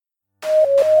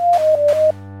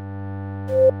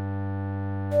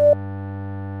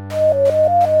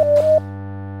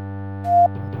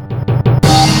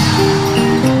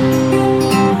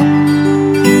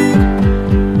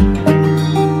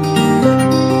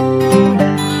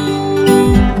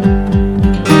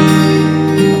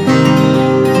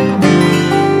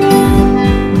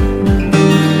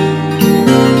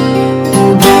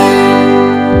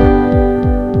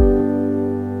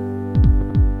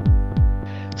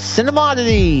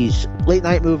Cinemodities, late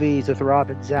night movies with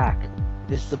Rob and Zach.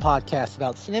 This is a podcast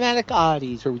about cinematic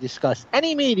oddities where we discuss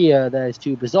any media that is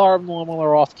too bizarre, normal,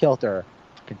 or off kilter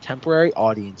for contemporary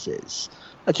audiences.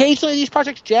 Occasionally, these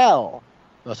projects gel.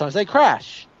 Most times, they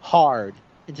crash hard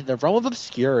into the realm of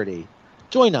obscurity.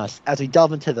 Join us as we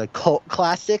delve into the cult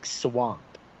classic swamp.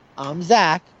 I'm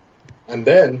Zach. I'm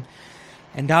Ben.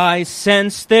 And I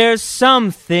sense there's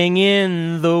something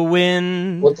in the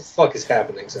wind. What the fuck is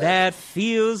happening, Zach? That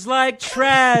feels like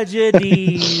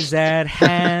tragedies at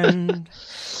hand.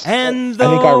 And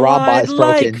though I'd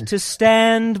like to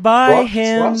stand by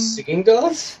him, Rob's singing to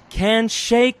us? can't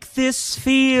shake this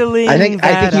feeling. I think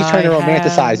he's trying to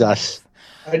romanticize us.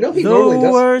 I know he normally does.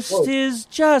 The worst is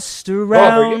just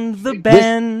around the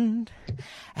bend.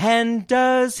 And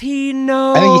does he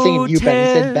know? I think he's singing you,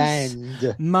 Ben. He said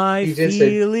bend. My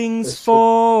feelings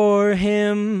for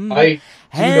him. I do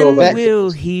and know about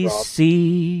will he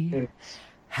see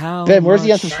how Ben, where's the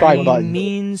much unsubscribe he button?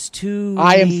 means to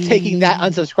I am me. taking that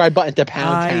unsubscribe button to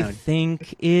Pound I Town.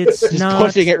 think it's Just not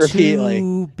pushing it repeatedly.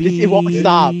 to be. It won't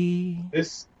stop.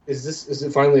 Is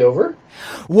it finally over?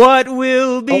 What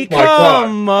will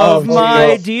become God. of Oh, my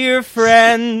Jesus. dear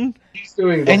friend? He's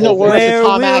doing In the whole words thing. of Where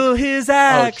Tom will Atkins. his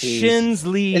actions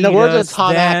lead In the words us of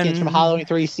Tom then? Atkins from Halloween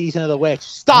 3 Season of the Witch,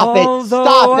 stop it! Although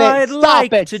Stop it! I'd Stop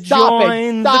like it! to Stop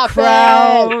join it! the Stop it!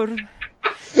 crowd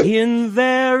in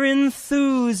their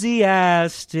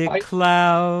enthusiastic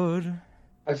cloud.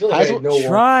 I feel like I know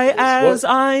Try as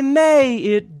I may,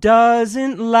 it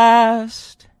doesn't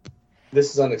last.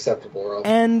 This is unacceptable, Rob.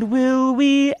 And will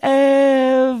we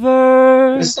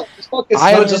ever This fuck is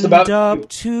not just about end up you.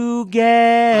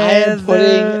 together? I am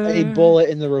putting a bullet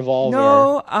in the revolver.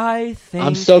 No, I think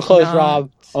I'm so close, not. Rob.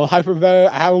 I'm hyperbaric.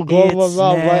 I will go It's with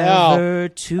Rob right now. never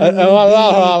to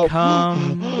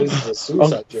become, This is a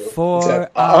suicide joke. for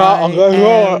Except- I I'm gonna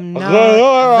go. am I'm gonna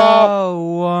go, not the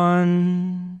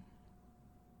one.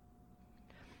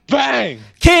 Bang!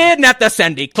 Kidnap the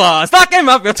Sandy Claus, lock him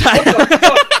up real tight.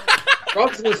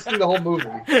 Rob's gonna sing the whole movie.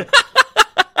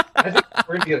 I think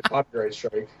we're gonna get a copyright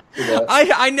strike for that.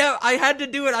 I had to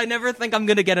do it. I never think I'm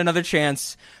gonna get another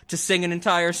chance to sing an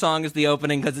entire song as the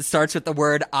opening because it starts with the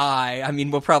word I. I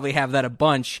mean, we'll probably have that a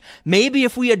bunch. Maybe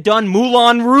if we had done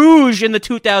Moulin Rouge in the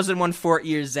 2001 Fort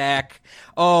year, Zach.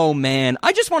 Oh man,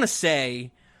 I just want to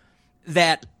say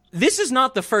that this is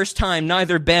not the first time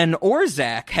neither Ben or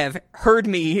Zach have heard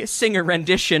me sing a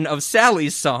rendition of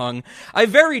Sally's song. I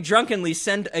very drunkenly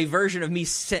sent a version of me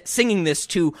singing this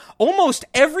to almost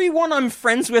everyone I'm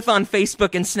friends with on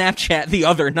Facebook and Snapchat the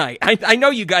other night. I know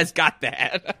you guys got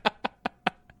that.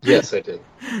 Yes, I did.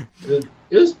 It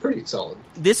was pretty solid.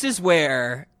 This is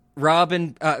where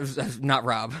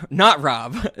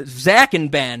Zach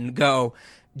and Ben go,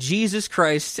 Jesus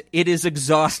Christ, it is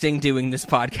exhausting doing this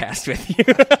podcast with you.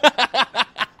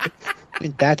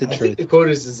 That's the I think truth. the quote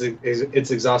is it's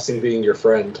exhausting being your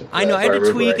friend. I know, I if had to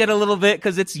remember tweak right. it a little bit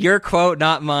because it's your quote,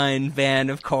 not mine,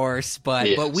 Van, of course. But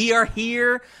Yes. but we are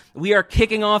here. We are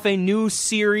kicking off a new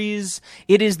series.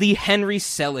 It is the Henry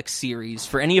Selick series.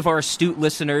 For any of our astute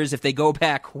listeners, if they go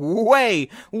back way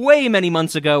many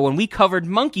months ago when we covered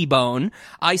Monkey Bone,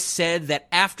 I said that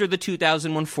after the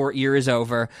 2001 Fort year is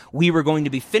over, we were going to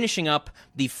be finishing up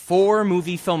the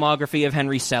 4-movie filmography of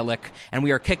Henry Selick, and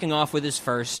we are kicking off with his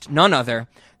first, none other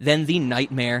than The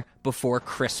Nightmare Before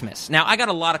Christmas. Now, I got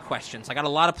a lot of questions. I got a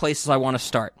lot of places I want to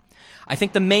start. I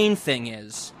think the main thing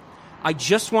is, I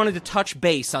just wanted to touch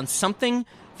base on something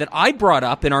that I brought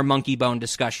up in our Monkey Bone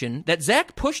discussion that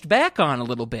Zach pushed back on a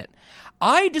little bit.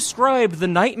 I described The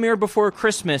Nightmare Before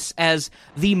Christmas as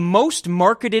the most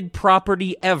marketed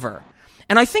property ever.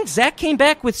 And I think Zach came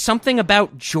back with something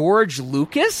about George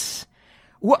Lucas.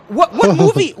 What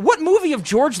movie of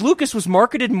George Lucas was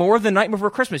marketed more than Nightmare Before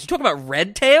Christmas? You talking about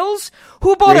Red Tails?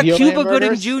 Who bought Radio a Cuba Man Gooding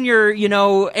Murders?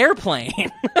 Jr.,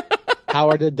 airplane?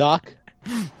 Howard the Duck.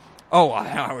 Oh,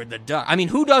 Howard the Duck. I mean,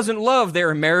 who doesn't love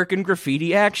their American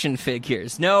Graffiti action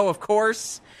figures? No, of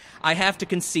course, I have to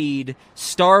concede,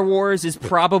 Star Wars is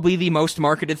probably the most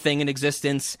marketed thing in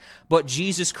existence, but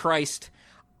Jesus Christ,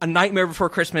 A Nightmare Before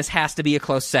Christmas has to be a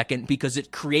close second because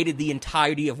it created the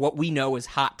entirety of what we know as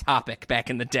Hot Topic back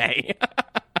in the day.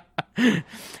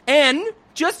 And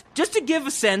just to give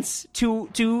a sense to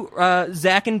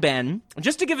Zach and Ben,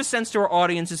 just to give a sense to our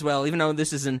audience as well, even though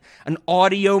this is an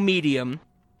audio medium,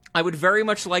 I would very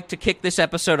much like to kick this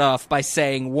episode off by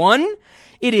saying, one,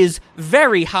 it is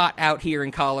very hot out here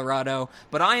in Colorado,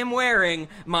 but I am wearing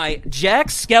my Jack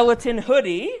Skeleton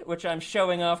hoodie, which I'm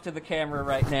showing off to the camera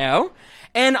right now,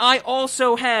 and I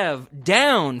also have,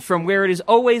 down from where it is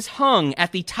always hung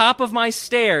at the top of my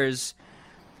stairs,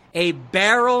 A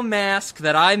barrel mask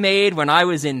that I made when I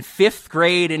was in 5th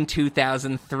grade in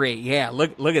 2003. Yeah,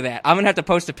 look at that. I'm going to have to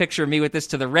post a picture of me with this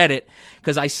to the Reddit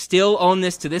because I still own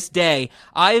this to this day.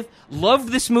 I've loved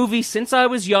this movie since I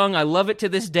was young. I love it to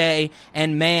this day.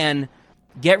 And man,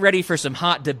 get ready for some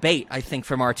hot debate, I think,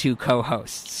 from our two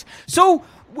co-hosts. So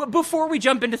before we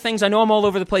jump into things, I know I'm all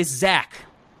over the place. Zach,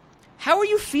 how are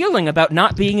you feeling about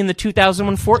not being in the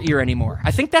 2001 Fort year anymore?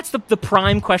 I think that's the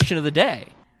prime question of the day.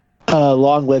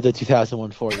 Long live the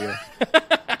 2001 Fort year.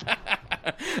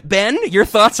 Ben, your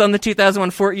thoughts on the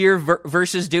 2001 Fort year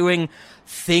versus doing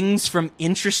things from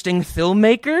interesting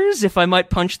filmmakers, if I might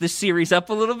punch this series up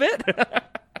a little bit?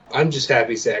 I'm just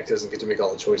happy Zach doesn't get to make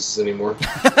all the choices anymore.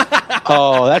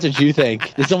 Oh, that's what you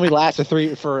think. This only lasts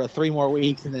for 3 more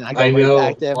weeks, and then I go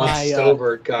right back to my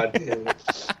sober. God damn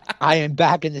it. I am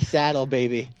back in the saddle,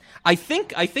 baby. I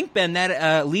think, Ben,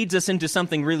 that leads us into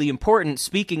something really important,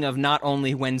 speaking of not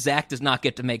only when Zach does not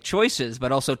get to make choices,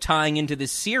 but also tying into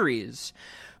this series.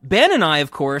 Ben and I,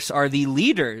 of course, are the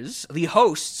leaders, the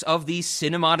hosts of the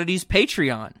Cinemodities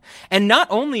Patreon. And not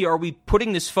only are we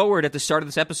putting this forward at the start of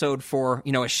this episode for,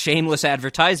 a shameless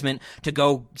advertisement to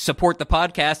go support the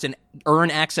podcast and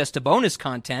earn access to bonus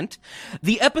content,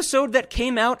 the episode that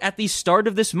came out at the start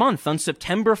of this month on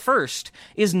September 1st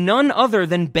is none other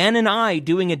than Ben and I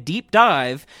doing a deep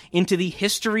dive into the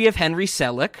history of Henry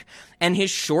Selick and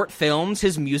his short films,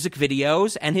 his music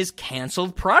videos, and his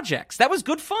canceled projects. That was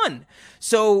good fun.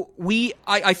 So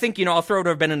I think, I'll throw it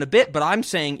over Ben in a bit, but I'm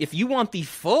saying if you want the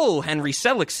full Henry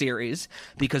Selick series,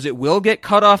 because it will get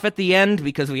cut off at the end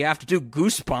because we have to do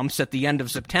Goosebumps at the end of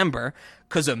September,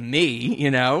 because of me,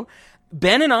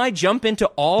 Ben and I jump into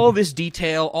all this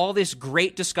detail, all this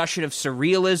great discussion of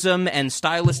surrealism and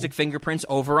stylistic fingerprints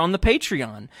over on the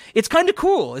Patreon. It's kind of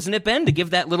cool, isn't it, Ben, to give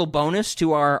that little bonus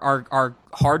to our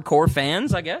hardcore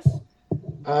fans, I guess?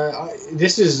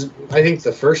 This is, I think,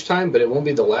 the first time, but it won't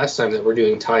be the last time that we're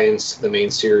doing tie-ins to the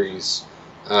main series.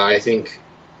 I think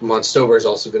Monstober is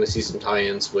also going to see some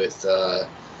tie-ins with, I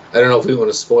don't know if we want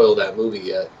to spoil that movie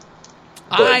yet.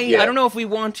 I don't know if we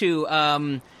want to.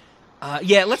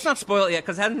 Let's not spoil it yet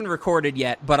because it hasn't been recorded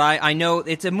yet, but I know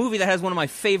it's a movie that has one of my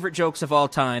favorite jokes of all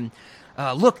time.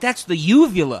 Look, that's the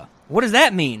uvula. What does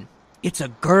that mean? It's a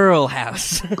girl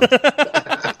house.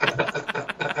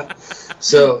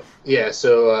 So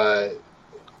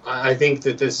I think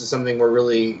that this is something we're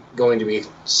really going to be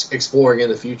exploring in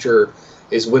the future,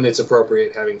 is when it's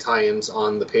appropriate having tie-ins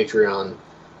on the Patreon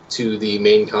to the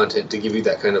main content to give you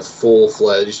that kind of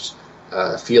full-fledged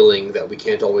feeling that we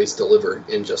can't always deliver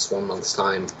in just 1 month's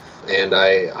time. And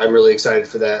I'm really excited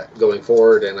for that going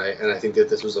forward, and I think that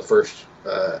this was a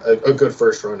good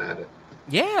first run at it.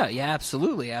 Yeah,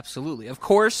 absolutely. Of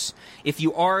course, if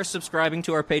you are subscribing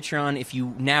to our Patreon, if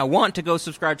you now want to go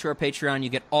subscribe to our Patreon, you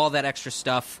get all that extra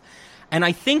stuff. And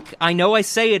I know I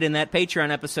say it in that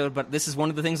Patreon episode, but this is one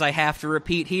of the things I have to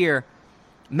repeat here.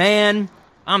 Man,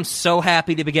 I'm so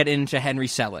happy to be getting into Henry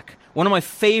Selick. One of my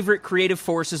favorite creative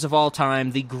forces of all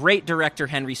time, the great director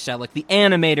Henry Selick, the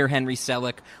animator Henry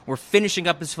Selick. We're finishing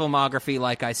up his filmography,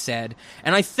 like I said.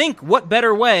 And I think what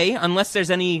better way, unless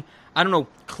there's any,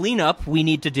 cleanup we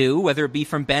need to do, whether it be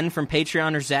from Ben from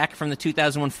Patreon or Zach from the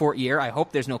 2001 Fort year. I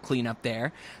hope there's no cleanup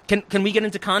there. Can we get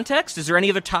into context? Is there any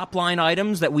other top-line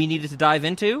items that we needed to dive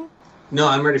into? No,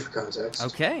 I'm ready for context.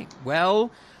 Okay.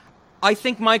 Well, I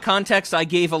think my context I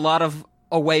gave a lot of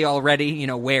away already,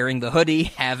 wearing the hoodie,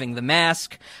 having the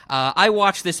mask. I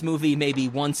watch this movie maybe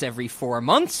once every 4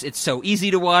 months. It's so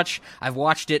easy to watch. I've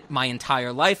watched it my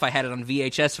entire life. I had it on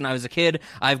VHS when I was a kid.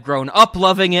 I've grown up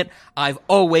loving it. I've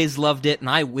always loved it, and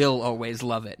I will always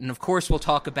love it. And of course, we'll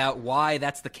talk about why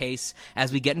that's the case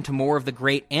as we get into more of the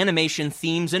great animation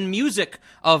themes and music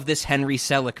of this Henry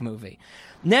Selick movie.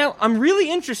 Now, I'm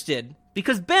really interested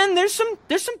because, Ben, there's some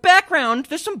background,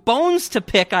 there's some bones to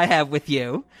pick I have with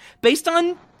you based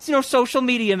on, social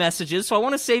media messages. So I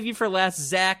want to save you for last.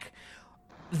 Zach,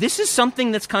 this is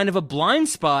something that's kind of a blind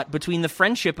spot between the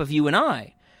friendship of you and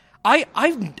I.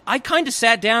 I kind of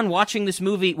sat down watching this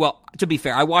movie. Well, to be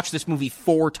fair, I watched this movie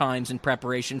 4 times in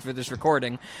preparation for this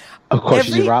recording. Of course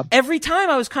you did, Rob. Every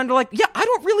time I was kind of like, I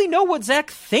don't really know what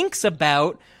Zach thinks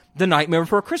about The Nightmare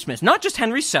Before Christmas. Not just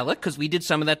Henry Selick, because we did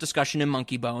some of that discussion in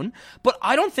Monkey Bone, but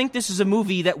I don't think this is a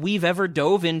movie that we've ever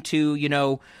dove into,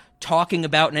 talking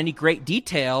about in any great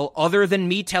detail, other than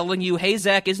me telling you, hey,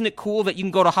 Zach, isn't it cool that you can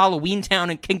go to Halloween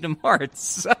Town and Kingdom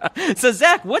Hearts? So,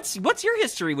 Zach, what's your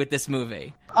history with this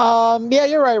movie? Yeah,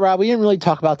 you're right, Rob. We didn't really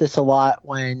talk about this a lot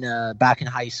when back in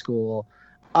high school.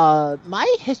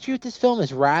 My history with this film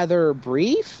is rather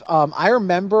brief. I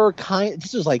remember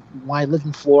this was like when I lived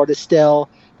in Florida still.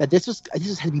 that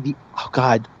this had to be the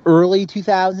early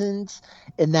 2000s,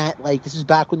 and that like this was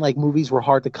back when like movies were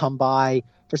hard to come by.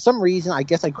 For some reason, I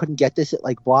guess I couldn't get this at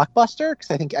like Blockbuster because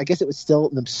I guess it was still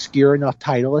an obscure enough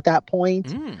title at that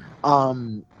point. And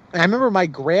I remember my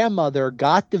grandmother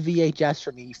got the VHS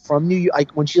for me from New York,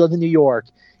 like when she lived in New York,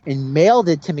 and mailed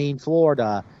it to me in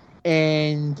Florida.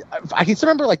 And I can still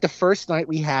remember like the first night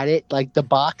we had it, like the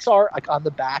box art like on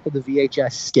the back of the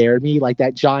VHS scared me, like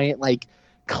that giant like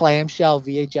clamshell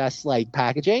VHS like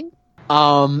packaging.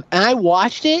 And I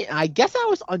watched it, and I guess I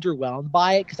was underwhelmed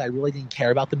by it because I really didn't care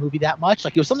about the movie that much.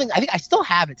 Like it was something I think I still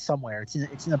have it somewhere. It's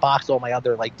in a box of all my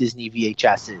other like Disney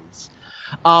VHSs.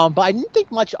 But I didn't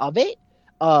think much of it.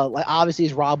 Like obviously,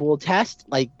 as Rob will attest,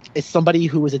 like as somebody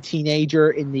who was a teenager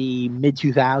in the mid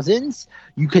 2000s,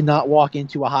 you could not walk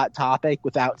into a Hot Topic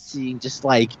without seeing just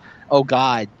like, oh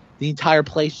God, the entire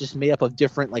place just made up of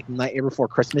different like Nightmare Before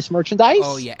Christmas merchandise.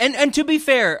 Oh yeah, and to be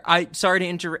fair, sorry to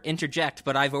interject,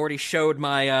 but I've already showed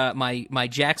my my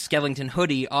Jack Skellington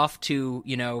hoodie off to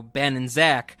Ben and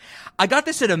Zach. I got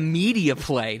this at a Media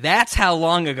Play. That's how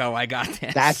long ago I got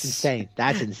this. That's insane.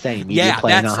 Media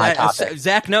Play on Hot Topic.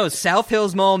 Zach knows South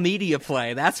Hills Mall Media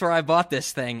Play. That's where I bought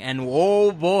this thing, and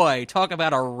oh boy, talk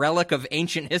about a relic of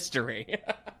ancient history.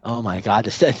 Oh my God,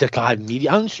 the God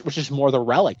Media, which is more the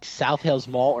relic, South Hills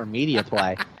Mall or Media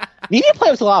Play. Media Play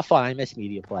was a lot of fun. I miss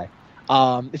Media Play.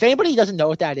 If anybody doesn't know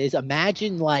what that is,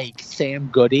 imagine like Sam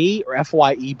Goody or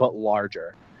FYE but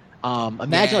larger.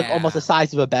 Imagine like almost the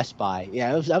size of a Best Buy.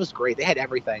 Yeah, that was great. They had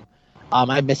everything.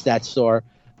 I missed that store.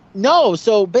 No,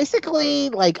 so basically,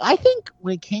 like I think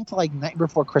when it came to like Nightmare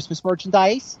Before Christmas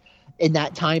merchandise in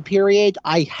that time period,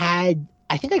 I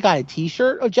think I got a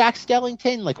T-shirt of Jack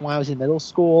Skellington like when I was in middle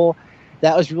school.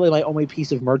 That was really my only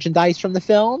piece of merchandise from the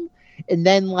film. And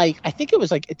then like I think it was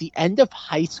like at the end of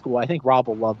high school, I think Rob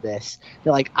will love this.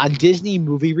 Like on Disney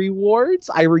Movie Rewards,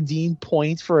 I redeemed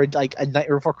points for like a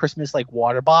Nightmare Before Christmas like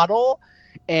water bottle.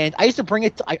 And I used to bring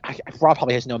it to, Rob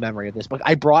probably has no memory of this, but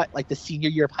I brought like the senior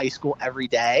year of high school every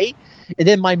day. And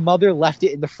then my mother left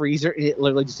it in the freezer and it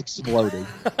literally just exploded.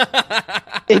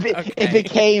 It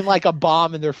became like a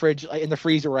bomb in the fridge, in the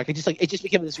freezer. Like it just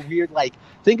became this weird, like,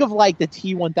 think of like the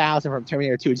T-1000 from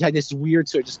Terminator 2. It just had this weird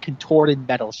sort of just contorted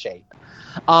metal shape.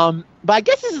 But I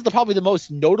guess this is probably the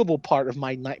most notable part of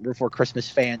my Nightmare Before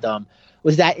Christmas fandom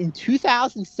was that in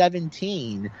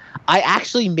 2017, I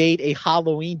actually made a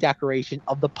Halloween decoration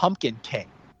of the Pumpkin King.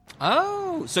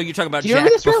 Oh, so you're talking about Jack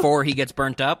before he gets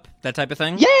burnt up, that type of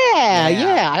thing?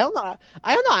 Yeah. I don't know.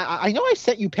 I know I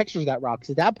sent you pictures of that, Rob, because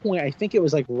at that point, I think it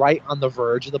was like right on the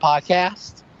verge of the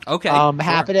podcast. Okay.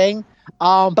 Happening.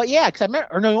 But yeah, because I remember,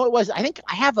 or no, it was. I think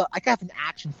I have an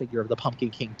action figure of the Pumpkin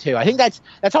King too. I think that's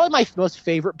probably my most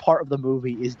favorite part of the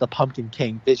movie is the Pumpkin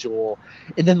King visual.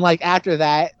 And then like after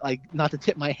that, like not to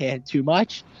tip my hand too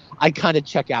much, I kind of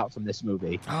check out from this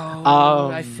movie.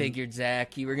 Oh, I figured,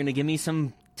 Zach, you were going to give me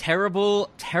some terrible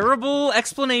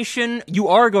explanation. You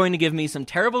are going to give me some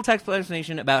terrible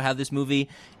explanation about how this movie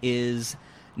is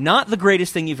not the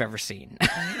greatest thing you've ever seen.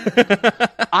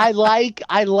 I like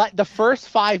the first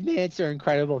 5 minutes are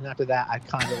incredible, and after that, I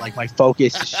kind of like my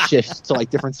focus shifts to like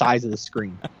different sides of the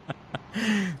screen.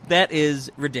 That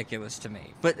is ridiculous to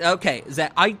me. But okay,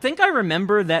 Zach, I think I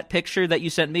remember that picture that you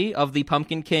sent me of the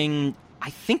Pumpkin King. I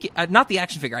think not the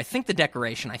action figure. I think the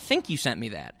decoration. I think you sent me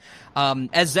that.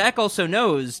 As Zach also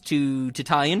knows, to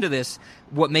tie into this,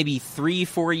 what maybe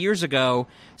 3-4 years ago,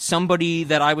 somebody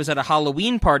that I was at a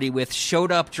Halloween party with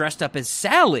showed up dressed up as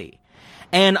Sally.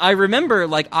 And I remember,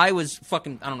 like, I was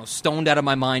fucking, I don't know, stoned out of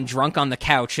my mind, drunk on the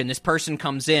couch, and this person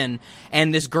comes in,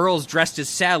 and this girl's dressed as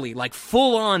Sally, like,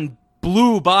 full-on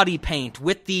blue body paint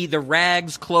with the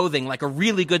rags clothing, like a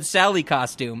really good Sally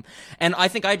costume. And I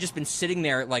think I'd just been sitting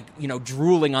there, like,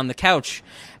 drooling on the couch,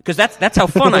 because that's how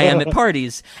fun I am at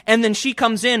parties. And then she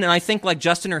comes in, and I think, like,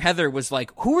 Justin or Heather was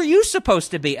like, who are you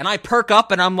supposed to be? And I perk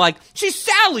up, and I'm like, she's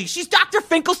Sally! She's Dr.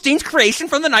 Finkelstein's creation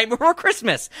from The Night Before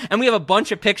Christmas! And we have a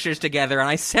bunch of pictures together, and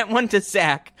I sent one to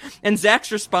Zach, and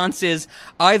Zach's response is,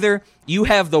 either you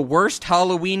have the worst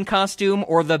Halloween costume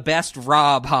or the best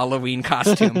Rob Halloween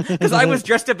costume. Because I was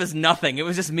dressed up as nothing. It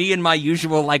was just me in my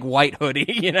usual, like, white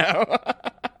hoodie,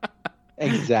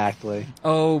 Exactly.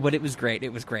 Oh, but it was great.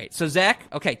 It was great. So, Zach,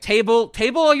 okay, table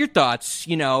all your thoughts.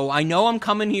 I know I'm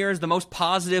coming here as the most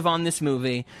positive on this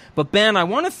movie. But, Ben, I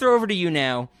want to throw over to you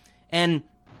now. And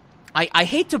I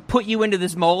hate to put you into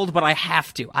this mold, but I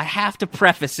have to. I have to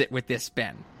preface it with this,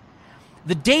 Ben.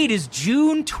 The date is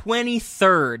June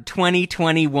 23rd,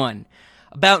 2021,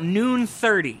 about noon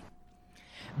 30.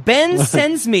 Ben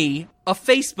sends me a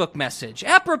Facebook message,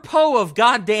 apropos of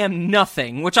goddamn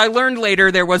nothing, which I learned later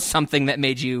there was something that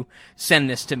made you send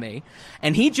this to me.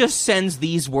 And he just sends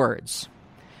these words.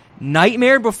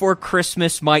 Nightmare Before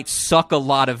Christmas might suck a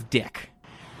lot of dick.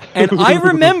 And I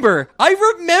remember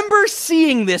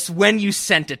seeing this when you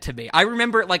sent it to me. I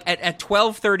remember, like, at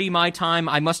 12:30 my time,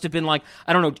 I must have been, like,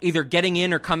 I don't know, either getting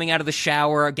in or coming out of the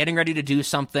shower, or getting ready to do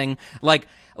something. Like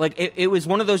it was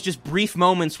one of those just brief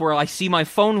moments where I see my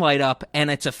phone light up, and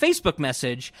it's a Facebook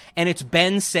message, and it's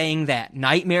Ben saying that.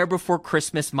 Nightmare Before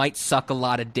Christmas might suck a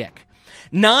lot of dick.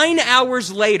 9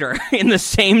 hours later, in the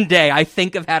same day, I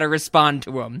think of how to respond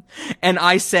to him. And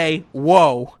I say,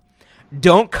 whoa.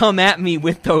 Don't come at me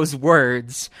with those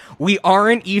words. We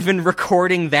aren't even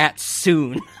recording that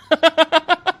soon.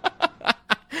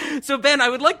 So, Ben, I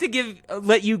would like to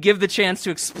let you give the chance to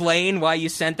explain why you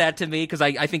sent that to me, because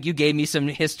I think you gave me some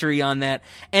history on that,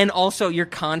 and also your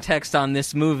context on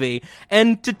this movie.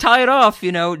 And to tie it off,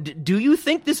 do you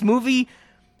think this movie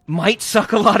might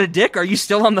suck a lot of dick? Are you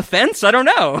still on the fence? I don't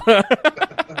know.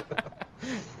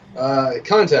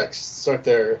 Context, start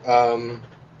there.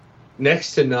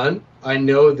 Next to none. I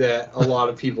know that a lot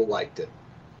of people liked it.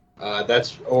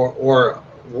 Or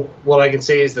what I can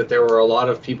say is that there were a lot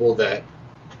of people that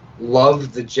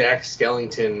loved the Jack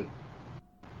Skellington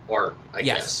art, I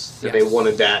guess. That they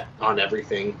wanted that on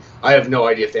everything. I have no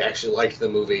idea if they actually liked the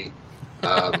movie.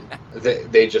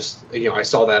 They just, I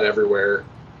saw that everywhere.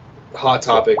 Hot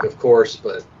topic, of course,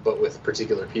 but with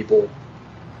particular people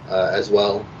as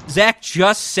well. Zach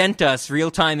just sent us real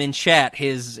time in chat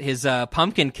his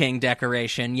Pumpkin King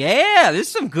decoration. Yeah, this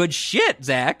is some good shit,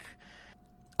 Zach.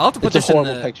 I'll have to put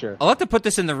picture. I'll have to put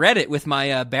this in the Reddit with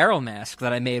my barrel mask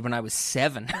that I made when I was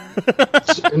 7.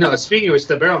 No, speaking of which,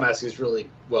 the barrel mask is really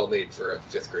well made for a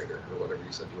 5th grader or whatever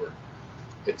you said you were.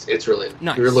 It's really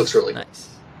nice. It looks really nice.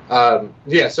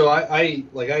 Yeah, so I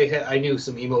knew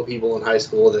some emo people in high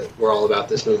school that were all about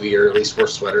this movie, or at least wore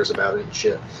sweaters about it and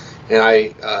shit. And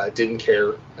I didn't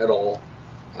care at all.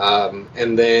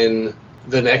 And then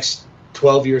the next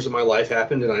 12 years of my life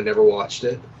happened, and I never watched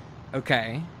it.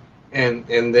 Okay. And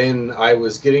then I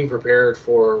was getting prepared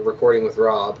for recording with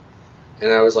Rob,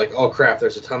 and I was like, oh crap,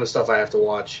 there's a ton of stuff I have to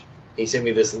watch. He sent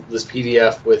me this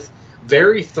PDF with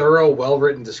very thorough,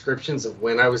 well-written descriptions of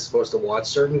when I was supposed to watch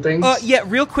certain things. Yeah,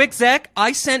 real quick, Zach,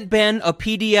 I sent Ben a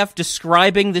PDF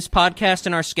describing this podcast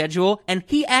and our schedule, and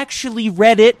he actually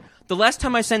read it. The last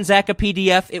time I sent Zach a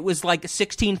PDF, it was like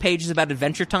 16 pages about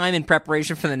Adventure Time in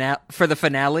preparation for the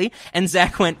finale, and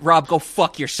Zach went, Rob, go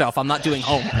fuck yourself. I'm not doing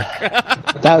homework.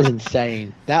 That was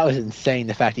insane.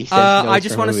 The fact he said I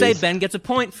just want to say, Ben gets a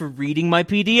point for reading my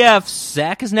PDFs.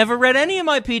 Zach has never read any of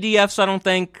my PDFs, I don't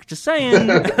think. Just saying.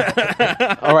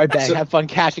 All right, Ben, have fun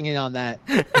cashing in on that.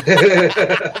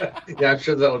 Yeah, I'm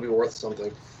sure that'll be worth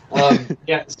something.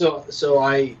 Yeah, so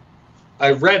I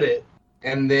read it,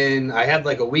 and then I had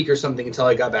like a week or something until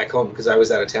I got back home because I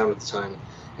was out of town at the time.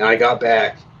 And I got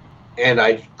back, and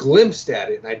I glimpsed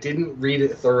at it, and I didn't read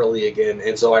it thoroughly again.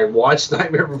 And so I watched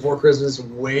Nightmare Before Christmas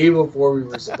way before we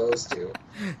were supposed to,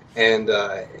 and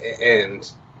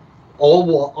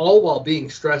all while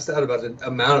being stressed out about the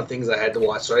amount of things I had to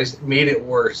watch. So I just made it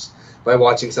worse by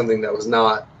watching something that was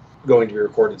not going to be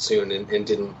recorded soon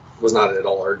and was not at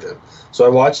all urgent. So I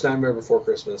watched Nightmare Before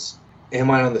Christmas. Am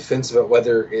I on the fence about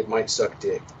whether it might suck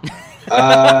dick?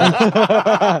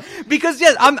 Because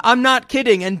yes, I'm not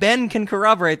kidding, and Ben can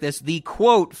corroborate this. The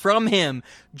quote from him,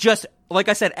 just like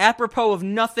I said, apropos of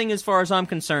nothing as far as I'm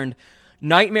concerned.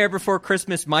 Nightmare Before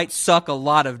Christmas might suck a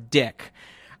lot of dick.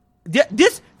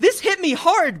 This hit me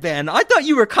hard, Ben. I thought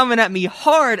you were coming at me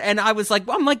hard, and I'm like,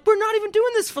 we're not even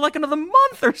doing this for like another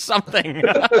month or something.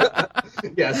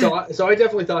 Yeah, so I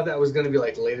definitely thought that was going to be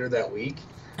like later that week.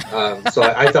 So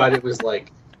I thought it was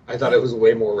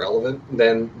way more relevant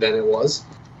than it was.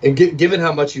 And given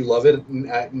how much you love it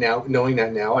now, knowing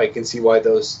that now, I can see why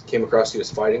those came across you as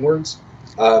fighting words.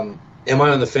 Am I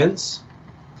on the fence?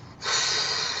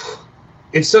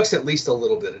 It sucks at least a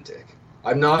little bit of dick.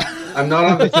 I'm not on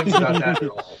the fence about that at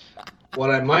all. What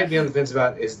I might be on the fence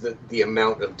about is the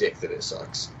amount of dick that it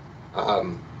sucks.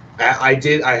 I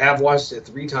have watched it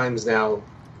 3 times now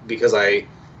because I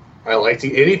like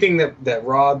anything that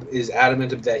Rob is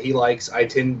adamant that he likes. I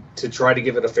tend to try to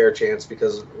give it a fair chance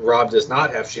because Rob does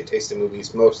not have shit taste in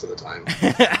movies most of the time.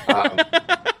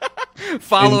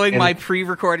 Following my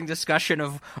pre-recording discussion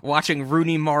of watching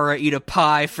Rooney Mara eat a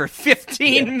pie for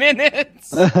 15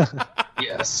 minutes.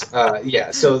 Yes. Yeah.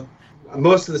 So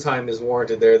most of the time is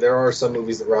warranted there. There are some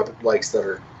movies that Rob likes that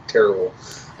are terrible.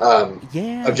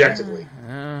 Objectively.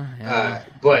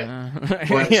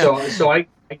 So I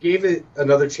gave it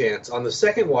another chance. On the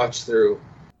second watch through,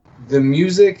 The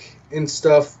music and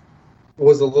stuff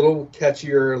was a little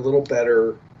catchier, a little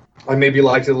better. I maybe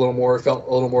liked it a little more. It felt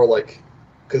a little more like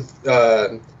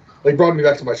brought me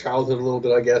back to my childhood a little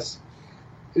bit, I guess,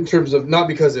 in terms of not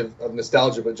because of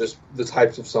nostalgia, but just the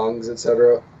types of songs,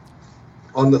 etc.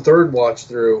 On the third watch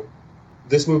through,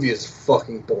 this movie is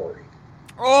fucking boring.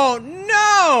 Oh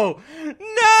no!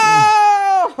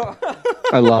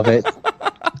 I love it.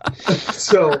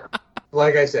 So,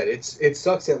 like I said, it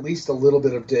sucks at least a little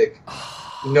bit of dick,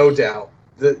 no doubt.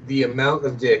 The amount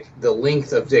of dick, the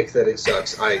length of dick that it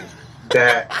sucks, I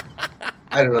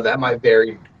don't know, that might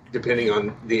vary depending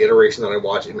on the iteration that I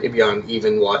watch it. Maybe on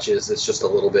even watches, it's just a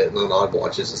little bit, and on odd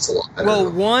watches, it's a lot.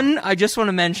 I just want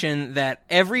to mention that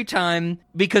every time,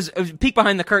 because peek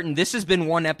behind the curtain, this has been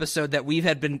one episode that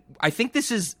I think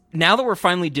this is, now that we're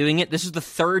finally doing it, this is the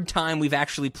third time we've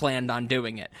actually planned on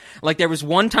doing it. Like, there was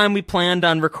one time we planned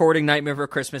on recording Nightmare Before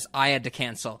Christmas, I had to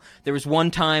cancel. There was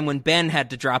one time when Ben had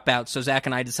to drop out, so Zach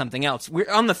and I did something else. We're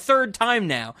on the third time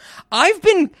now. I've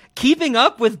been keeping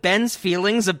up with Ben's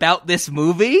feelings about this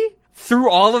movie through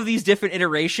all of these different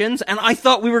iterations, and I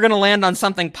thought we were going to land on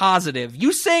something positive.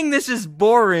 You saying this is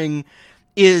boring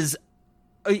is,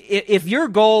 if your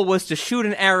goal was to shoot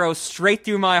an arrow straight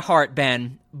through my heart,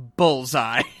 Ben,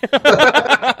 bullseye.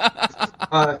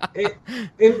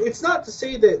 It's not to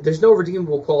say that there's no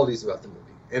redeemable qualities about the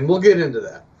movie, and we'll get into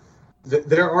that.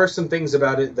 There are some things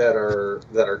about it that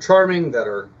are charming, that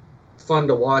are fun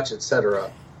to watch,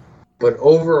 etc. But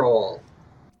overall,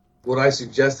 would I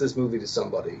suggest this movie to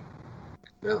somebody?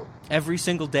 No. Every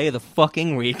single day of the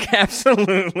fucking week,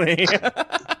 absolutely.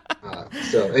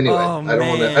 So anyway, I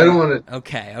don't want to.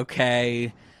 Okay.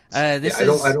 I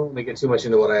don't want to get too much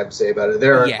into what I have to say about it.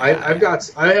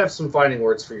 I have some fighting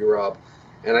words for you, Rob,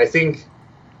 and I think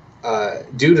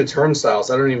due to turnstiles,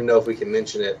 I don't even know if we can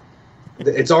mention it.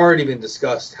 It's already been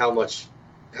discussed how much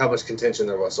contention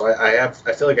there was. So I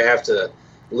feel like I have to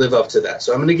live up to that.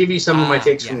 So I'm going to give you some of my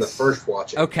takes from the first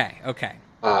watching. Okay.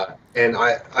 And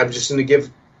I'm just going to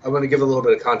give a little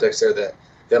bit of context there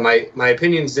that my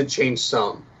opinions did change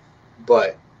some,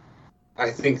 but I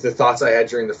think the thoughts I had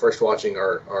during the first watching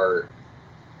are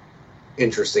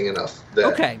interesting enough.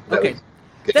 Okay.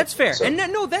 That's fair. So. And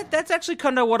no, that's actually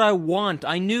kind of what I want.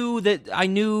 I knew,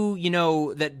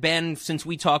 that Ben, since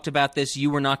we talked about this, you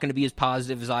were not going to be as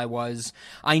positive as I was.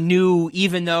 I knew,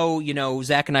 even though,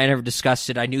 Zach and I never discussed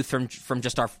it, I knew from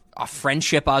just our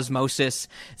friendship osmosis,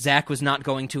 Zach was not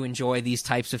going to enjoy these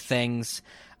types of things.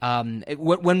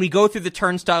 When we go through the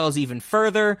turnstiles even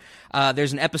further,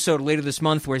 there's an episode later this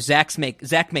month where Zach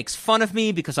makes fun of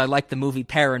me because I like the movie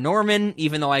Paranorman,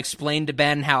 even though I explained to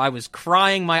Ben how I was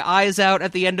crying my eyes out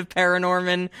at the end of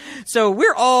Paranorman. So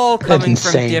we're all coming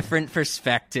from different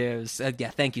perspectives.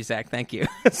 Thank you, Zach. Thank you.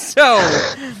 So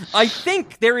I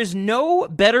think there is no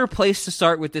better place to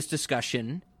start with this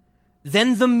discussion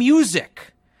than the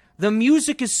music. The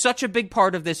music is such a big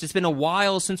part of this. It's been a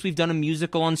while since we've done a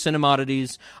musical on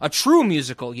Cinemodities, a true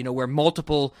musical, where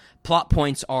multiple plot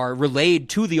points are relayed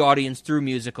to the audience through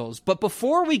musicals. But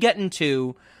before we get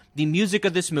into the music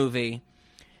of this movie,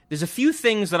 there's a few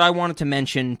things that I wanted to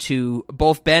mention to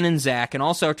both Ben and Zach, and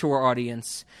also to our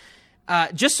audience.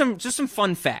 Just some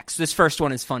fun facts. This first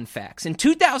one is fun facts. In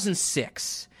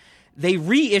 2006, Disney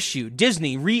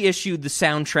reissued the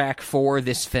soundtrack for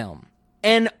this film.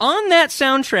 And on that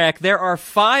soundtrack, there are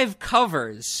 5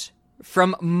 covers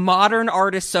from modern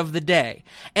artists of the day.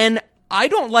 And I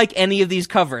don't like any of these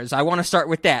covers. I want to start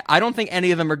with that. I don't think any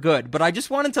of them are good, but I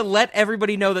just wanted to let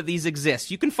everybody know that these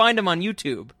exist. You can find them on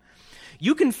YouTube.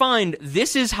 You can find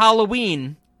This Is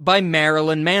Halloween by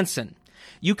Marilyn Manson.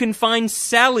 You can find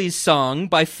Sally's Song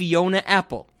by Fiona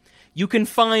Apple. You can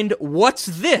find What's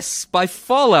This by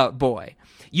Fall Out Boy.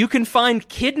 You can find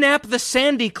Kidnap the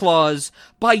Sandy Claus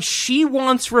by She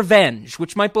Wants Revenge,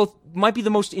 which might be the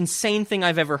most insane thing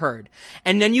I've ever heard.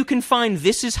 And then you can find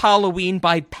This Is Halloween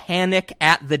by Panic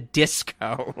at the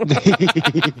Disco. Man,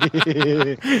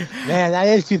 that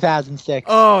is 2006.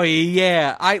 Oh,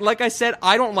 yeah. Like I said,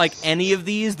 I don't like any of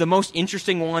these. The most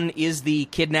interesting one is the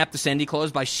Kidnap the Sandy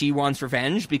Claus by She Wants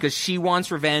Revenge, because She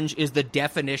Wants Revenge is the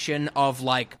definition of,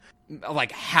 like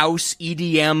house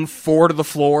EDM 4 to the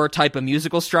floor type of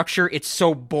musical structure. It's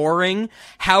so boring.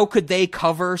 How could they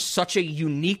cover such a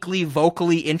uniquely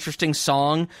vocally interesting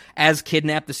song as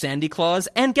Kidnap the Sandy Claus?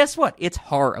 And guess what? It's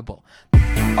horrible.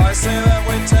 I say that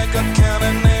we take a can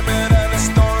and name it and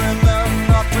store in them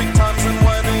not 3 times, and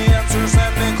when he answers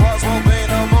Sandy Claus will be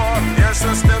no more. You're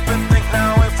so stupid, think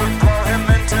now if we throw him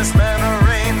into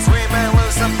smithereens we may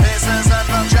lose some pieces and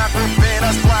the chap will beat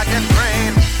us black and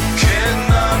green.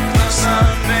 Kidnap the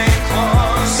Sandy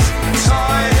Claus,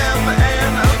 tie him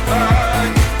in a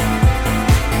bag,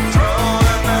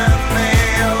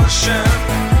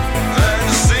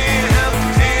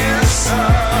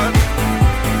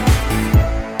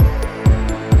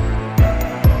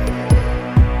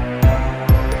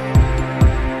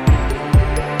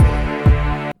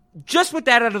 just with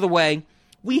that out of the way,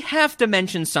 we have to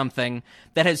mention something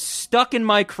that has stuck in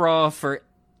my craw for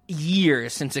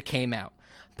years since it came out.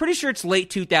 Pretty sure it's late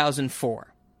 2004.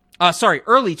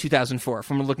 Early 2004,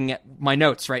 from looking at my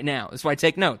notes right now. That's why I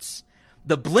take notes.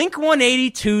 The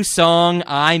Blink-182 song,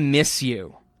 I Miss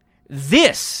You.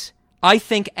 This, I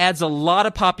think, adds a lot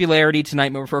of popularity to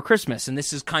Nightmare Before Christmas, and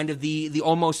this is kind of the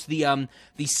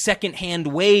second-hand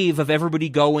wave of everybody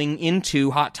going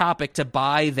into Hot Topic to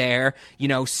buy their,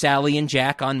 Sally and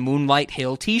Jack on Moonlight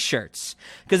Hill t-shirts.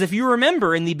 Because if you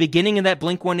remember, in the beginning of that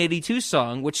Blink-182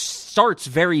 song, which starts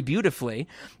very beautifully,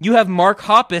 you have Mark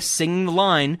Hoppus singing the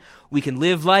line, "We can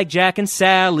live like Jack and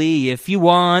Sally if you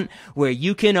want, where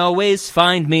you can always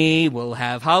find me. We'll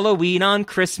have Halloween on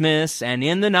Christmas, and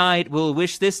in the night we'll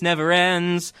wish this never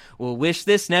ends. We'll wish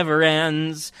this never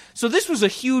ends." So this was a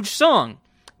huge song.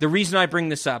 The reason I bring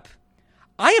this up,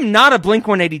 I am not a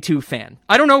Blink-182 fan.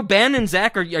 I don't know, Ben and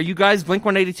Zach, are you guys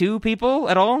Blink-182 people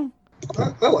at all?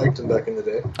 I liked them back in the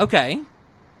day. Okay.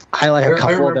 I like a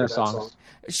couple of their songs.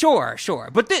 Sure.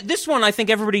 But this one, I think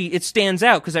it stands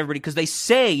out because they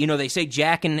say, they say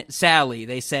Jack and Sally.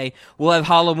 They say, we'll have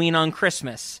Halloween on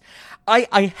Christmas.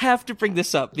 I have to bring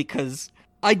this up because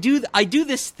I do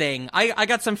this thing. I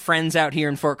got some friends out here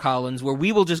in Fort Collins where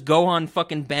we will just go on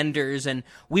fucking benders and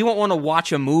we won't want to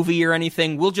watch a movie or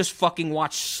anything. We'll just fucking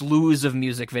watch slews of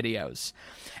music videos.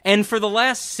 And for the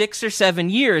last 6 or 7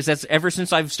 years, that's ever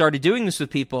since I've started doing this with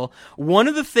people, one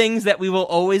of the things that we will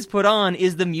always put on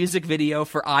is the music video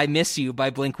for I Miss You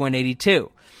by Blink-182.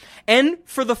 And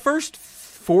for the first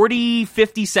 40,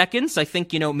 50 seconds, I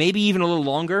think, maybe even a little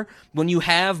longer, when you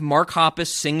have Mark Hoppus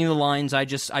singing the lines I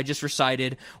just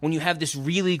recited, when you have this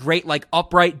really great,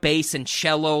 upright bass and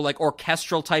cello,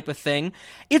 orchestral type of thing,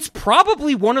 it's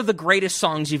probably one of the greatest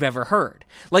songs you've ever heard.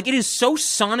 It is so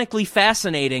sonically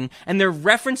fascinating, and they're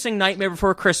referencing Nightmare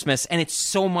Before Christmas, and it's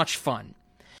so much fun.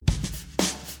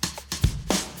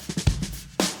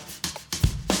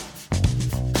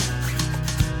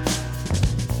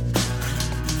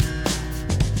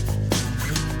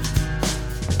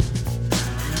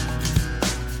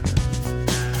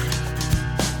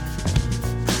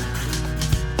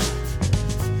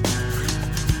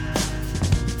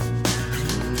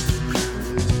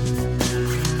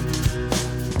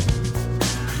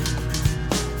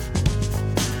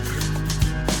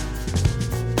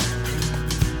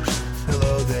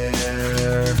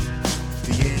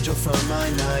 From my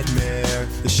nightmare,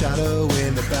 the shadow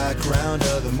in the background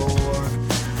of the morgue,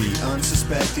 the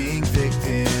unsuspecting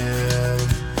victim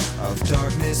of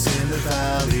darkness in the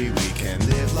valley. We can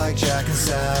live like Jack and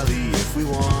Sally if we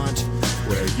want,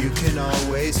 where you can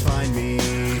always find me,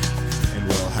 and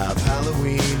we'll have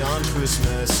Halloween on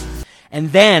Christmas.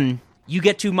 And then you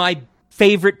get to my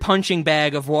favorite punching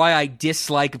bag of why I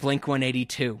dislike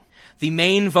Blink-182. The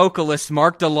main vocalist,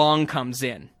 Mark DeLong, comes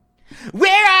in.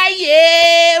 "Where are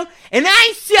you? And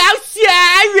I'm so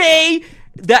sorry."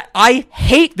 That I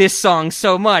hate this song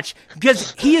so much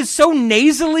because he is so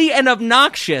nasally and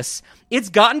obnoxious. It's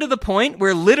gotten to the point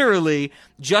where literally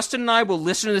Justin and I will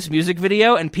listen to this music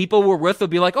video and people we're with will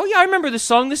be like, "Oh yeah, I remember this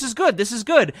song. This is good. This is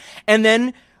good." And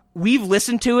then we've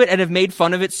listened to it and have made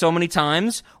fun of it so many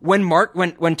times. When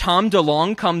Tom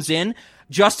DeLonge comes in,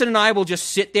 Justin and I will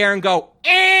just sit there and go,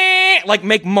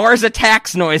 make Mars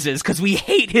Attacks noises because we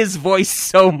hate his voice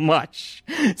so much.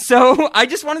 So I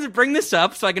just wanted to bring this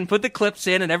up so I can put the clips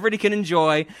in and everybody can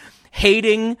enjoy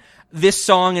hating this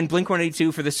song and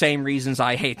Blink-182 for the same reasons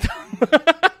I hate them.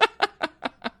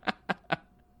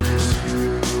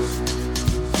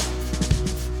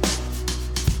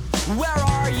 Where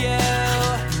are you?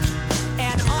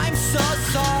 And I'm so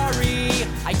sorry.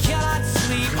 I cannot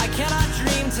sleep. I cannot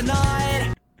dream tonight.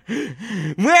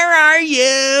 Where are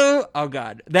you? Oh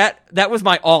God, that was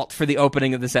my alt for the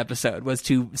opening of this episode, was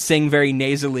to sing very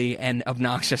nasally and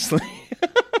obnoxiously.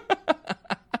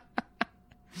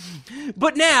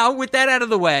 But now, with that out of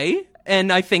the way,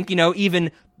 and I think,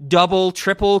 even double,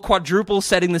 triple, quadruple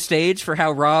setting the stage for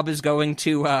how Rob is going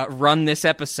to run this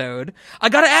episode, I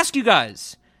gotta ask you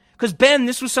guys, because Ben,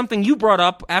 this was something you brought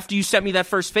up after you sent me that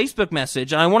first Facebook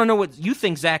message, and I want to know what you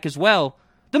think, Zach, as well.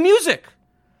 The music.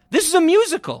 This is a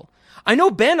musical. I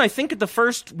know, Ben, I think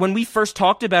when we first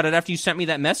talked about it after you sent me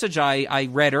that message I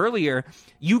read earlier,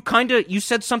 you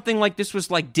said something like this was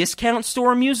like discount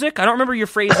store music. I don't remember your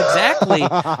phrase exactly,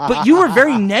 but you were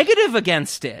very negative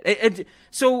against it.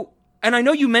 And I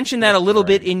know you mentioned that a little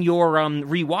bit in your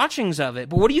rewatchings of it,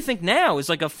 but what do you think now is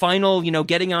like a final,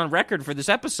 getting on record for this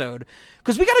episode?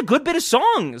 Because we got a good bit of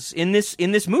songs in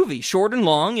this movie, short and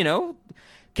long,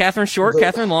 Catherine Short,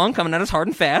 Catherine Long, coming at us hard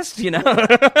and fast,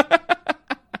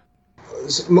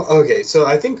 Okay, so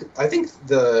I think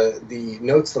the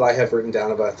notes that I have written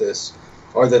down about this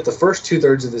are that the first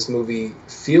 2/3 of this movie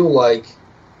feel like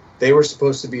they were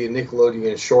supposed to be a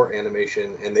Nickelodeon short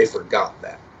animation, and they forgot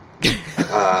that.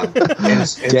 And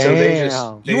so they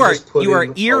you are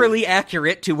eerily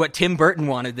accurate to what Tim Burton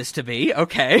wanted this to be.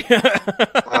 Okay.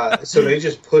 So they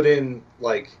just put in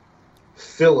like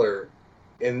filler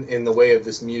in the way of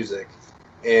this music,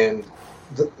 and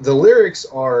the lyrics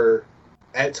are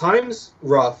at times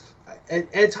rough.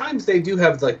 At times they do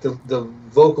have like the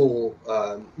vocal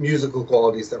musical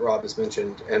qualities that Rob has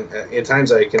mentioned, and at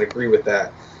times I can agree with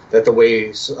that the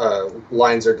way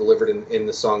lines are delivered in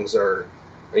the songs are,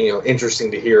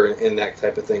 interesting to hear and that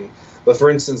type of thing. But for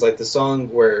instance, like the song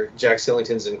where Jack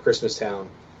Skellington's in Christmas Town,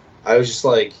 I was just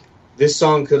like, this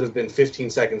song could have been 15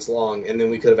 seconds long, and then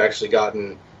we could have actually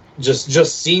gotten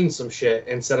just seen some shit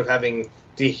instead of having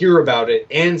to hear about it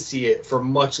and see it for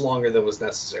much longer than was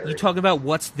necessary. You talk about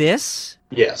What's This?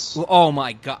 Yes. Well, oh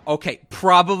my god. Okay,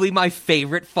 probably my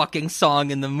favorite fucking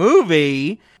song in the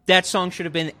movie. That song should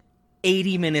have been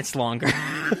 80 minutes longer.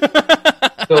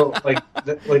 So, like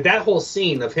that whole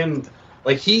scene of him,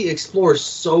 like, he explores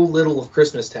so little of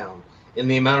Christmas Town in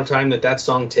the amount of time that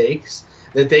song takes,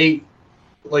 that they,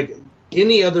 like,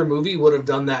 any other movie would have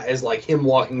done that as, like, him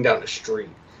walking down a street,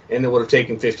 and it would have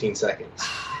taken 15 seconds.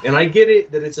 And I get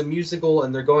it that it's a musical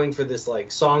and they're going for this,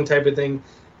 like, song type of thing,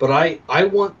 but I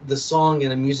want the song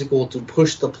in a musical to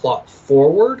push the plot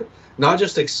forward, not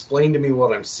just explain to me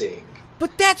what I'm seeing.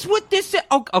 But that's what this is.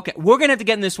 Okay, we're going to have to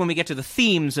get in this when we get to the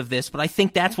themes of this, but I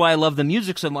think that's why I love the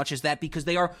music so much, is that because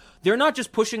they're not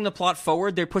just pushing the plot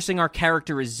forward, they're pushing our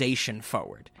characterization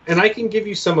forward. And I can give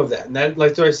you some of that. And that,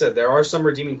 like I said, there are some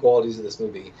redeeming qualities of this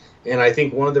movie. And I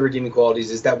think one of the redeeming qualities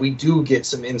is that we do get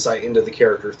some insight into the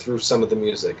character through some of the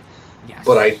music. Yes.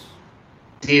 But I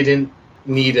didn't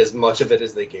need as much of it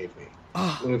as they gave me.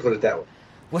 Let me put it that way.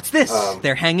 What's this?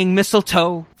 They're hanging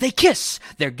mistletoe. They kiss.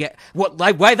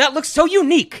 Why that looks so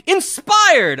unique.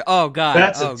 Inspired. Oh god.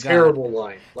 That's a terrible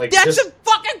line. Like, that's a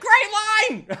fucking great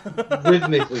line.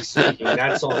 Rhythmically speaking,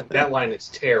 that line is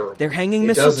terrible. They're hanging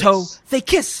mistletoe. They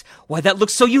kiss. Why that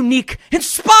looks so unique.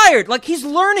 Inspired. Like he's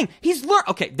learning.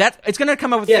 Okay, it's gonna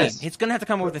come up with a theme. It's gonna have to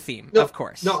come up with a theme. No, of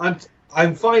course. No,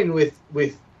 I'm fine with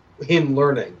him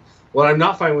learning. What I'm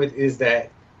not fine with is that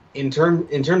in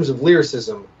terms of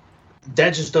lyricism,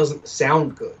 that just doesn't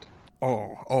sound good.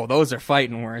 Oh, those are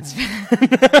fighting words.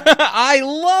 I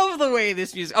love the way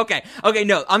this music... Okay,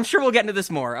 no, I'm sure we'll get into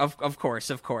this more, of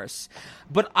course.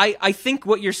 But I think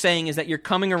what you're saying is that you're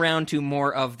coming around to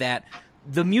more of that.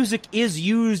 The music is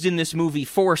used in this movie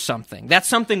for something. That's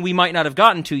something we might not have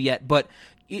gotten to yet, but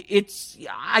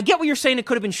I get what you're saying, it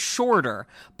could have been shorter,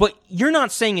 but you're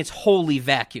not saying it's wholly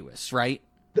vacuous, right?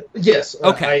 Yes,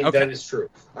 okay. That is true.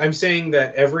 I'm saying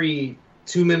that every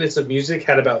 2 minutes of music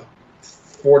had about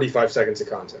 45 seconds of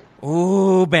content.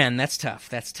 Oh, Ben, that's tough.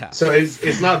 So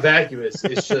it's not vacuous.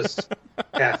 It's just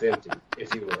half empty,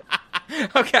 if you will.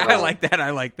 Okay, I like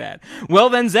that. Well,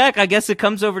 then, Zach, I guess it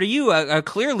comes over to you.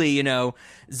 Clearly,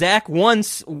 Zach won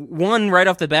right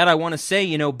off the bat. I want to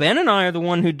say, Ben and I are the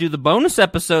one who do the bonus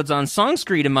episodes on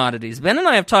Songstreet Oddities. Ben and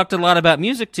I have talked a lot about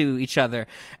music to each other.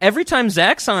 Every time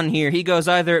Zach's on here, he goes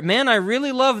either, man, I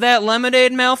really love that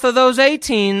lemonade mouth of those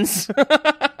 18s.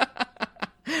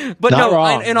 But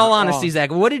in all honesty, Zach,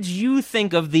 what did you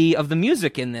think of the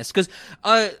music in this? Because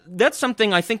that's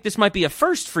something I think this might be a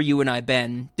first for you and I,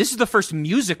 Ben. This is the first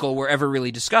musical we're ever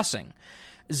really discussing.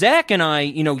 Zach and I,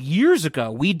 years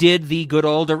ago, we did the good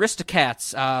old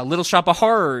Aristocats, Little Shop of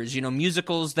Horrors,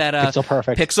 musicals that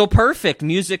Pixel Perfect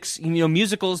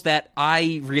musicals that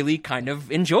I really kind of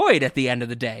enjoyed at the end of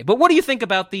the day. But what do you think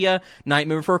about the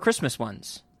Nightmare Before Christmas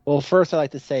ones? Well, first, I'd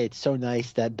like to say it's so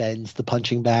nice that Ben's the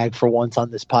punching bag for once on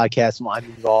this podcast when I'm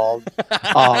involved.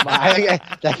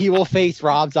 That he will face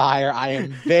Rob's ire. I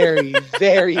am very,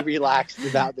 very relaxed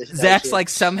about this. Zach's like,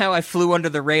 somehow I flew under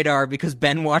the radar because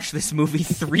Ben watched this movie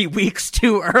 3 weeks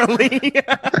too early.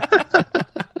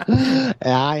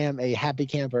 And I am a happy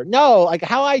camper. No, like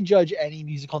how I judge any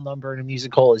musical number in a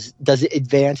musical is, does it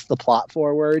advance the plot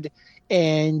forward?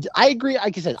 And I agree.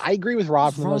 Like I said, I agree with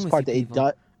Rob for the most part that it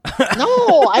does.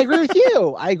 No, I agree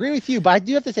with you. But I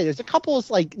do have to say, there's a couple of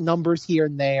like numbers here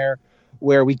and there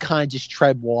where we kind of just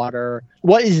tread water.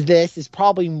 What is this? Is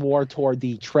probably more toward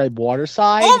the tread water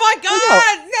side. Oh my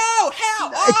God! No,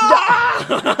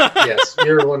 hell! Yes,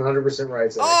 you're 100%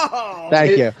 right, Zach. Oh,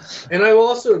 thank you. And I will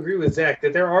also agree with Zach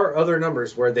that there are other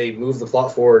numbers where they move the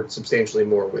plot forward substantially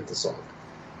more with the song.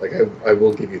 Like, I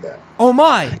will give you that. Oh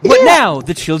my! But now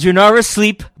the children are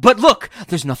asleep. But look,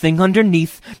 there's nothing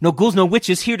underneath. No ghouls, no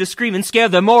witches here to scream and scare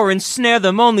them or ensnare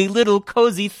them. Only little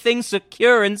cozy things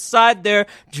secure inside their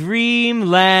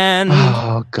dreamland.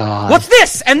 Oh, God. What's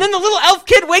this? And then the little elf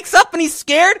kid wakes up and he's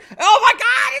scared. Oh my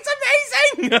God! It's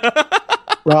amazing!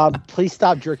 Rob, please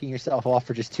stop jerking yourself off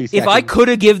for just 2 seconds. If I could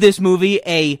have give this movie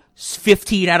a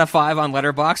 15 out of 5 on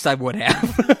Letterboxd, I would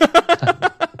have.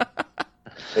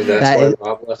 And that's why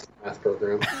Rob left the math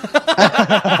program.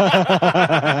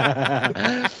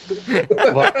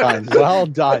 Well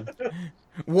done.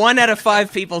 1 out of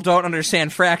 5 people don't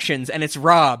understand fractions, and it's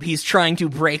Rob. He's trying to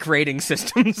break rating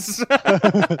systems. I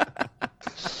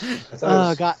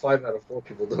thought it was 5 out of 4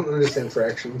 people don't understand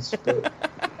fractions. But...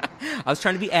 I was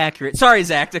trying to be accurate. Sorry,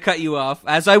 Zach, to cut you off,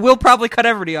 as I will probably cut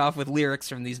everybody off with lyrics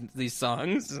from these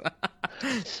songs. No,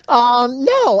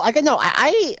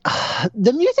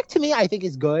 the music to me, I think,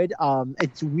 is good.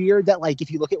 It's weird that, like,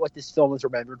 if you look at what this film is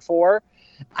remembered for,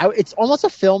 it's almost a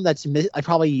film that's I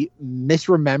probably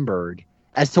misremembered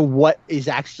as to what is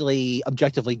actually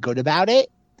objectively good about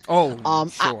it. Oh,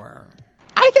 sure.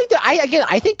 I think that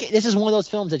I think this is one of those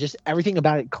films that just everything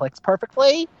about it clicks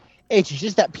perfectly. It's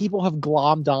just that people have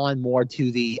glommed on more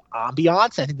to the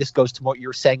ambiance. I think this goes to what you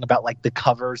were saying about, like, the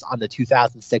covers on the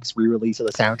 2006 re-release of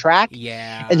the soundtrack.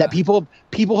 Yeah. And that people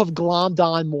have glommed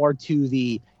on more to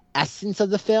the essence of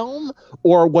the film,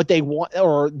 or what they want,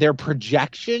 or their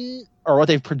projection, or what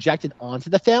they've projected onto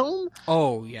the film.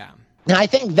 Oh, yeah. And I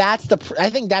think that's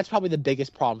probably the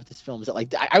biggest problem with this film, is that,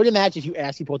 like, I would imagine if you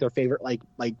ask people what their favorite like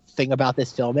thing about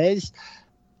this film is,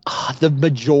 the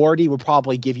majority would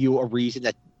probably give you a reason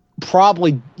that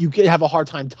probably you could have a hard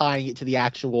time tying it to the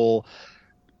actual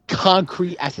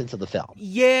concrete essence of the film.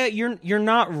 Yeah, you're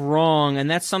not wrong,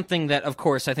 and that's something that, of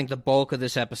course, I think the bulk of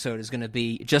this episode is going to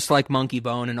be, just like Monkey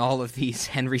Bone and all of these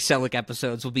Henry Selick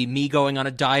episodes, will be me going on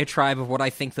a diatribe of what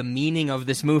I think the meaning of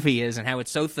this movie is and how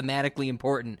it's so thematically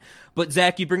important. But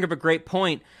Zach, you bring up a great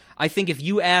point. I think if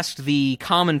you asked the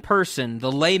common person,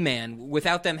 the layman,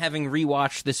 without them having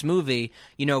rewatched this movie,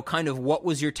 kind of what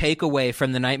was your takeaway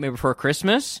from The Nightmare Before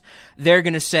Christmas, they're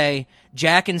going to say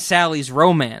Jack and Sally's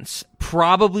romance,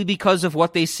 probably because of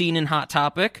what they've seen in Hot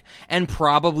Topic, and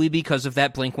probably because of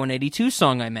that Blink-182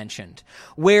 song I mentioned,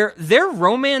 where their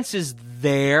romance is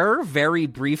there very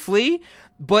briefly,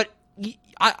 but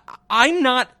I'm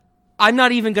not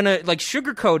even gonna, like,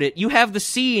 sugarcoat it. You have the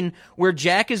scene where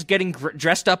Jack is getting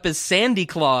dressed up as Sandy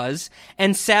Claus,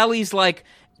 and Sally's like,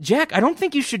 Jack, I don't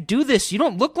think you should do this. You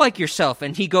don't look like yourself.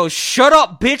 And he goes, shut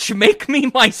up, bitch, make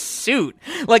me my suit.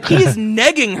 Like, he's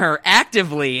negging her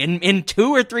actively in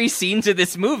 2 or 3 scenes of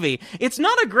this movie. It's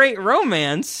not a great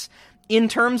romance in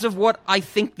terms of what I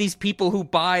think these people who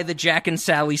buy the Jack and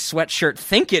Sally sweatshirt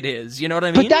think it is. You know what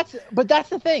I mean? But that's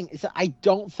the thing. Is that I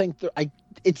don't think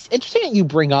it's interesting that you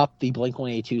bring up the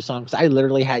Blink-182 song, because I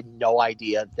literally had no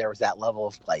idea there was that level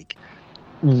of, like,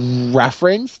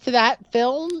 reference to that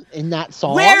film in that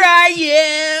song. Where are you?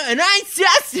 And I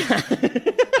just...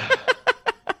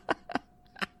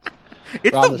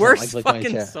 It's Rob the worst like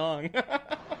fucking song.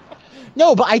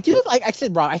 No, but I do, like I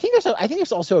said, Rob, I think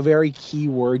there's also a very key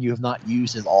word you have not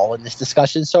used at all in this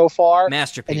discussion so far.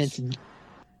 Masterpiece. And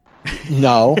it's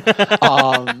no.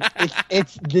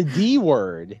 It's the D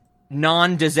word.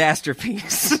 Non-disaster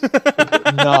piece.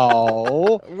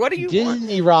 No. What do you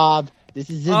Disney, want? Rob. This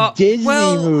is a Disney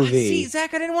movie. See,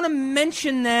 Zach, I didn't want to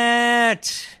mention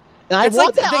that. And I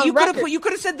want that on record. You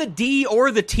could have said the D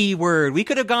or the T word. We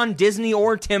could have gone Disney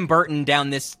or Tim Burton down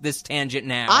this tangent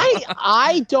now.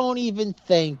 I don't even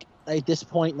think at this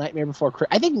point Nightmare Before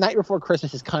Christmas. I think Nightmare Before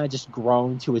Christmas has kind of just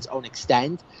grown to its own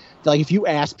extent. Like, if you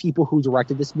ask people who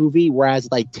directed this movie, whereas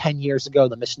like 10 years ago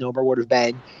the misnomer would have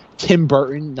been Tim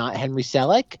Burton, not Henry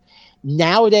Selick.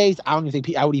 Nowadays, I don't even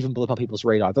think I would even blip on people's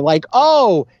radar. They're like,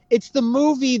 "Oh, it's the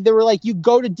movie." They were like, "You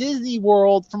go to Disney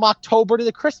World from October to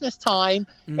the Christmas time,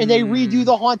 and they redo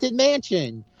the Haunted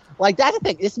Mansion." Like, that's the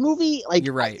thing. This movie, like,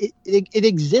 you're right. It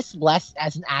exists less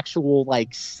as an actual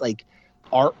like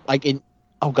art, like in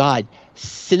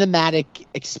cinematic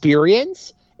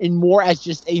experience, and more as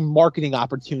just a marketing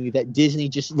opportunity that Disney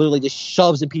just literally just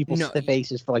shoves in people's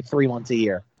faces for like 3 months a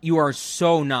year. You are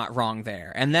so not wrong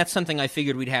there. And that's something I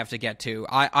figured we'd have to get to.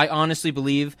 I honestly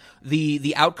believe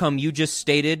the outcome you just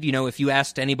stated, if you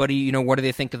asked anybody, what do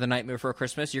they think of The Nightmare Before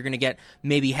Christmas, you're going to get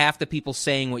maybe half the people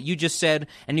saying what you just said,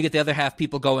 and you get the other half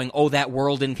people going, oh, that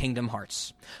world in Kingdom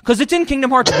Hearts. Because it's in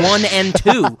Kingdom Hearts 1 and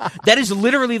 2. That is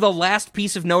literally the last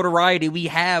piece of notoriety we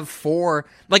have for,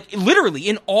 like, literally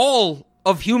in all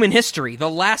of human history. The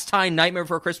last time Nightmare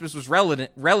Before Christmas was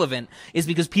relevant is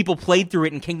because people played through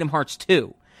it in Kingdom Hearts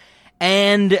 2.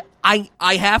 And I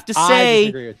have to I say,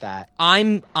 disagree with that.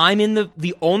 I'm in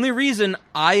the only reason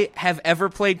I have ever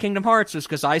played Kingdom Hearts was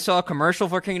because I saw a commercial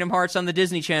for Kingdom Hearts on the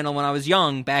Disney Channel when I was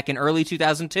young, back in early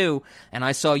 2002, and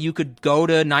I saw you could go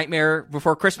to Nightmare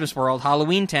Before Christmas World,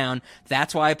 Halloween Town.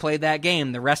 That's why I played that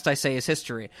game. The rest I say is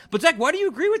history. But Zach, why do you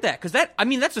agree with that? Because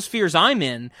that's the spheres I'm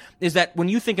in, is that when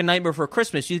you think of Nightmare Before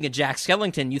Christmas, you think of Jack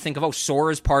Skellington, you think of,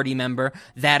 Sora's party member,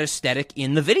 that aesthetic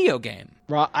in the video game.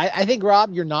 Rob, I think,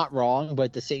 Rob, you're not wrong, but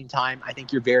at the same time, I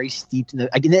think you're very steeped in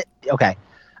the. Okay,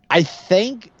 I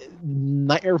think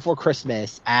Nightmare Before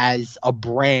Christmas as a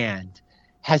brand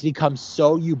has become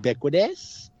so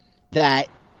ubiquitous that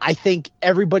I think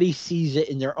everybody sees it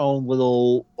in their own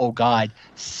little,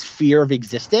 sphere of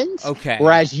existence. Okay.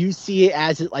 Whereas you see it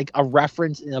as like a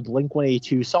reference in a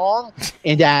Blink-182 song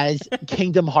and as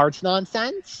Kingdom Hearts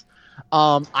nonsense.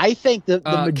 I think the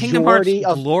Kingdom Hearts majority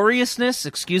of gloriousness,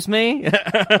 excuse me. I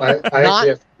actually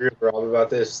have to agree with Rob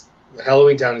about this.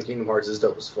 Halloween Town in Kingdom Hearts is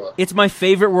dope as fuck. It's my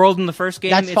favorite world in the first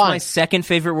game. That's it's fine. my second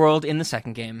favorite world in the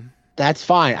second game. That's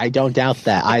fine. I don't doubt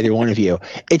that, either one of you.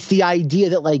 It's the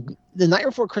idea that, like, the Night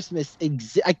Before Christmas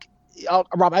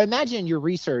Rob, I imagine in your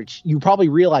research, you probably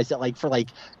realized that, like, for,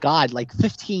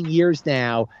 15 years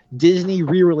now, Disney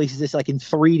re-releases this, in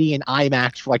 3D and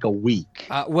IMAX for, a week.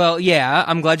 Well, yeah,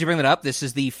 I'm glad you bring that up. This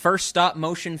is the first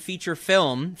stop-motion feature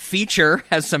film, feature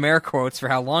has some air quotes for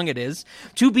how long it is,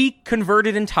 to be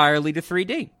converted entirely to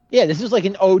 3D. Yeah, this was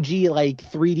an OG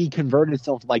 3D converted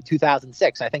film from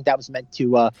 2006. I think that was meant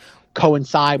to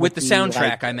coincide with the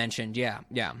soundtrack I mentioned. Yeah.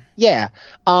 Yeah.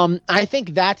 I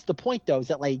think that's the point, though, is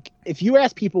that if you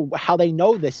ask people how they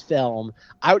know this film,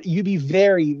 you'd be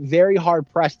very, very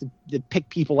hard pressed to pick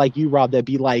people like you, Rob, that'd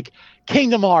be like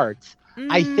Kingdom Hearts.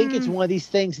 I think it's one of these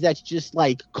things that's just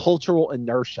cultural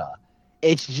inertia.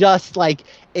 It's just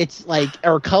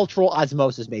or cultural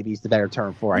osmosis, maybe is the better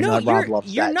term for it. I know Rob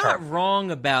loves that term. You're not wrong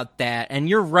about that, and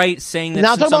you're right saying that.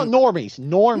 Now I'm talking about normies.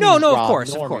 No, Rob,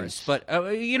 of course. But,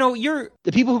 you're...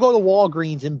 The people who go to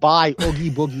Walgreens and buy Oogie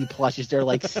Boogie plushes, they're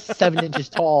 7 inches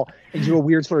tall and do a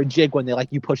weird sort of jig when they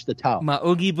you push the toe. My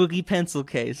Oogie Boogie pencil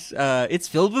case. It's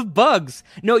filled with bugs.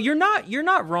 No, you're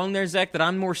not wrong there, Zach, that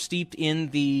I'm more steeped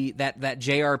in that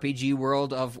JRPG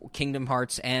world of Kingdom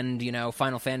Hearts and,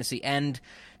 Final Fantasy and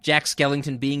Jack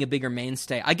Skellington being a bigger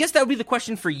mainstay. I guess that would be the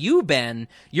question for you, Ben.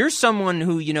 You're someone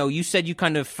who, you said you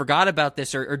kind of forgot about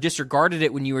this or disregarded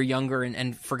it when you were younger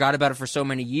and forgot about it for so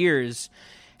many years.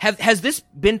 Has this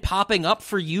been popping up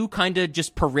for you kind of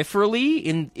just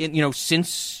peripherally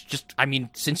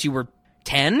since you were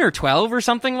 10 or 12 or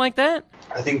something like that?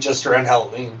 I think just around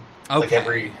Halloween. Okay.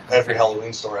 Every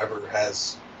Halloween store ever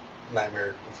has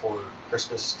Nightmare Before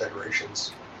Christmas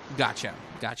decorations. Gotcha.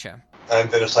 And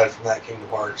then aside from that, Kingdom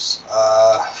Hearts.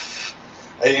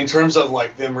 In terms of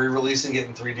them re-releasing it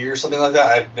in 3D or something like that,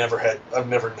 I've never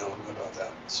known about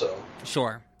that. So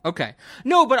sure, okay,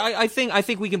 no, but I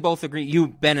think we can both agree. You,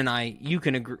 Ben, and I,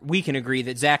 we can agree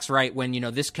that Zach's right when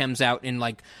this comes out in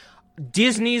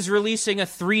Disney's releasing a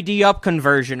 3D up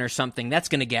conversion or something. That's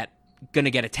gonna get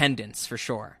attendance for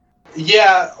sure.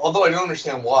 Yeah, although I don't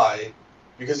understand why,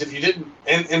 because if you didn't,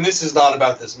 and this is not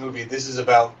about this movie. This is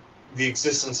about the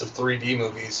existence of 3D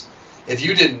movies. If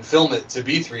you didn't film it to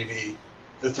be 3D,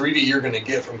 the 3D you're going to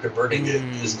get from converting it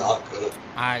is not good.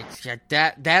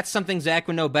 That's something Zach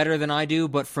would know better than I do,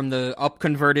 but from the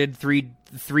up-converted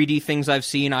 3D things I've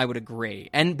seen, I would agree.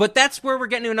 But that's where we're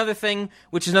getting to another thing,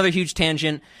 which is another huge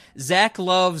tangent. Zach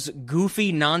loves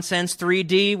goofy nonsense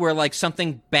 3D, where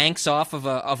something banks off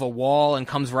of a wall and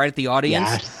comes right at the audience.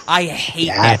 Yes. I hate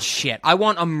that shit. I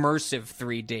want immersive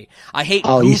 3D. I hate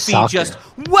goofy just,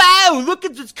 wow, look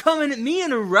at what's coming at me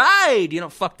in a ride.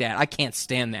 Fuck that. I can't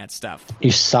stand that stuff.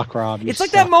 You suck, Rob. It's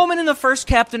like that moment in the first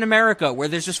Captain America where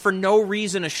there's just for no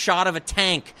reason a shot of a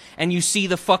tank and you see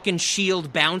the fucking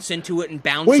shield bounce into it and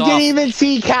bounce off. We didn't even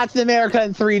see Captain America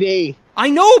in 3D. I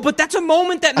know, but that's a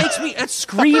moment that makes me, it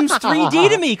screams 3D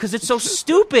to me because it's so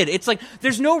stupid. It's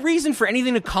there's no reason for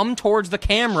anything to come towards the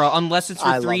camera unless it's for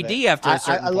 3D after a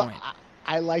certain point.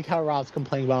 I like how Rob's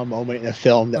complaining about a moment in a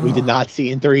film that we did not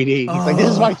see in 3D. He's this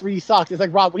is why 3D sucks. It's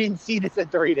Rob, we didn't see this in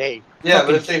 3D. Yeah,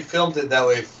 but if they filmed it that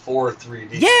way for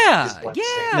 3D. Yeah.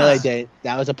 No, they didn't.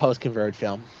 That was a post-converted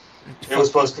film. It was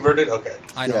post-converted? Okay.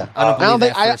 I don't believe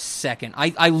that for a second.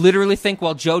 I literally think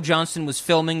while Joe Johnston was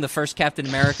filming the first Captain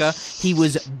America, he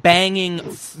was banging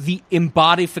the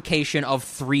embodification of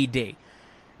 3D.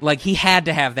 He had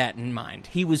to have that in mind.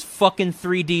 He was fucking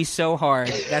 3D so hard.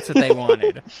 That's what they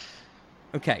wanted.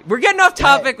 Okay, we're getting off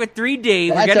topic with 3D.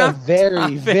 We're That's getting a off very,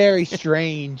 topic. very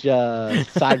strange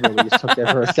side road we just took there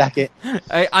for a second.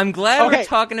 I'm glad we're Okay.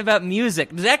 talking about music.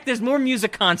 Zach, there's more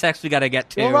music context we got to get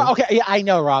to. Well, okay, yeah, I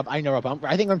know, Rob. I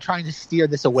think I'm trying to steer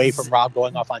this away from Rob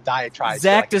going off on diatribes.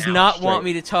 Zach for like does an hour not straight. want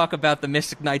me to talk about the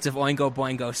Mystic Knights of Oingo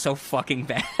Boingo so fucking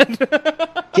bad.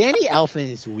 Danny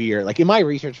Elfman is weird. Like in my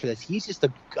research for this, he's just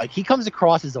he comes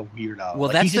across as a weirdo. Well,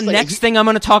 Like, that's he's the just, like, next thing I'm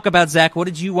going to talk about, Zach. What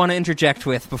did you want to interject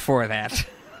with before that?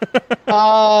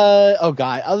 Oh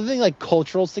god, other than like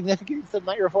cultural significance of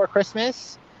Nightmare Before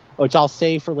Christmas, which I'll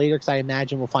save for later because I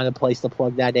imagine we'll find a place to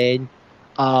plug that in.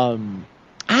 I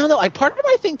don't know. Like part of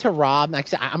my thing to Rob, like,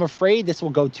 I'm afraid this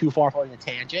will go too far in a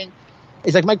tangent.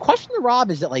 Is like my question to Rob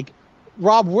is that like,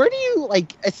 Rob, where do you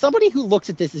like as somebody who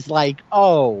looks at this is like,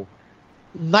 oh,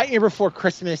 Nightmare Before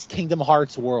Christmas, Kingdom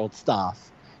Hearts world stuff.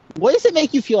 What does it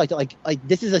make you feel like that? Like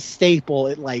this is a staple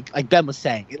at like Ben was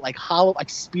saying, at like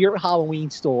Spirit Halloween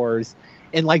stores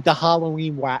and like the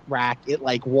Halloween rack at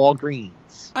like Walgreens.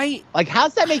 Like how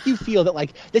does that make you feel that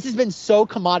like this has been so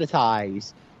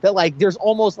commoditized that like there's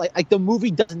almost like the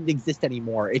movie doesn't exist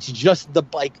anymore. It's just the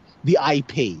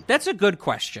IP. That's a good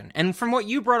question. And from what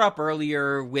you brought up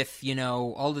earlier with,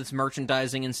 all this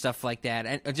merchandising and stuff like that,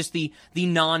 and just the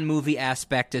non-movie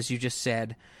aspect, as you just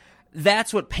said,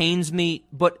 that's what pains me.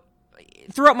 But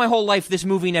throughout my whole life, this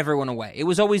movie never went away. It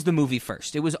was always the movie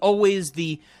first. It was always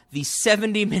the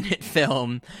 70-minute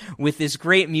film with this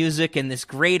great music and this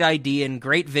great idea and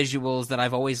great visuals that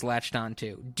I've always latched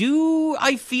onto. Do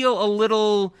I feel a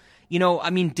little,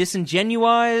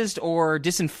 disingenuized or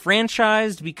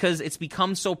disenfranchised because it's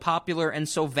become so popular and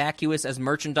so vacuous as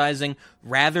merchandising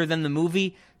rather than the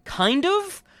movie? Kind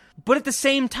of. But at the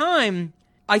same time,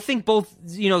 I think both,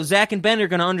 Zach and Ben are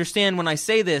going to understand when I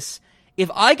say this. If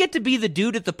I get to be the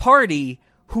dude at the party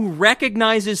who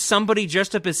recognizes somebody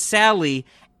dressed up as Sally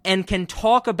and can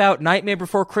talk about Nightmare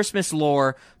Before Christmas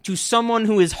lore to someone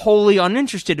who is wholly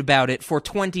uninterested about it for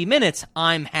 20 minutes,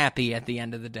 I'm happy at the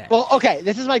end of the day. Well, okay,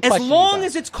 this is my question. As long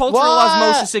as its cultural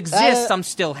osmosis exists, I'm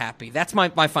still happy. That's my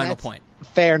final point.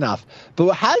 Fair enough.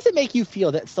 But how does it make you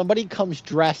feel that somebody comes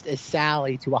dressed as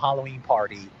Sally to a Halloween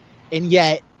party, and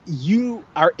yet you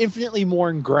are infinitely more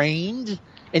ingrained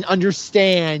and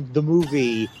understand the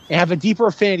movie and have a deeper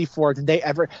affinity for it than they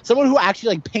ever? Someone who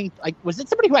actually was it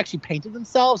somebody who actually painted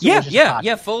themselves?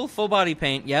 Yeah, full body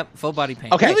paint. Yep, full body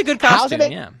paint. Okay, really good costume.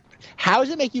 How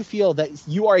does it make you feel that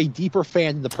you are a deeper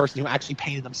fan than the person who actually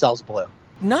painted themselves blue?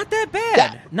 Not that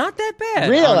bad. Not that bad.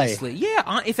 Really? Honestly.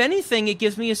 Yeah. If anything, it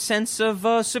gives me a sense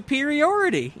of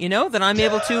superiority. That I'm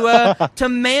able to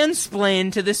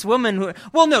mansplain to this woman who.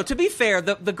 Well, no. To be fair,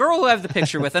 the girl who I have the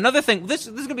picture with. Another thing. This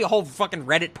is gonna be a whole fucking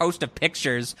Reddit post of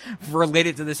pictures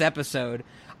related to this episode.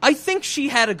 I think she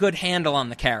had a good handle on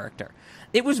the character.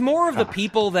 It was more of the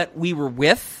people that we were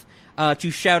with.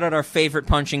 To shout out our favorite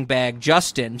punching bag,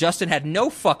 Justin. Justin had no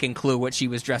fucking clue what she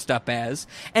was dressed up as.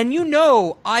 And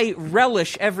I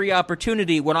relish every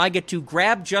opportunity when I get to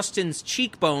grab Justin's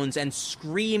cheekbones and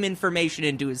scream information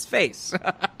into his face.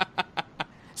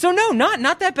 So no,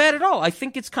 not that bad at all. I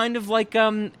think it's kind of like,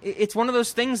 it's one of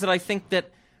those things that I think that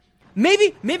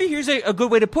maybe here's a good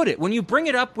way to put it. When you bring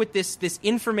it up with this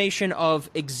information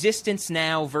of existence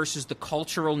now versus the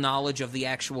cultural knowledge of the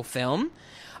actual film,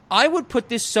 I would put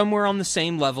this somewhere on the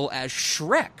same level as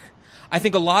Shrek. I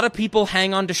think a lot of people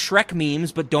hang on to Shrek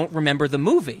memes but don't remember the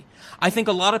movie. I think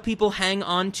a lot of people hang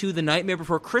on to The Nightmare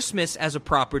Before Christmas as a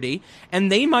property,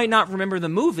 and they might not remember the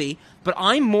movie, but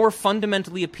I'm more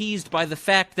fundamentally appeased by the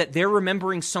fact that they're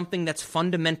remembering something that's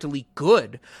fundamentally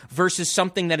good versus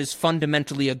something that is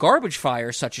fundamentally a garbage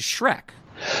fire, such as Shrek.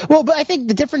 Well, but I think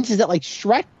the difference is that like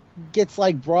Shrek gets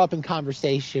like brought up in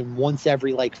conversation once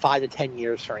every like 5 to 10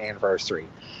 years for an anniversary.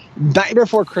 Nightmare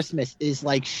Before Christmas is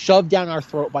like shoved down our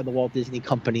throat by the Walt Disney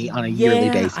Company on a yearly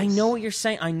basis. I know what you're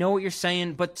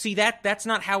saying. But see, that's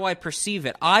not how I perceive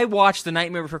it. I watch The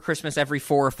Nightmare Before Christmas every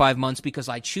 4 or 5 months because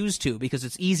I choose to, because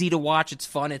it's easy to watch, it's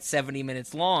fun, it's 70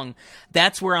 minutes long.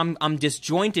 That's where I'm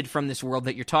disjointed from this world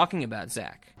that you're talking about,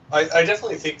 Zach. I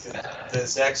definitely think that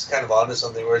Zach's kind of onto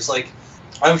something where it's like,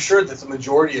 I'm sure that the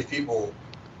majority of people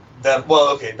that, well,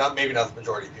 okay, maybe not the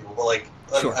majority of people, but like,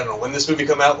 Sure. I don't know, when this movie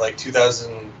come out, like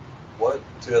 2000, what?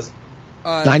 2000?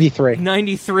 93.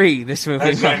 93, this movie.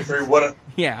 1993, what?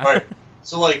 Yeah. Right.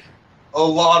 So, like, a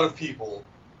lot of people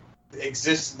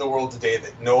exist in the world today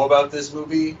that know about this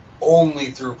movie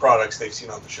only through products they've seen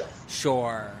on the shelf.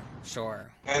 Sure.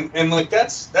 And like,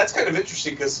 that's kind of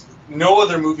interesting because no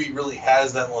other movie really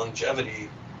has that longevity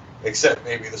except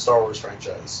maybe the Star Wars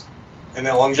franchise. And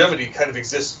that longevity kind of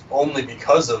exists only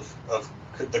because of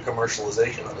the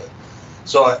commercialization of it.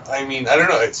 So, I mean, I don't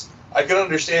know. I can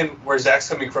understand where Zach's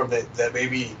coming from, that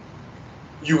maybe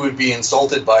you would be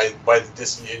insulted by the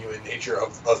disingenuous nature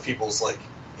of people's like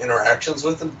interactions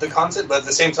with the content, but at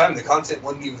the same time, the content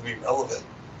wouldn't even be relevant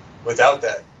without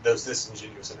those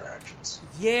disingenuous interactions.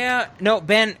 Yeah, no,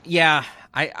 Ben. Yeah,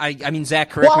 I mean, Zach,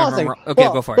 correct me if I'm wrong. Okay,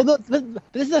 go for it. Well,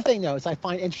 this is the thing, though, is I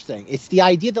find interesting. It's the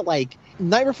idea that like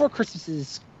Nightmare Before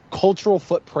Christmas's cultural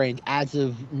footprint, as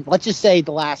of let's just say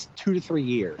the last 2 to 3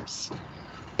 years,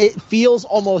 it feels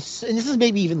almost, and this is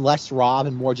maybe even less Rob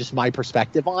and more just my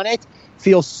perspective on it,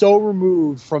 feels so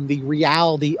removed from the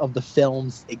reality of the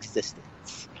film's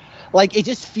existence. Like, it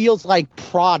just feels like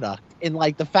product, and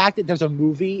like the fact that there's a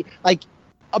movie like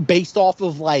based off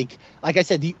of like I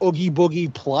said, the Oogie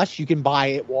Boogie plush you can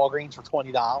buy at Walgreens for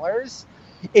 $20.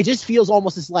 It just feels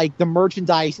almost as like the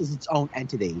merchandise is its own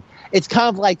entity. It's kind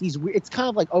of like it's kind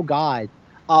of like, oh god,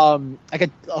 do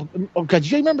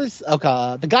you remember this?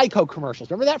 Okay, the Geico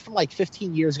commercials? Remember that from like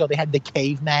 15 years ago? They had the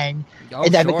cavemen,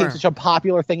 and that became such a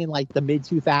popular thing in like the mid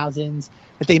 2000s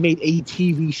that they made a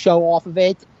TV show off of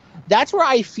it. That's where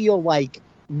I feel like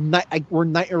where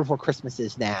Nightmare Before Christmas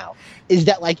is now. Is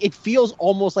that like it feels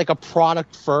almost like a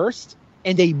product first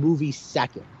and a movie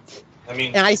second. I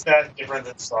mean, is that different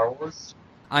than Star Wars?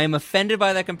 I am offended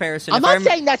by that comparison. I'm not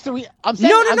saying that's the. I'm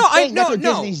saying that's what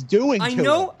Disney's doing.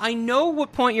 I know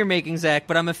what point you're making, Zach,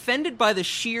 but I'm offended by the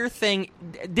sheer thing.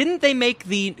 Didn't they make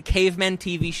the Cavemen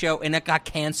TV show and it got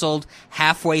canceled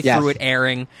halfway through it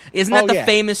airing? Isn't that the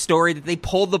famous story that they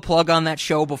pulled the plug on that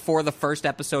show before the first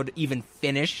episode even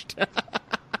finished?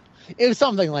 It was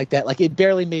something like that. Like, it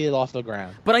barely made it off the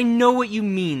ground. But I know what you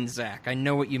mean, Zach. I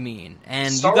know what you mean.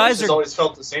 And Star you guys Wars has always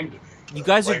felt the same to me. You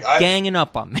guys are ganging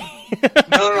up on me.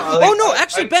 No.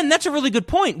 Actually, Ben, that's a really good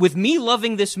point. With me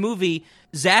loving this movie,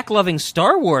 Zach loving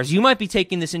Star Wars, you might be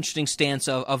taking this interesting stance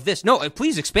of this. No,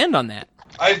 please expand on that.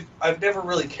 I've never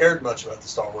really cared much about the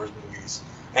Star Wars movies.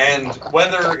 And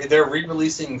whether they're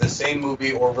re-releasing the same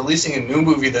movie or releasing a new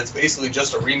movie that's basically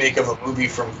just a remake of a movie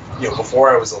from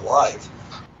before I was alive,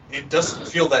 it doesn't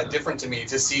feel that different to me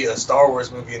to see a Star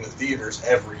Wars movie in the theaters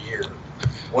every year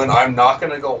when I'm not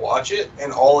going to go watch it,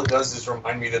 and all it does is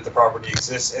remind me that the property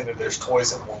exists and that there's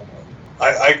toys at Walmart.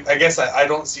 I guess I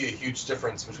don't see a huge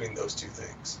difference between those two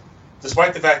things,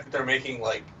 despite the fact that they're making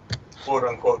like quote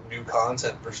unquote new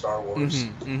content for Star Wars.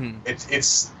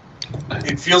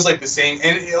 It feels like the same,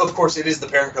 and of course it is the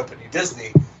parent company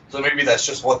Disney, so maybe that's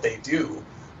just what they do.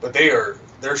 But they're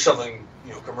shoving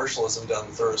commercialism down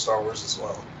the throat of Star Wars as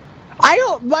well.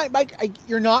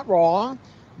 You're not wrong,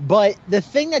 but the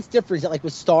thing that's different is that like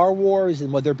with Star Wars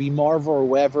and whether it be Marvel or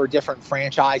whatever different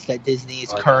franchise that Disney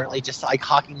is currently just like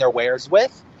hawking their wares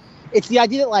with, it's the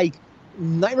idea that like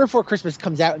Nightmare Before Christmas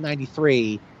comes out in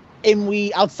 '93, and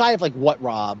we outside of like what,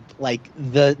 Rob, like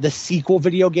the sequel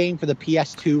video game for the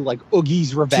PS2, like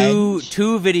Oogie's Revenge,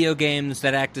 two video games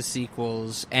that act as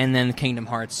sequels, and then Kingdom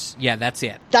Hearts. Yeah, that's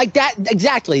it. Like that,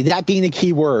 exactly. That being the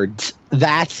key word.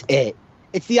 That's it.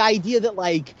 It's the idea that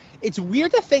like it's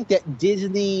weird to think that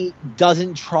Disney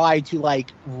doesn't try to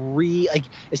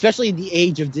especially in the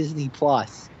age of Disney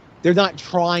Plus, they're not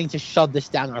trying to shove this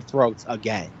down our throats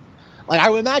again. Like, I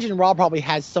would imagine Rob probably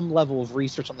has some level of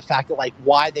research on the fact that, like,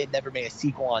 why they never made a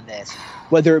sequel on this.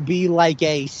 Whether it be, like,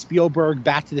 a Spielberg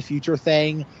Back to the Future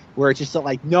thing, where it's just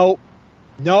like, nope,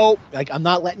 like, I'm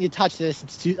not letting you touch this.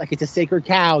 It's a sacred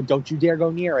cow. Don't you dare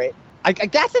go near it.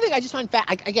 That's the thing I just find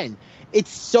again,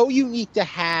 it's so unique to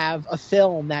have a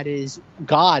film that is,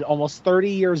 God, almost 30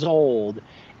 years old,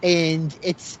 and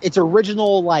its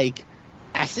original, like,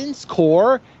 essence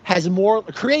core has more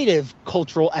creative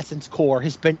cultural essence core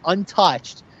has been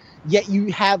untouched, yet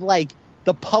you have like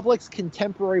the public's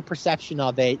contemporary perception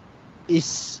of it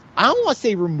is, I don't want to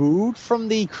say removed from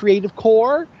the creative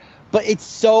core, but it's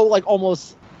so like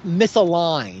almost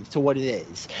misaligned to what it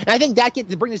is. And I think that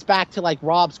to bring us back to like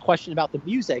Rob's question about the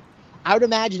music, I would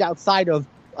imagine outside of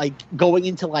like going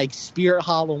into like Spirit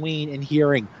Halloween and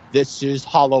hearing this is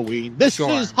Halloween,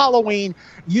 is Halloween,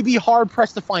 you'd be hard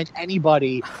pressed to find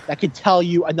anybody that could tell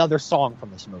you another song from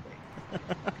this movie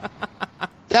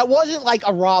that wasn't like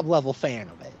a Rob level fan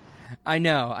of it. I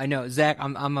know, Zach.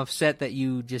 I'm upset that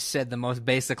you just said the most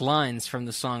basic lines from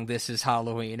the song "This Is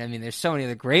Halloween." I mean, there's so many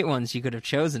other great ones you could have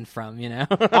chosen from.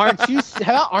 Aren't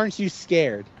you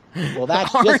scared? Well,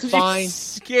 that's just fine.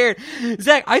 Scared,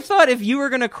 Zach. I thought if you were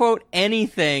going to quote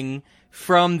anything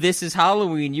from This Is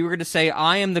Halloween, you were going to say,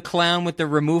 "I am the clown with the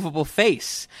removable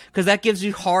face," because that gives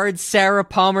you hard Sarah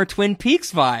Palmer Twin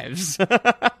Peaks vibes.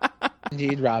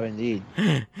 Indeed, Rob, indeed.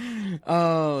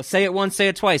 Oh, say it once, say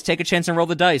it twice. Take a chance and roll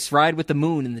the dice. Ride with the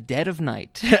moon in the dead of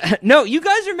night. No, you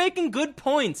guys are making good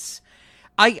points.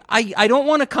 I don't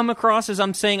want to come across as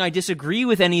I'm saying I disagree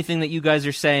with anything that you guys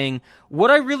are saying. What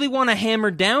I really want to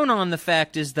hammer down on the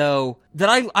fact is, though,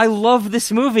 that I love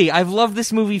this movie. I've loved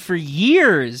this movie for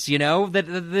years, you know? That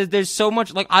there's so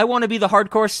much, like, I want to be the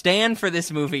hardcore stan for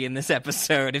this movie in this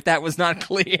episode, if that was not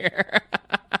clear.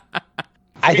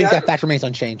 I think that fact remains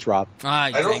unchanged, Rob.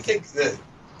 I don't think that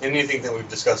anything that we've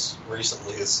discussed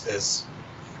recently is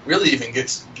really even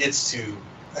gets to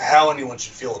how anyone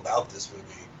should feel about this movie.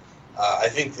 I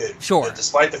think that, that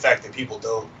despite the fact that people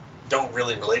don't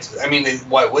really relate to it, I mean,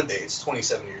 why would they? It's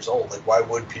 27 years old. Like, why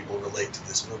would people relate to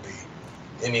this movie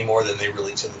any more than they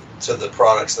relate to the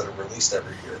products that are released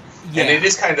every year? Yeah. And it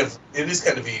is kind of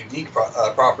a unique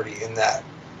property in that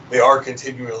they are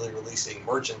continually releasing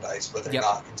merchandise, but they're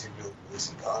not continually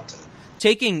releasing content.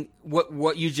 Taking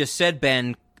what you just said,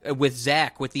 Ben, with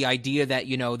Zach, with the idea that,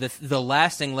 you know, the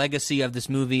lasting legacy of this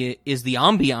movie is the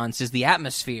ambiance, is the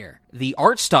atmosphere, the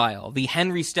art style, the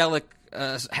Henry Selick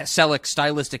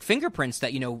stylistic fingerprints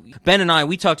that, you know, Ben and I,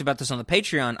 we talked about this on the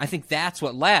Patreon. I think that's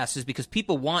what lasts, is because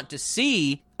people want to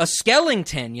see a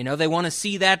skeleton, you know, they want to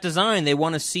see that design. They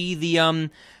want to see the,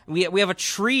 we have a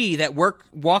tree that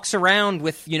walks around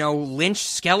with, you know, lynched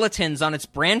skeletons on its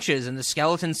branches, and the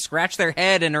skeletons scratch their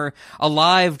head and are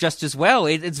alive just as well.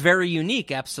 It's very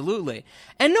unique, absolutely.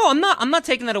 And no, I'm not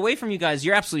taking that away from you guys.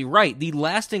 You're absolutely right. The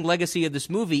lasting legacy of this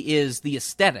movie is the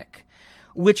aesthetic,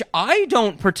 which I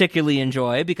don't particularly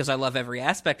enjoy because I love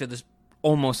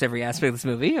almost every aspect of this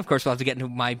movie. Of course, we'll have to get into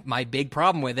my big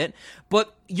problem with it.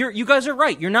 But you guys are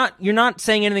right. You're not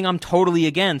saying anything I'm totally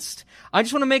against. I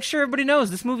just want to make sure everybody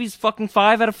knows this movie's fucking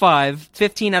 5 out of 5,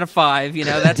 15 out of 5, you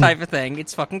know, that type of thing.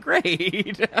 It's fucking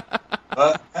great. And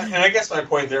I guess my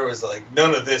point there was, like,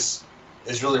 none of this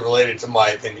is really related to my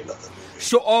opinion of the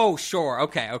movie. Sure.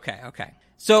 Okay.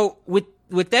 So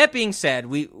with that being said,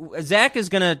 Zach is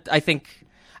gonna, I think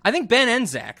Ben and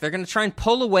Zach, they're gonna try and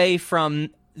pull away from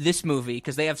this movie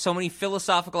because they have so many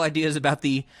philosophical ideas about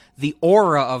the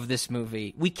aura of this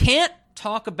movie. We can't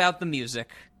talk about the music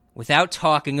without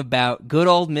talking about good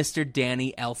old Mr.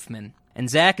 Danny Elfman. And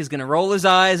Zach is going to roll his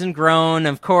eyes and groan.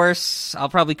 Of course, I'll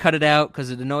probably cut it out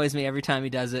because it annoys me every time he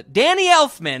does it. Danny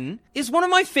Elfman is one of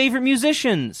my favorite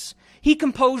musicians. He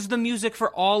composed the music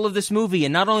for all of this movie,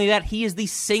 and not only that, he is the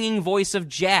singing voice of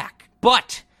Jack.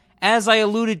 But, as I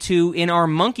alluded to in our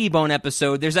Monkey Bone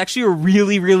episode, there's actually a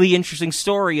really, really interesting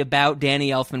story about Danny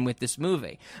Elfman with this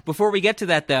movie. Before we get to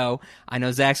that, though, I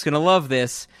know Zach's going to love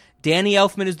this. Danny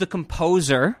Elfman is the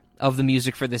composer of the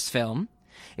music for this film.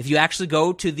 If you actually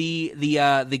go to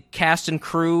the cast and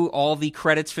crew, all the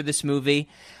credits for this movie,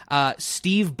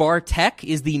 Steve Bartek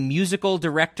is the musical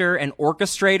director and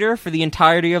orchestrator for the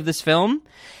entirety of this film.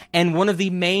 And one of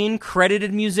the main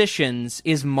credited musicians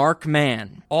is Mark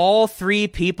Mann. All three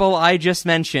people I just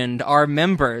mentioned are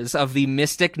members of the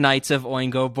Mystic Knights of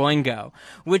Oingo Boingo,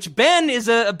 which, Ben, is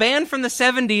a band from the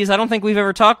 70s I don't think we've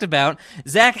ever talked about.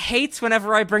 Zach hates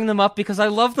whenever I bring them up because I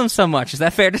love them so much. Is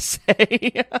that fair to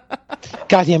say?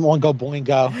 Goddamn Oingo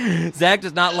Boingo. Zach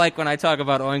does not like when I talk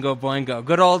about Oingo Boingo.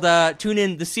 Good old, tune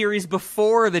in the series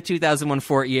before the 2001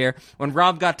 Fort year when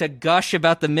Rob got to gush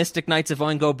about the Mystic Knights of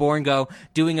Oingo Boingo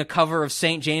doing a cover of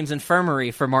St. James Infirmary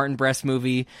for Martin Brest's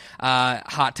movie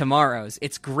Hot Tomorrows.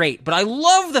 It's great. But I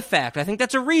love the fact, I think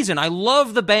that's a reason, I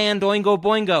love the band Oingo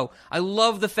Boingo. I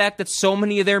love the fact that so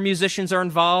many of their musicians are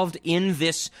involved in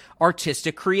this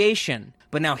artistic creation.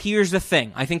 But now here's the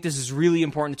thing. I think this is really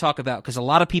important to talk about because a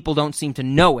lot of people don't seem to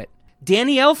know it.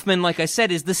 Danny Elfman, like I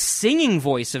said, is the singing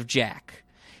voice of Jack.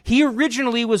 He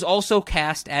originally was also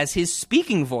cast as his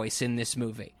speaking voice in this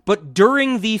movie. But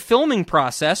during the filming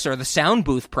process, or the sound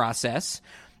booth process,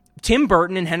 Tim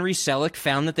Burton and Henry Selick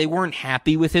found that they weren't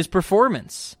happy with his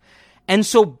performance. And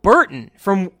so Burton,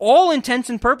 from all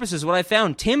intents and purposes, what I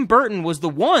found, Tim Burton was the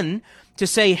one to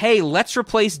say, hey, let's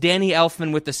replace Danny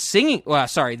Elfman with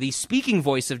the speaking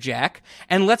voice of Jack,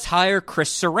 and let's hire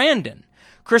Chris Sarandon.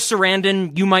 Chris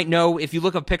Sarandon, you might know, if you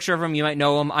look up a picture of him, you might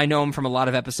know him. I know him from a lot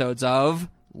of episodes of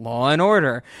Law and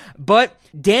Order. But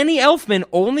Danny Elfman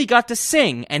only got to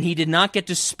sing, and he did not get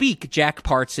to speak Jack's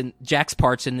parts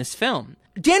in this film.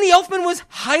 Danny Elfman was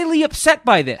highly upset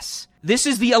by this. This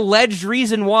is the alleged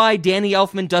reason why Danny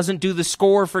Elfman doesn't do the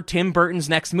score for Tim Burton's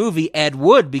next movie, Ed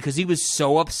Wood, because he was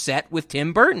so upset with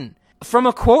Tim Burton. From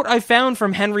a quote I found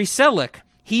from Henry Selick,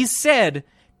 he said,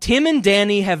 Tim and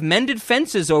Danny have mended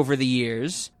fences over the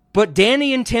years, but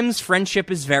Danny and Tim's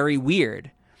friendship is very weird.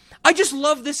 I just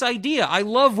love this idea. I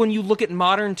love when you look at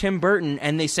modern Tim Burton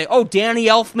and they say, oh, Danny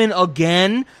Elfman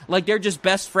again? Like they're just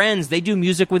best friends. They do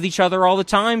music with each other all the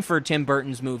time for Tim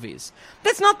Burton's movies.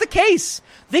 That's not the case.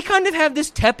 They kind of have this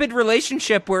tepid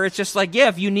relationship where it's just like, yeah,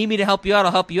 if you need me to help you out,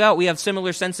 I'll help you out. We have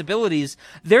similar sensibilities.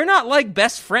 They're not like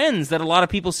best friends that a lot of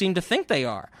people seem to think they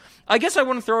are. I guess I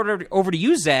want to throw it over to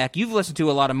you, Zach. You've listened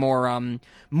to a lot of more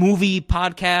movie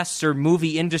podcasts or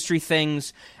movie industry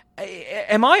things.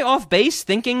 Am I off base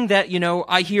thinking that,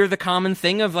 I hear the common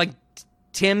thing of like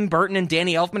Tim Burton and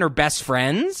Danny Elfman are best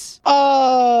friends?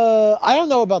 I don't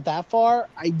know about that far.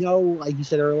 I know, like you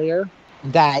said earlier,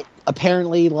 that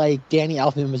apparently like Danny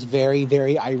Elfman was very,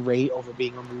 very irate over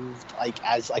being removed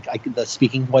as the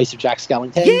speaking voice of Jack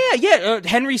Skellington. Yeah.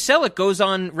 Henry Selick goes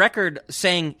on record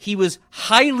saying he was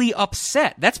highly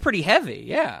upset. That's pretty heavy.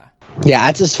 Yeah. Yeah,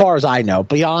 that's as far as I know.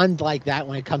 Beyond like that,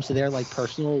 when it comes to their like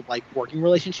personal like working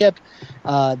relationship,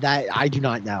 that I do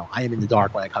not know. I am in the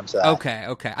dark when it comes to that.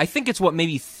 Okay. I think it's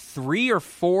maybe 3 or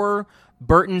 4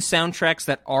 Burton soundtracks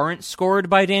that aren't scored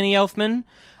by Danny Elfman.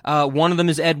 One of them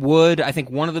is Ed Wood. I think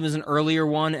one of them is an earlier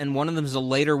one, and one of them is a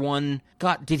later one.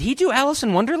 God, did he do Alice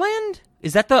in Wonderland?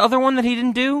 Is that the other one that he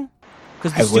didn't do?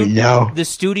 Because the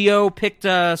studio picked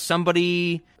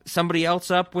somebody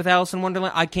else up with Alice in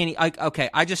Wonderland.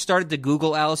 I just started to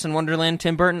Google Alice in Wonderland,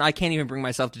 Tim Burton. I can't even bring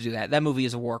myself to do that. That movie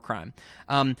is a war crime.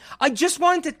 I just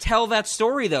wanted to tell that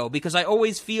story, though, because I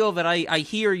always feel that I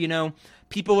hear,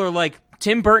 people are like,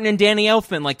 Tim Burton and Danny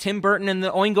Elfman, like Tim Burton and the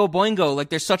Oingo Boingo, like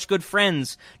they're such good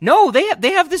friends. No,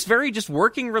 they have this very just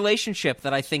working relationship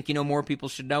that I think, more people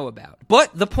should know about.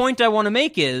 But the point I want to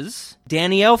make is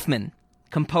Danny Elfman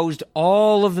composed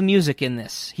all of the music in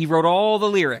this. He wrote all the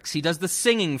lyrics. He does the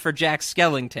singing for Jack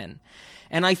Skellington.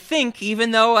 And I think,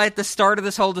 even though at the start of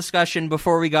this whole discussion,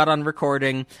 before we got on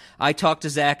recording, I talked to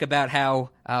Zach about how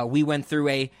we went through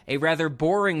a rather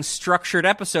boring, structured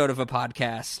episode of a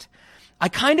podcast, I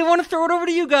kind of want to throw it over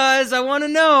to you guys. I want to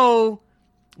know,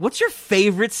 what's your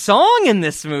favorite song in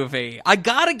this movie? I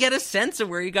gotta get a sense of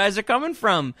where you guys are coming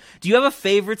from. Do you have a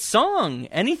favorite song?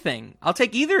 Anything? I'll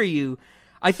take either of you.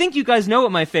 I think you guys know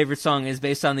what my favorite song is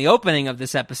based on the opening of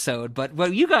this episode, but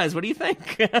you guys, what do you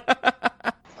think? I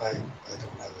don't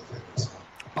have a favorite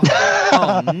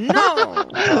song.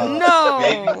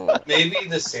 No! Maybe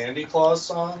the Sandy Claus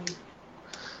song,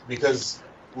 because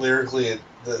lyrically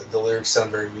the lyrics sound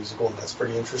very musical, and that's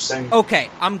pretty interesting. Okay,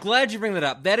 I'm glad you bring that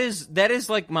up. That is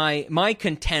like my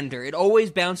contender. It always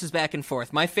bounces back and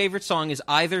forth. My favorite song is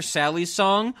either Sally's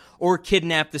Song or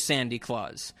Kidnap the Sandy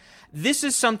Claus. This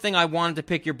is something I wanted to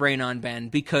pick your brain on, Ben,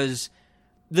 because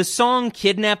the song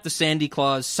Kidnap the Sandy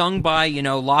Claus, sung by,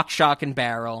 Lock, Shock, and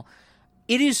Barrel,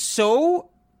 it is so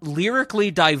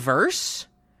lyrically diverse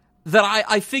that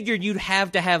I figured you'd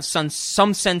have to have some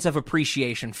sense of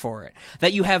appreciation for it.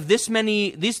 That you have this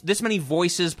many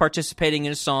voices participating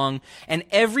in a song, and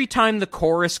every time the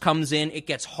chorus comes in, it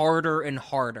gets harder and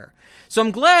harder. So I'm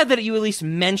glad that you at least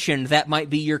mentioned that might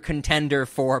be your contender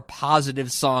for a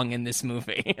positive song in this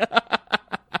movie.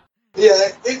 Yeah,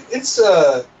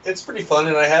 it's pretty fun,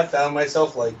 and I have found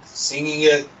myself like singing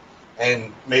it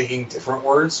and making different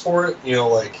words for it.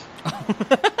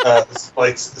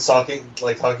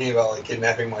 Talking about like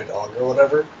kidnapping my dog or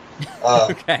whatever.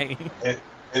 Okay.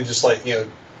 And just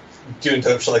doing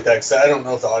type shit like that, because I don't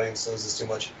know if the audience knows this too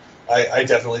much. I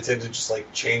definitely tend to just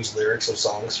change lyrics of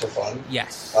songs for fun.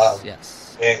 Yes.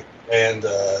 Yes. And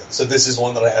so this is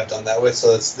one that I have done that with.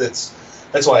 So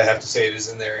that's why I have to say it is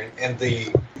in there. And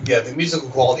the musical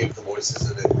quality of the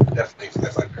voices in it definitely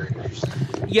I find very interesting.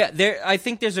 Yeah, I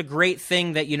think there's a great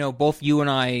thing that both you and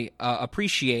I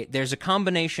appreciate. There's a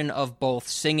combination of both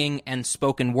singing and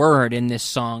spoken word in this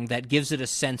song that gives it a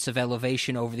sense of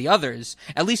elevation over the others,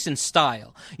 at least in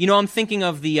style. I'm thinking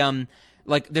of the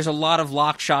there's a lot of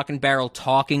Lock, Shock, and Barrel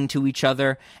talking to each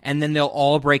other, and then they'll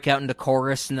all break out into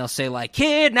chorus, and they'll say,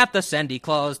 kidnap the Sandy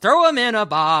Claus, throw him in a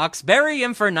box, bury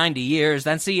him for 90 years,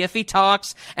 then see if he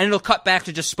talks, and it'll cut back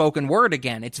to just spoken word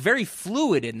again. It's very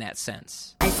fluid in that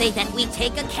sense. I say that we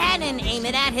take a cannon, aim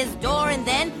it at his door, and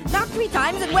then knock 3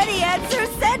 times, and when he answers,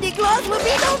 Sandy Claus will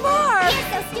be no more!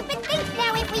 You're so stupid, think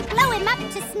now if we blow him up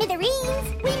to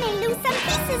smithereens, we may lose some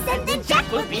pieces, and then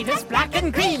Jack will beat us black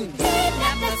and green.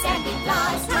 Kidnap the Sandy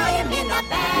Claus, tie him in a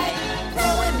bag,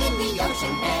 throw him in the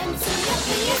ocean, then see if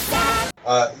he is sad.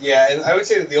 And I would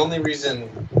say that the only reason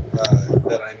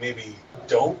that I maybe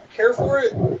don't care for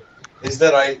it is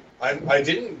that I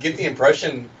didn't get the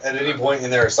impression at any point in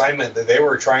their assignment that they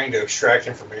were trying to extract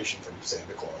information from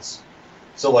Santa Claus.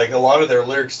 So, a lot of their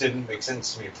lyrics didn't make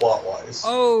sense to me plot-wise.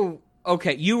 Oh,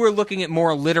 Okay, you were looking at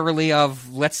more literally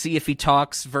of let's see if he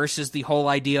talks versus the whole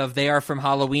idea of they are from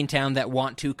Halloween Town that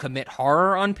want to commit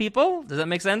horror on people. Does that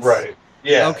make sense? Right.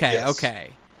 Yeah. Okay, yes.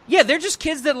 okay. Yeah, they're just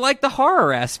kids that like the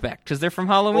horror aspect because they're from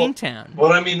Halloween Town.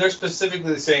 Well, I mean, they're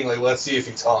specifically saying, like, let's see if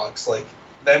he talks. Like,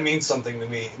 that means something to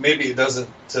me. Maybe it doesn't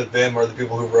to them or the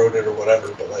people who wrote it or whatever,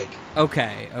 but, like...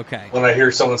 Okay. When I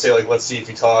hear someone say, like, let's see if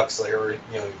he talks, like, or,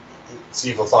 see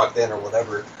if he'll talk then or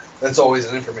whatever, that's always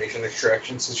an information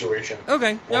extraction situation.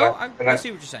 Okay, I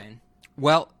see what you're saying.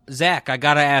 Well, Zach, I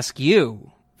gotta ask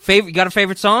you. You got a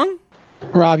favorite song?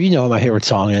 Rob, you know what my favorite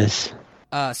song is.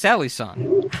 Sally's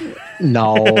song.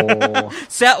 No.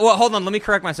 Well, hold on. Let me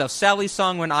correct myself. Sally's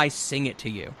song when I sing it to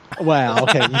you. Well,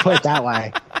 okay. You put it that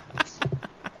way.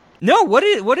 No, what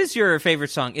is your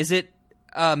favorite song? Is it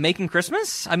Making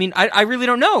Christmas? I mean, I really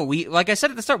don't know. Like I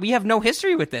said at the start, we have no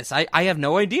history with this. I have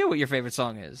no idea what your favorite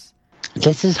song is.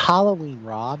 This is Halloween,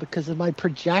 Rob, because of my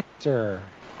projector.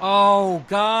 Oh,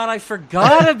 God, I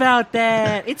forgot about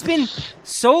that. It's been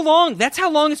so long. That's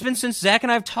how long it's been since Zach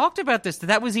and I have talked about this,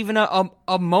 that was even a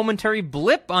momentary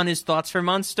blip on his thoughts for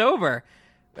Monstober.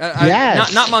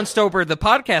 Yes. Not Monstober, the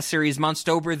podcast series,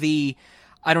 Monstober, the,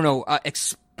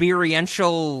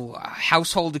 experiential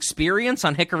household experience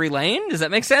on Hickory Lane. Does that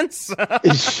make sense?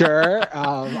 Sure,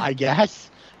 I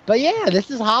guess. But yeah, this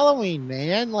is Halloween,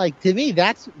 man. Like, to me,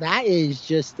 that is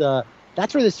just...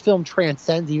 that's where this film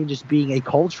transcends even just being a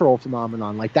cultural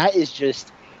phenomenon. Like, that is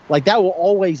just, like, that will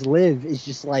always live is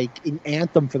just, like, an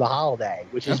anthem for the holiday,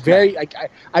 which is very, like,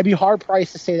 I'd be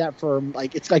hard-priced to say that for,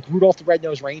 like, it's like Rudolph the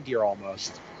Red-Nosed Reindeer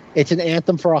almost. It's an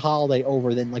anthem for a holiday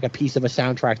over than, like, a piece of a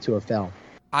soundtrack to a film.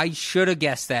 I should have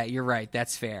guessed that. You're right.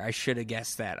 That's fair. I should have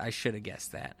guessed that.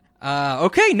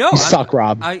 Okay, no. You suck,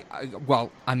 Rob. I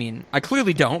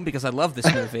clearly don't because I love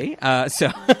this movie.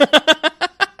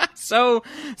 So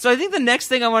I think the next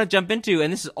thing I want to jump into,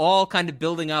 and this is all kind of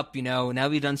building up, now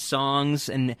we've done songs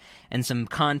and some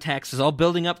context, is all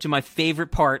building up to my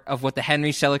favorite part of what the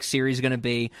Henry Selick series is going to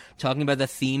be, talking about the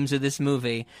themes of this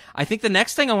movie. I think the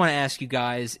next thing I want to ask you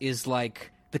guys is,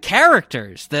 like, the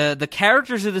characters. The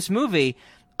characters of this movie,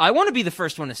 I want to be the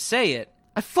first one to say it.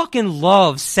 I fucking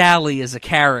love Sally as a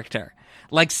character.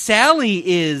 Like, Sally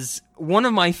is one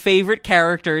of my favorite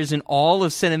characters in all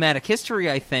of cinematic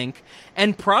history, I think.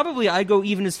 And probably I go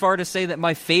even as far to say that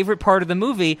my favorite part of the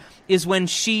movie is when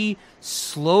she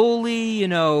slowly,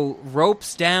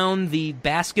 ropes down the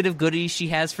basket of goodies she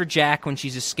has for Jack when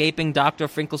she's escaping Dr.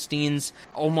 Finkelstein's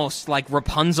almost like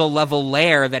Rapunzel-level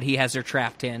lair that he has her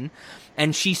trapped in.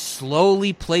 And she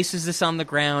slowly places this on the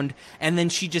ground, and then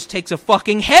she just takes a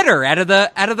fucking header out of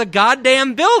the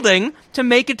goddamn building to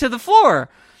make it to the floor.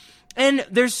 And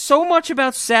there's so much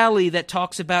about Sally that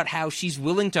talks about how she's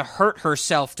willing to hurt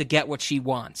herself to get what she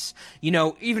wants.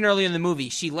 Even early in the movie,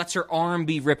 she lets her arm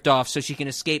be ripped off so she can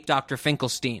escape Dr.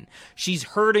 Finkelstein. She's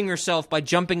hurting herself by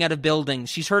jumping out of buildings.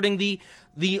 She's hurting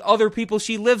the other people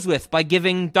she lives with by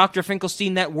giving Dr.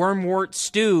 Finkelstein that wormwort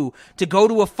stew to go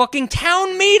to a fucking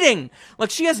town meeting.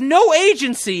 Like, she has no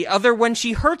agency other when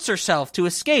she hurts herself to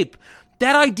escape.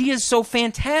 That idea is so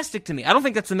fantastic to me. I don't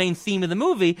think that's the main theme of the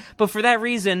movie, but for that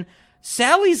reason,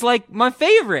 Sally's, like, my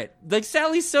favorite. Like,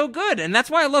 Sally's so good, and that's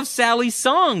why I love Sally's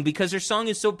song, because her song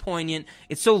is so poignant.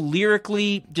 It's so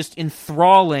lyrically just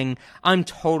enthralling. I'm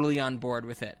totally on board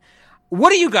with it. What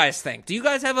do you guys think? Do you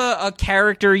guys have a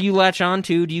character you latch on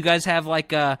to? Do you guys have,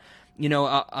 like,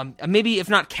 maybe if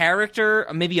not character,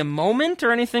 maybe a moment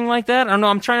or anything like that? I don't know.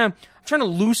 I'm trying to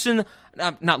loosen...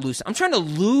 not loosen. I'm trying to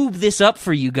lube this up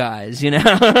for you guys,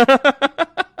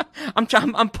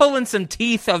 I'm pulling some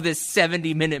teeth of this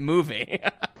 70-minute movie.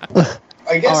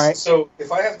 I guess, right. So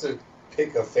if I have to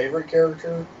pick a favorite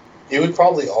character, it would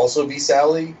probably also be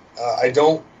Sally. I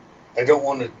don't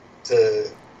want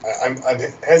to I'm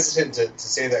hesitant to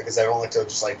say that because I don't like to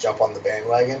just, like, jump on the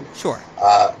bandwagon. Sure.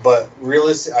 But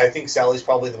I think Sally's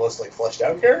probably the most, like, fleshed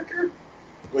out character,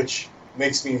 which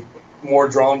makes me more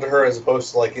drawn to her as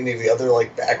opposed to, like, any of the other,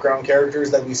 like, background characters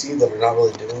that we see that are not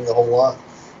really doing a whole lot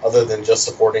other than just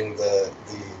supporting the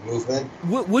movement.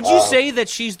 Would you say that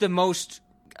she's the most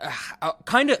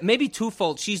kind of maybe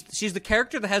twofold? She's the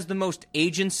character that has the most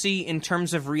agency in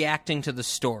terms of reacting to the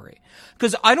story.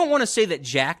 Because I don't want to say that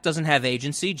Jack doesn't have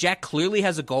agency. Jack clearly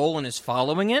has a goal and is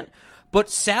following it. But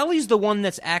Sally's the one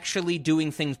that's actually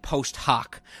doing things post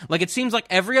hoc. Like, it seems like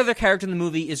every other character in the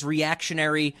movie is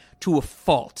reactionary to a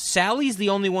fault. Sally's the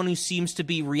only one who seems to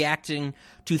be reacting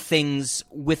to things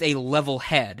with a level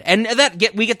head. And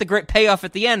we get the great payoff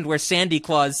at the end where Sandy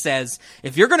Claus says,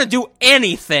 if you're gonna do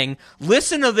anything,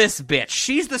 listen to this bitch.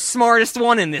 She's the smartest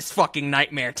one in this fucking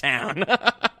nightmare town.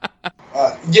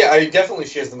 Yeah,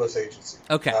 she has the most agency.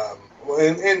 Okay.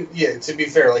 And yeah, to be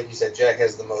fair, like you said, Jack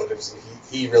has the motives, and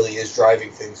he really is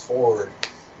driving things forward.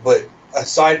 But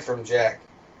aside from Jack,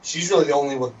 she's really the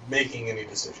only one making any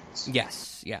decisions.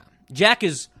 Yes, yeah. Jack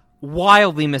is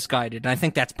wildly misguided, and I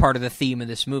think that's part of the theme of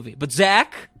this movie. But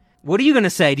Zach, what are you going to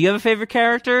say? Do you have a favorite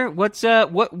character? What's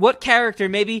what character,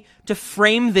 maybe to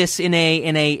frame this in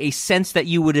a sense that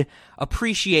you would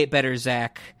appreciate better,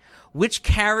 Zach? Which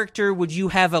character would you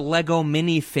have a Lego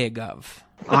minifig of?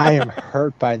 I am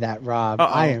hurt by that, Rob.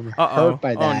 I am hurt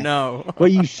by that. Oh, no.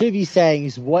 What you should be saying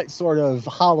is, what sort of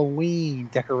Halloween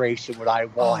decoration would I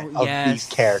want of these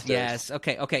characters? Yes,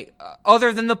 okay.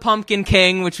 Other than the Pumpkin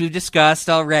King, which we've discussed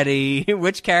already,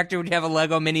 which character would you have a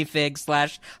Lego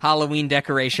minifig / Halloween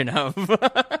decoration of?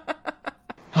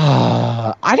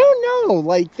 I don't know.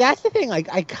 Like, that's the thing. Like,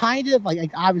 I kind of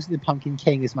like obviously the Pumpkin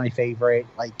King is my favorite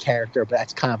like character, but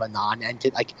that's kind of a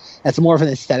non-entity. Like, that's more of an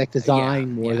aesthetic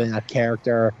design more than a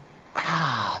character.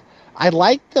 I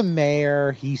like the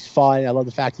mayor. He's fun. I love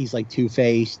the fact he's like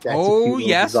two-faced. That's a cute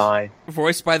little design.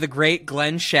 Voiced by the great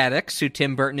Glenn Shaddix, who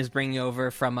Tim Burton is bringing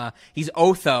over from. He's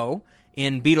Otho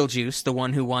in Beetlejuice, the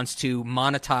one who wants to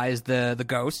monetize the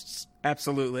ghosts.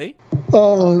 Absolutely.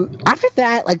 After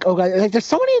that, like, there's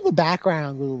so many in the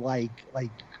background little like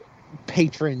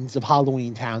patrons of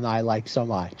Halloween Town that I like so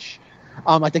much.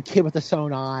 Like the kid with the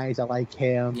sewn eyes, I like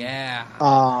him. Yeah.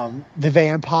 The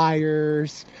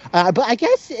vampires. But I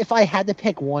guess if I had to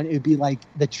pick one, it would be like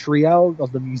the trio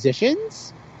of the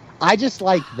musicians. I just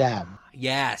like them.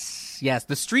 Yes,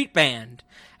 the street band,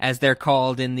 as they're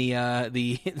called in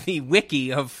the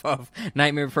wiki of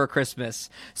Nightmare Before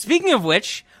Christmas. Speaking of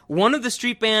which, one of the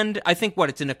street band, I think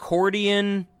it's an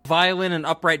accordion, violin, and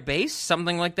upright bass,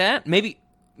 something like that. Maybe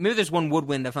there's one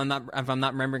woodwind if I'm not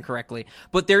remembering correctly.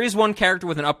 But there is one character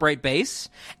with an upright bass,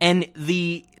 and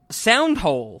the sound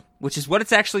hole, which is what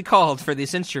it's actually called for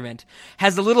this instrument,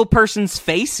 has a little person's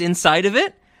face inside of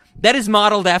it. That is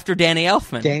modeled after Danny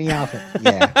Elfman.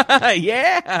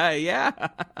 Yeah.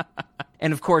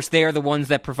 And of course, they are the ones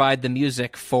that provide the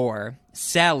music for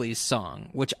Sally's song,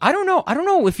 which I don't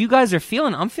know if you guys are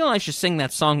feeling. I'm feeling I should sing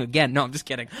that song again. No, I'm just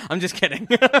kidding.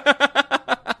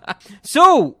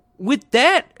 So, with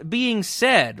that being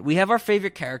said, we have our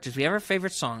favorite characters, we have our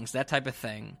favorite songs, that type of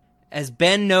thing. As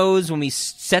Ben knows, when we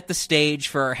set the stage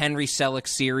for our Henry Selick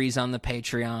series on the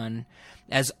Patreon,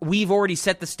 as we've already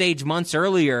set the stage months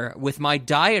earlier with my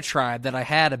diatribe that I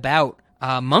had about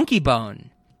Monkey Bone,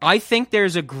 I think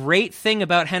there's a great thing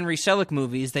about Henry Selick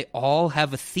movies. They all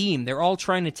have a theme. They're all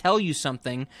trying to tell you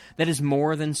something that is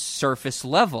more than surface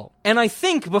level. And I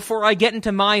think before I get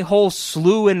into my whole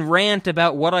slew and rant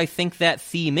about what I think that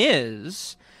theme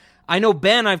is, I know,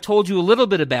 Ben, I've told you a little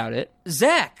bit about it.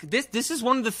 Zach, this is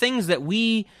one of the things that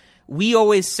we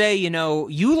always say,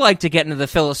 you like to get into the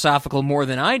philosophical more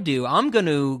than I do. I'm going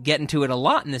to get into it a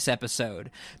lot in this episode.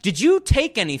 Did you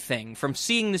take anything from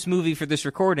seeing this movie for this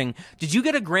recording? Did you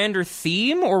get a grander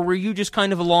theme, or were you just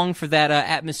kind of along for that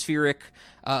atmospheric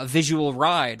visual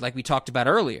ride like we talked about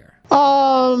earlier?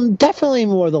 Definitely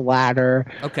more the latter.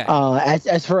 Okay.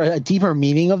 As for a deeper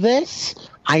meaning of this,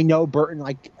 I know Burton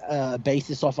based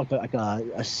this off of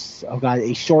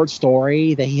a short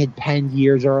story that he had penned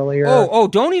years earlier.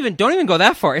 Don't even go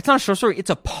that far. It's not a short story. It's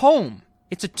a poem.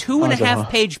 It's a 2.5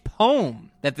 page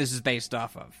poem that this is based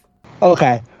off of.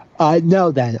 Okay.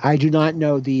 No, then I do not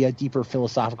know the deeper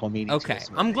philosophical meaning. Okay.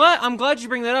 I'm glad you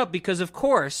bring that up, because of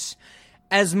course,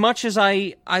 as much as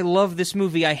I love this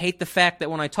movie, I hate the fact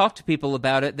that when I talk to people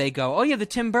about it, they go, "Oh yeah, the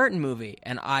Tim Burton movie,"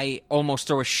 and I almost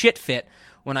throw a shit fit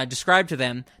when I describe to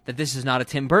them that this is not a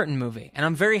Tim Burton movie. And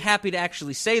I'm very happy to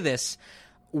actually say this.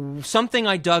 Something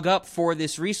I dug up for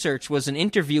this research was an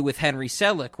interview with Henry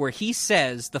Selick where he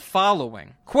says the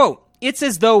following, quote, "It's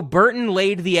as though Burton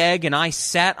laid the egg and I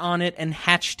sat on it and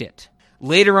hatched it."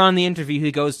 Later on in the interview,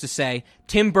 he goes to say,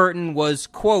 Tim Burton was,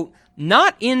 quote,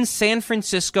 "not in San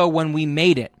Francisco when we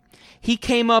made it. He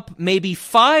came up maybe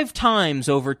 5 times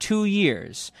over 2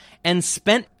 years and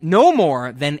spent no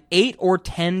more than 8 or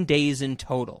 10 days in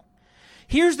total."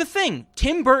 Here's the thing.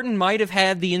 Tim Burton might have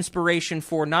had the inspiration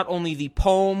for not only the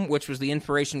poem, which was the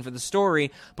inspiration for the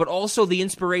story, but also the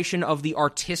inspiration of the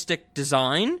artistic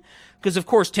design. Because, of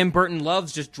course, Tim Burton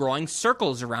loves just drawing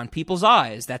circles around people's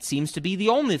eyes. That seems to be the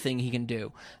only thing he can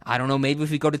do. I don't know, maybe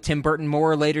if we go to Tim Burton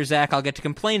more later, Zach, I'll get to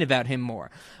complain about him more.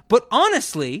 But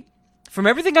honestly, from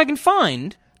everything I can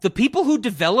find, the people who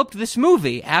developed this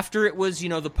movie after it was,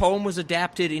 the poem was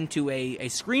adapted into a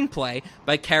screenplay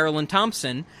by Carolyn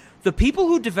Thompson, the people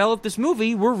who developed this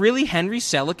movie were really Henry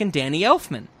Selick and Danny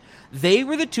Elfman. They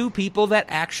were the two people that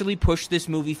actually pushed this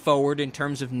movie forward in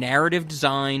terms of narrative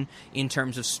design, in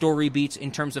terms of story beats,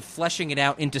 in terms of fleshing it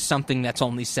out into something that's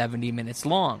only 70 minutes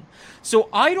long. So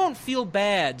I don't feel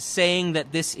bad saying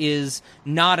that this is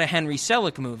not a Henry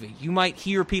Selick movie. You might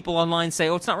hear people online say,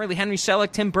 oh, it's not really Henry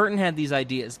Selick, Tim Burton had these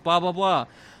ideas, blah, blah, blah.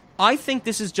 I think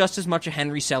this is just as much a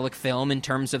Henry Selick film in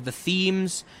terms of the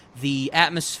themes, the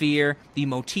atmosphere, the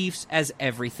motifs, as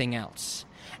everything else.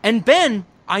 And Ben,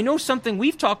 I know something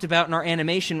we've talked about in our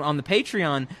animation on the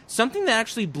Patreon, something that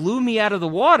actually blew me out of the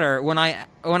water when I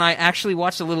actually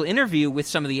watched a little interview with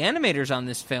some of the animators on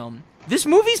this film. This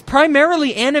movie's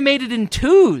primarily animated in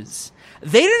 2s.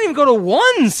 They didn't even go to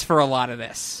 1s for a lot of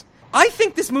this. I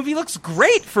think this movie looks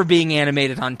great for being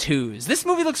animated on 2s. This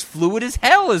movie looks fluid as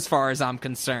hell as far as I'm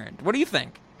concerned. What do you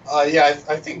think? I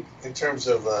think in terms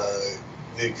of the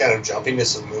kind of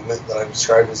jumpiness of movement that I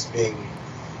described as being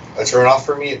a turnoff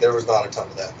for me, there was not a ton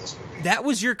of that in this movie. That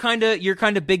was your kind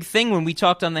of big thing when we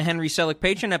talked on the Henry Selick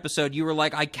Patreon episode. You were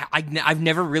like, I've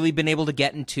never really been able to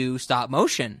get into stop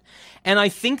motion. And I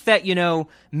think that,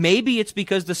 maybe it's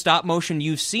because the stop motion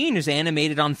you've seen is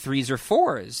animated on 3s or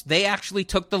 4s. They actually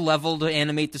took the level to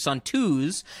animate this on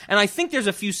 2s. And I think there's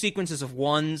a few sequences of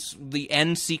 1s. The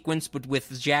end sequence but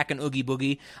with Jack and Oogie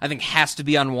Boogie, I think has to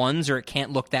be on 1s or it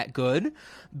can't look that good.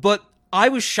 But I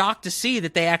was shocked to see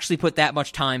that they actually put that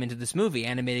much time into this movie,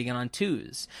 animating it on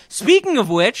 2s. Speaking of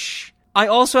which, I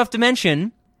also have to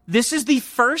mention, this is the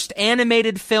first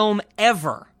animated film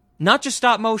ever, not just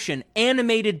stop motion,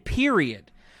 animated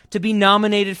period, to be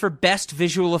nominated for Best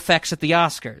Visual Effects at the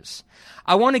Oscars.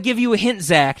 I want to give you a hint,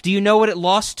 Zach. Do you know what it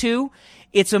lost to?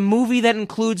 It's a movie that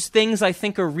includes things I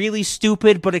think are really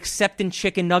stupid, but except in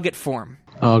chicken nugget form.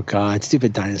 Oh, God.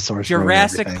 Stupid dinosaurs.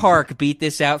 Jurassic Park beat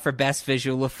this out for Best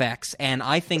Visual Effects, and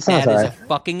I think that is a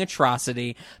fucking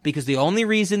atrocity, because the only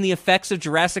reason the effects of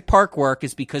Jurassic Park work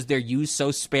is because they're used so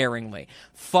sparingly.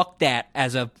 Fuck that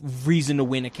as a reason to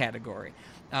win a category.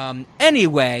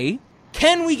 Anyway,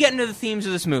 can we get into the themes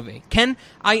of this movie?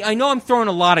 I know I'm throwing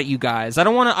a lot at you guys. I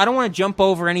don't want to jump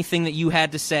over anything that you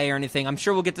had to say or anything. I'm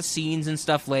sure we'll get the scenes and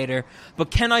stuff later,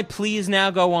 but can I please now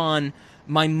go on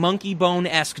my monkey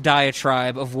bone-esque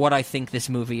diatribe of what I think this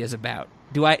movie is about?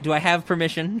 Do I have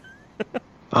permission?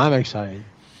 I'm excited.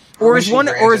 Or is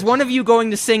one of you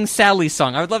going to sing Sally's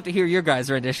song? I would love to hear your guys'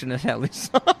 rendition of Sally's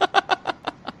song.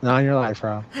 Not in your life,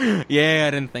 Rob. Yeah,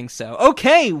 I didn't think so.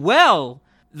 Okay, well,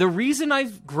 the reason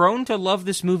I've grown to love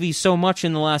this movie so much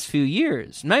in the last few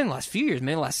years, not in the last few years,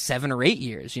 maybe the last 7 or 8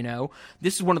 years,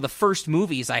 this is one of the first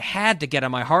movies I had to get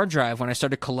on my hard drive when I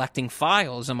started collecting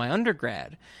files in my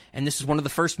undergrad. And this is one of the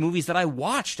first movies that I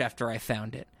watched after I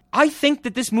found it. I think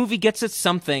that this movie gets at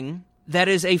something that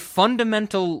is a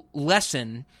fundamental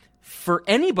lesson for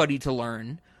anybody to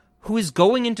learn who is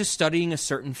going into studying a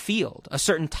certain field, a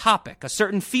certain topic, a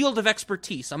certain field of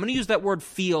expertise. I'm going to use that word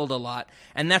field a lot,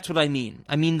 and that's what I mean.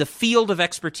 I mean the field of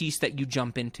expertise that you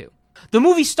jump into. The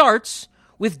movie starts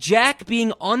with Jack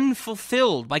being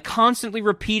unfulfilled by constantly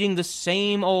repeating the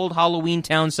same old Halloween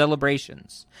Town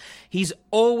celebrations. He's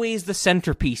always the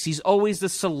centerpiece. He's always the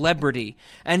celebrity,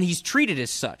 and he's treated as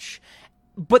such.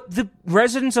 But the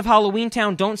residents of Halloween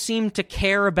Town don't seem to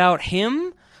care about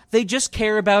him. They just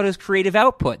care about his creative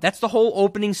output. That's the whole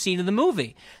opening scene of the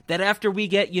movie. That after we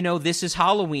get, This Is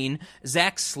Halloween,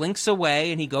 Zach slinks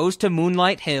away and he goes to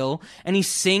Moonlight Hill and he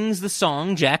sings the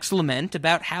song, Jack's Lament,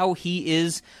 about how he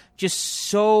is just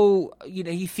so,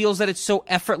 he feels that it's so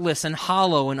effortless and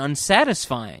hollow and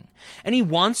unsatisfying. And he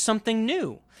wants something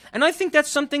new. And I think that's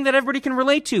something that everybody can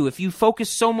relate to. If you focus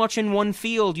so much in one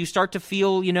field, you start to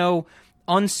feel,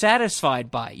 unsatisfied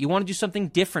by it. You want to do something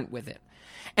different with it.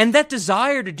 And that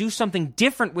desire to do something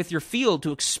different with your field,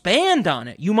 to expand on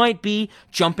it, you might be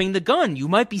jumping the gun. You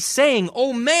might be saying,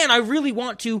 oh man, I really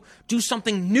want to do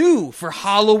something new for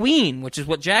Halloween, which is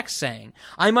what Jack's saying.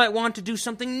 I might want to do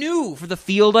something new for the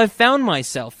field I've found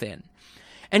myself in.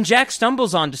 And Jack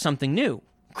stumbles onto something new.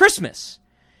 Christmas.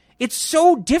 It's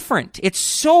so different. It's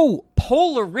so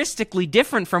polaristically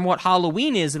different from what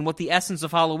Halloween is and what the essence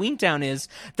of Halloween Town is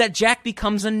that Jack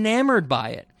becomes enamored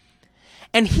by it.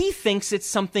 And he thinks it's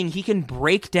something he can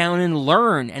break down and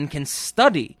learn and can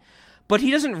study. But he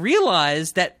doesn't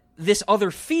realize that this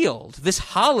other field, this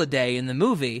holiday in the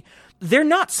movie, they're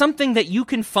not something that you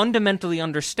can fundamentally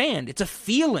understand. It's a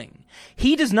feeling.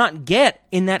 He does not get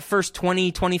in that first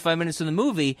 20, 25 minutes of the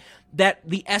movie that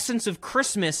the essence of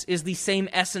Christmas is the same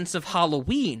essence of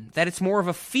Halloween, that it's more of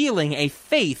a feeling, a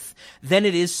faith, than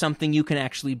it is something you can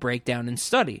actually break down and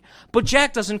study. But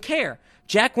Jack doesn't care.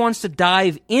 Jack wants to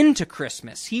dive into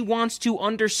Christmas. He wants to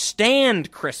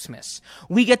understand Christmas.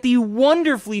 We get the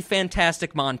wonderfully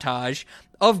fantastic montage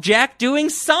of Jack doing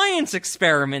science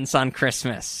experiments on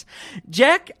Christmas.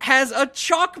 Jack has a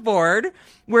chalkboard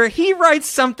where he writes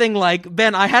something like,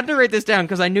 Ben, I had to write this down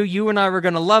because I knew you and I were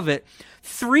going to love it.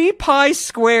 3 pi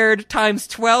squared times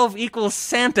 12 equals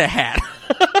Santa hat.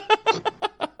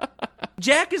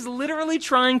 Jack is literally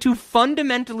trying to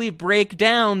fundamentally break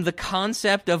down the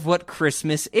concept of what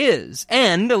Christmas is.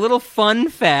 And a little fun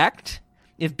fact,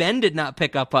 if Ben did not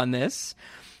pick up on this,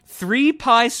 3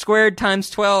 pi squared times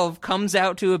 12 comes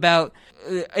out to about,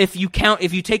 if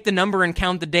you take the number and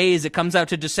count the days, it comes out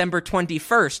to December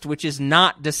 21st, which is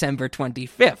not December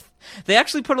 25th. They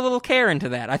actually put a little care into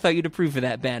that. I thought you'd approve of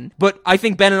that, Ben. But I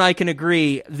think Ben and I can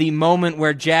agree, the moment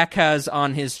where Jack has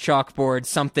on his chalkboard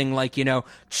something like,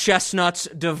 chestnuts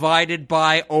divided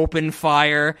by open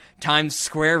fire times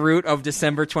square root of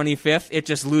December 25th, it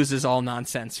just loses all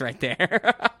nonsense right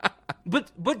there.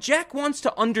 But Jack wants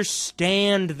to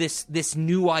understand this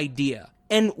new idea.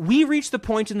 And we reach the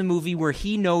point in the movie where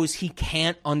he knows he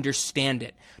can't understand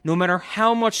it. No matter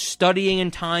how much studying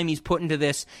and time he's put into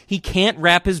this, he can't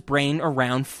wrap his brain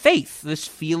around faith, this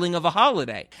feeling of a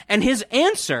holiday. And his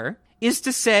answer is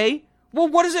to say, well,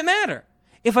 what does it matter?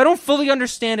 If I don't fully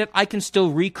understand it, I can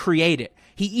still recreate it.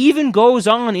 He even goes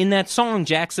on in that song,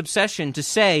 Jack's Obsession, to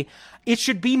say, it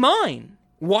should be mine.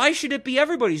 Why should it be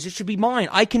everybody's? It should be mine.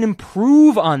 I can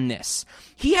improve on this.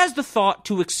 He has the thought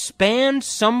to expand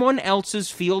someone else's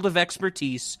field of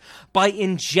expertise by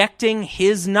injecting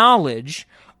his knowledge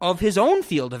of his own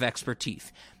field of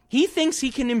expertise. He thinks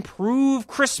he can improve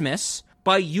Christmas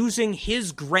by using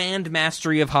his grand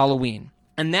mastery of Halloween.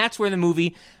 And that's where the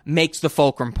movie makes the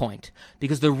fulcrum point.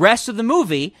 Because the rest of the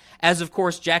movie, as of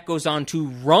course Jack goes on to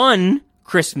run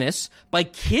Christmas by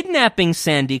kidnapping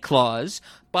Sandy Claus,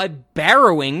 by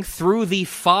barrowing through the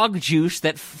fog juice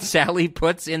that Sally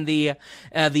puts in the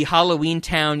Halloween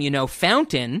Town,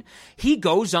 fountain, he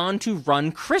goes on to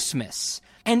run Christmas.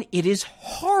 And it is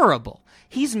horrible.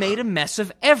 He's made a mess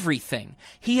of everything.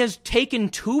 He has taken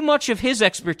too much of his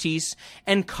expertise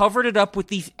and covered it up with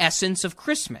the essence of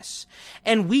Christmas.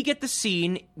 And we get the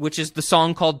scene, which is the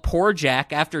song called Poor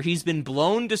Jack, after he's been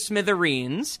blown to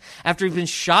smithereens, after he's been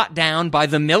shot down by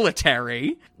the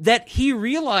military, that he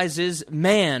realizes,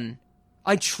 man,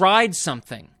 I tried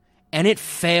something, and it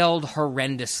failed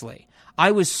horrendously.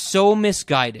 I was so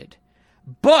misguided.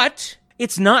 But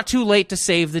it's not too late to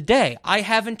save the day. I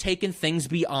haven't taken things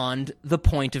beyond the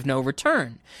point of no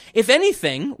return. If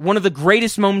anything, one of the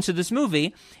greatest moments of this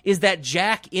movie is that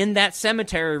Jack in that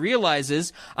cemetery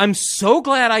realizes, I'm so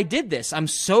glad I did this. I'm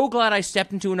so glad I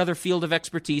stepped into another field of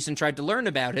expertise and tried to learn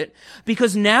about it,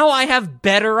 because now I have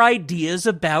better ideas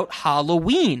about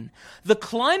Halloween. The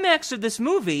climax of this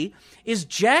movie is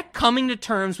Jack coming to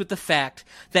terms with the fact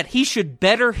that he should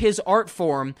better his art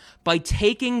form by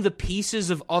taking the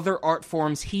pieces of other art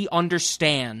forms he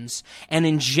understands and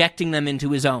injecting them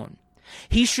into his own.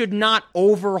 He should not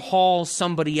overhaul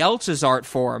somebody else's art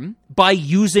form by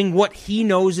using what he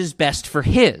knows is best for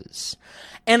his.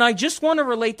 And I just want to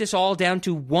relate this all down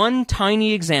to one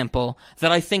tiny example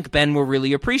that I think Ben will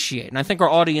really appreciate, and I think our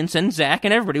audience and Zach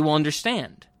and everybody will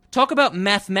understand. Talk about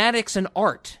mathematics and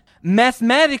art.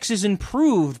 Mathematics is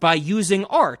improved by using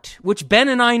art, which Ben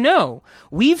and I know.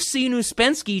 We've seen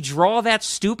Uspensky draw that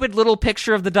stupid little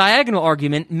picture of the diagonal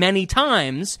argument many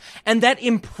times, and that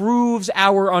improves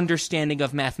our understanding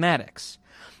of mathematics.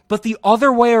 But the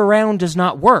other way around does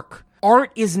not work.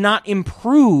 Art is not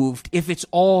improved if it's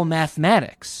all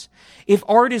mathematics. If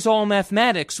art is all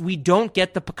mathematics, we don't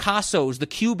get the Picassos, the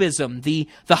Cubism, the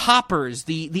Hoppers,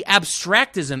 the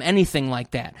abstractism, anything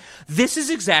like that. This is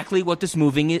exactly what this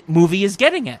movie is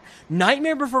getting at.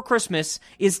 Nightmare Before Christmas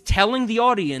is telling the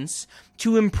audience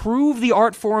to improve the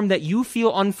art form that you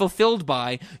feel unfulfilled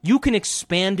by, you can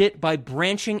expand it by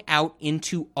branching out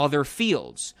into other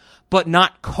fields, but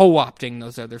not co-opting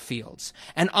those other fields.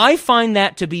 And I find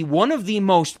that to be one of the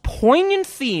most poignant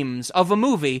themes of a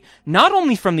movie, not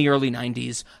only from the early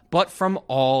 90s, but from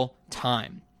all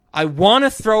time. I want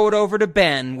to throw it over to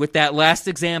Ben with that last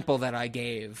example that I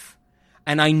gave.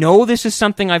 And I know this is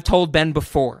something I've told Ben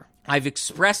before. I've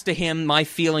expressed to him my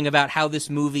feeling about how this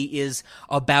movie is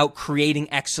about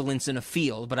creating excellence in a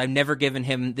field, but I've never given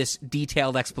him this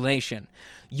detailed explanation.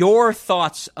 Your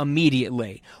thoughts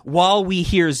immediately, while we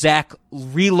hear Zach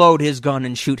reload his gun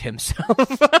and shoot himself.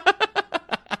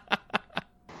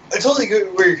 I totally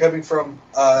get where you're coming from.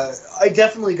 I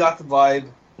definitely got the vibe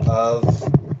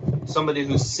of somebody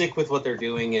who's sick with what they're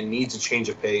doing and needs a change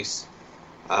of pace,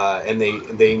 and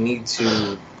they need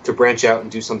to branch out and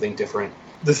do something different.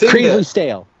 The thing Creamly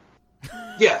stale.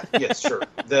 Yeah, yes, sure.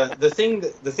 The thing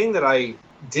that I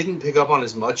didn't pick up on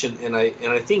as much, and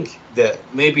I think that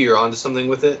maybe you're onto something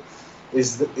with it,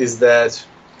 is that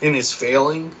in his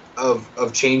failing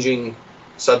of changing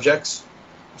subjects,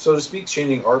 so to speak,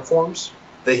 changing art forms,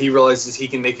 that he realizes he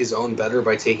can make his own better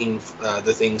by taking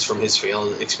the things from his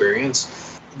failed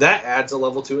experience. That adds a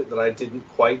level to it that I didn't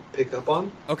quite pick up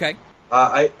on. Okay.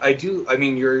 I do. I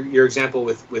mean, your example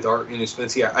with Art in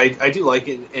Uspensky, I do like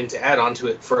it. And to add on to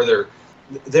it further,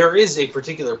 there is a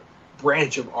particular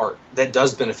branch of art that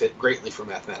does benefit greatly from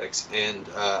mathematics, and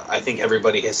I think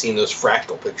everybody has seen those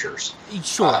fractal pictures.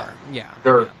 Sure. Yeah.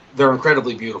 They're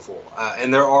incredibly beautiful,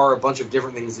 and there are a bunch of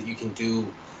different things that you can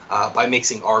do by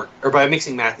mixing art or by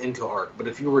mixing math into art. But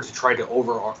if you were to try to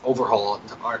overhaul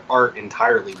art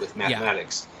entirely with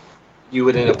mathematics, you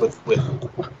would end up with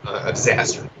a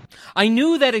disaster. I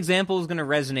knew that example was going to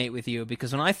resonate with you,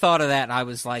 because when I thought of that, I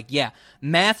was like, yeah,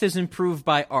 math is improved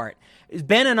by art.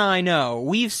 Ben and I know,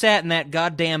 we've sat in that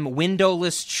goddamn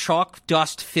windowless, chalk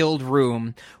dust-filled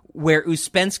room where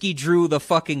Uspensky drew the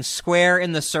fucking square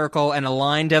in the circle and a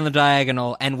line down the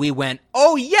diagonal, and we went,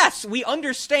 oh yes, we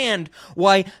understand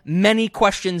why many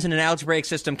questions in an algebraic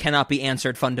system cannot be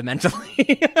answered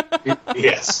fundamentally.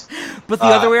 Yes. But the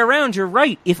other way around, you're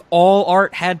right. If all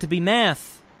art had to be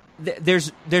math,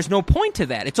 there's no point to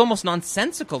that. It's almost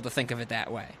nonsensical to think of it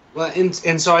that way. Well,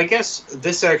 and so I guess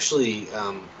this actually,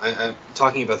 I'm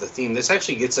talking about the theme, this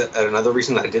actually gets at another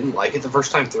reason that I didn't like it the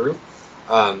first time through,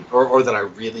 or that I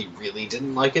really, really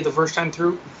didn't like it the first time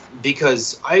through,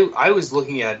 because I was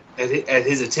looking at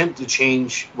his attempt to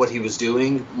change what he was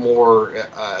doing more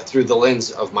through the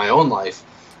lens of my own life,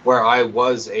 where I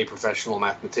was a professional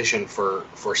mathematician for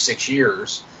 6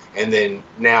 years, and then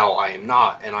now I am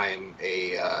not, and I am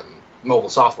a mobile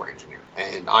software engineer.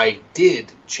 And I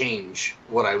did change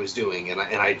what I was doing, and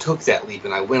I took that leap,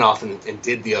 and I went off and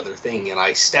did the other thing, and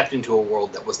I stepped into a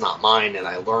world that was not mine, and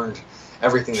I learned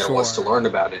everything there was to learn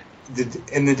about it.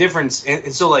 And the difference,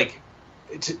 and so, like,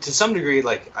 to some degree,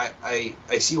 like, I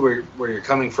see where you're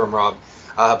coming from, Rob,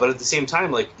 but at the same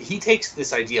time, like, he takes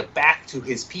this idea back to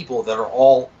his people that are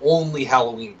all only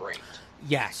Halloween brained.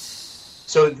 Yes.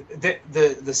 So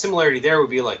the similarity there would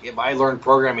be like if I learned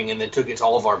programming and then took it to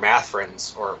all of our math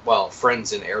friends, or, well,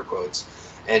 friends in air quotes,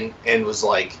 and was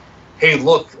like, hey,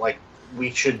 look, like, we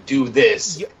should do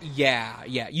this. Yeah.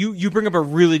 You bring up a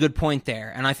really good point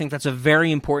there, and I think that's a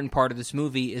very important part of this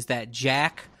movie, is that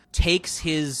Jack takes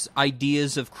his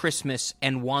ideas of Christmas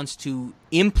and wants to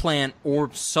implant or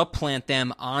supplant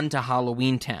them onto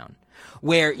Halloween Town.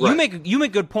 Where right. you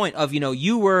make a good point of,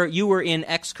 you were in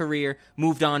X career,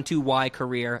 moved on to Y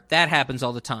career. That happens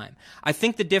all the time. I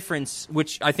think the difference,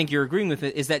 which I think you're agreeing with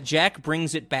it, is that Jack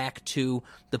brings it back to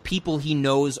the people he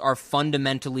knows are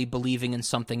fundamentally believing in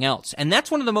something else. And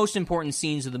that's one of the most important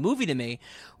scenes of the movie to me,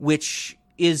 which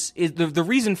is the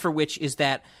reason for which is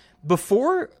that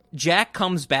before Jack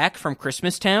comes back from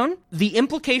Christmas Town, the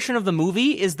implication of the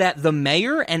movie is that the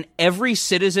mayor and every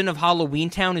citizen of Halloween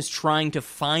Town is trying to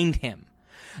find him.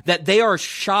 That they are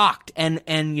shocked and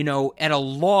at a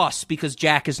loss because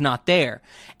Jack is not there.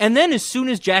 And then as soon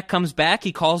as Jack comes back,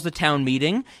 he calls the town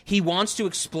meeting. He wants to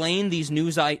explain these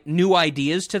new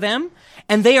ideas to them,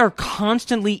 and they are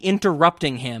constantly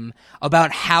interrupting him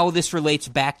about how this relates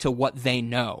back to what they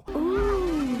know.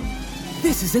 Ooh,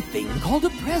 this is a thing called a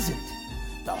present.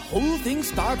 The whole thing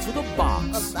starts with a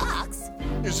box. A box?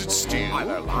 Is it steel? Are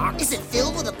there locks? Is it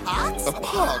filled with a pox? A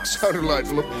pox? How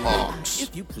delightful, a pox.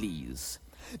 If you please.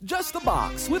 Just a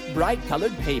box with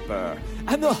bright-colored paper.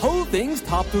 And the whole thing's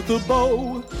topped with a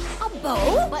bow. A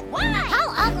bow? But why?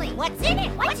 How ugly? What's in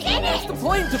it? What's in it? That's the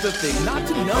point of the thing, not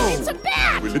to know. It's a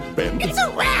bat! Will it bend? It's a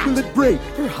rat! Will it break?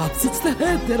 Perhaps it's the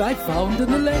head that I found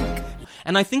in the lake.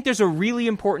 And I think there's a really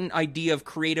important idea of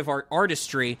creative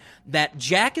artistry that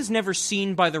Jack is never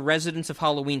seen by the residents of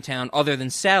Halloween Town, other than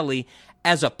Sally,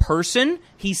 as a person.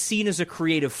 He's seen as a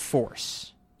creative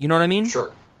force. You know what I mean?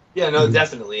 Sure. Yeah, no,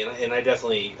 definitely, and I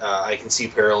definitely I can see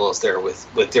parallels there with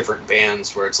different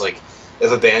bands where it's like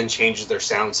if a band changes their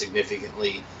sound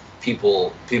significantly,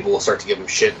 people will start to give them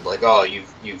shit like, oh,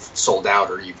 you've sold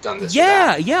out or you've done this.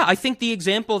 Yeah. I think the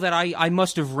example that I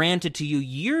must have ranted to you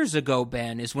years ago,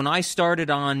 Ben, is when I started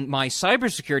on my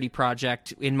cybersecurity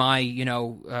project in my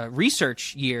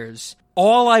research years.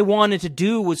 All I wanted to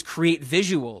do was create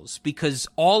visuals because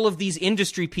all of these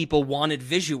industry people wanted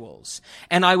visuals.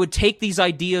 And I would take these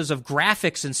ideas of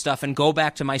graphics and stuff and go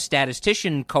back to my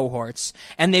statistician cohorts,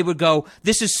 and they would go,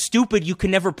 this is stupid, you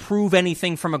can never prove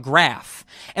anything from a graph.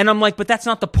 And I'm like, but that's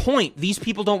not the point. These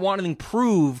people don't want anything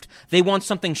proved. They want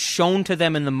something shown to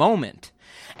them in the moment.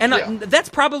 And Yeah. that's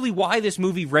probably why this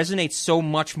movie resonates so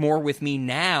much more with me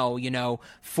now,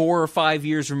 4 or 5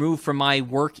 years removed from my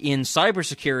work in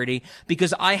cybersecurity,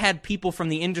 because I had people from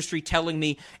the industry telling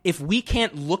me, if we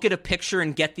can't look at a picture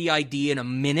and get the idea in a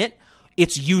minute,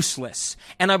 it's useless.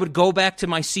 And I would go back to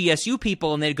my CSU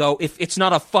people and they'd go, if it's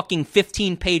not a fucking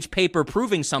 15-page paper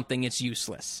proving something, it's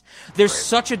useless. There's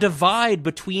such a divide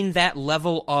between that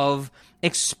level of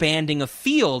expanding a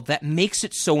field that makes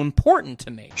it so important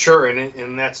to me. Sure, and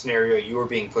in that scenario, you were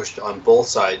being pushed on both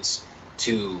sides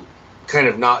to kind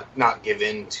of not give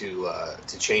in to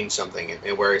change something.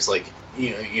 And whereas, like,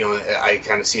 I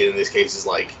kind of see it in this case as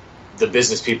like the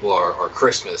business people are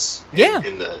Christmas,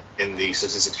 and the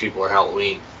statistics people are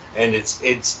Halloween, and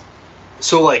it's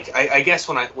so like I guess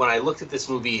when I looked at this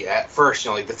movie at first,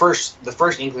 like the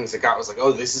first inklings I got was like,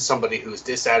 oh, this is somebody who's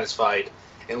dissatisfied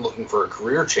and looking for a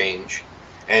career change.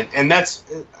 And that's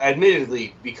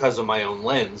admittedly because of my own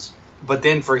lens. But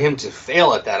then for him to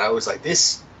fail at that, I was like,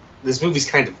 this movie's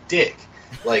kind of dick.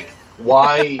 Like,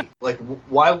 why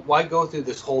go through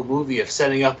this whole movie of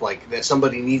setting up like that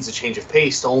somebody needs a change of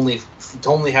pace to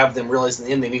only have them realize in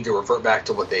the end they need to revert back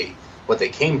to what they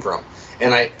came from.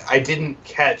 And I didn't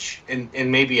catch,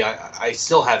 and maybe I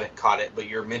still haven't caught it, but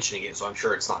you're mentioning it, so I'm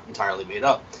sure it's not entirely made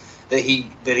up. That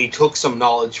he took some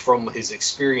knowledge from his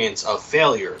experience of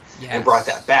failure and brought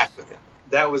that back with him.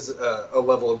 That was a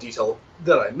level of detail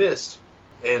that I missed.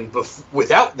 And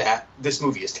without that, this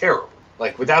movie is terrible.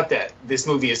 Like, without that, this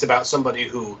movie is about somebody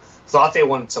who thought they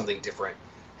wanted something different,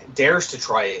 dares to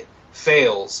try it,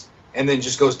 fails, and then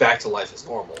just goes back to life as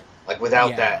normal. Like,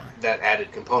 without that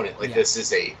added component. Like, this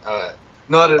is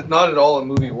not at all a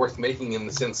movie worth making in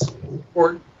the sense,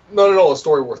 or not at all a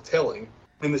story worth telling,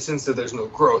 in the sense that there's no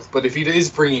growth. But if he is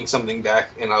bringing something back,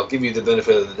 and I'll give you the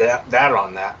benefit of that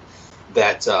on that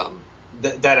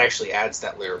actually adds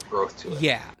that layer of growth to it.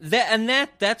 Yeah,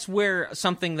 that's where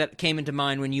something that came into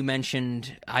mind when you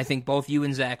mentioned, I think both you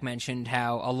and Zach mentioned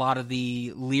how a lot of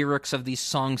the lyrics of these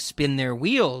songs spin their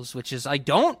wheels, which is, I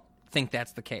don't think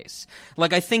that's the case.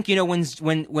 Like, I think,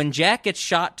 when Jack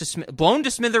gets blown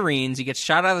to smithereens, he gets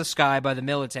shot out of the sky by the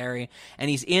military, and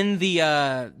he's in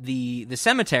the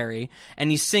cemetery,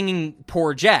 and he's singing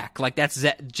Poor Jack, like that's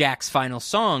Jack's final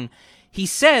song. He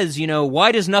says,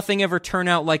 why does nothing ever turn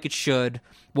out like it should?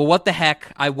 Well, what the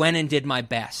heck, I went and did my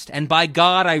best, and by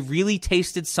God, I really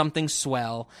tasted something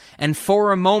swell, and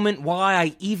for a moment, why,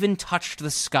 I even touched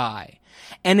the sky.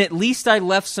 And at least I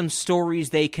left some stories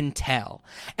they can tell.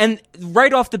 And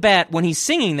right off the bat, when he's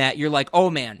singing that, you're like, oh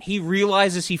man, he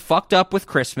realizes he fucked up with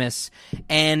Christmas,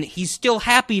 and he's still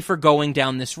happy for going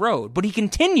down this road. But he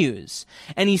continues,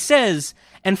 and he says,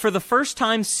 and for the first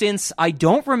time since I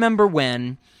don't remember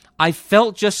when, I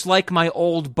felt just like my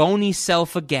old bony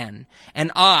self again.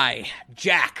 And I,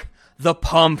 Jack, the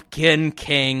Pumpkin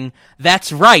King,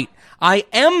 that's right, I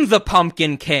am the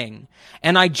Pumpkin King.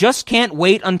 And I just can't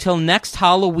wait until next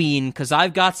Halloween, because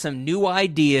I've got some new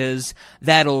ideas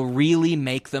that'll really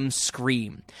make them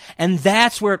scream. And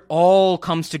that's where it all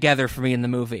comes together for me in the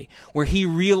movie, where he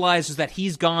realizes that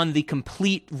he's gone the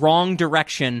complete wrong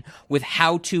direction with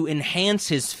how to enhance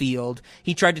his field.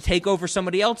 He tried to take over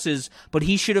somebody else's, but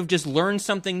he should have just learned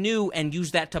something new and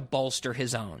used that to bolster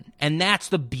his own. And that's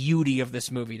the beauty of this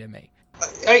movie to me.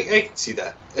 I can see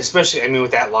that, especially, with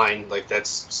that line, like,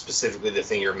 that's specifically the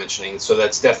thing you're mentioning. So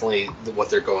that's definitely what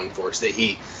they're going for, is that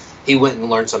he went and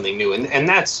learned something new. And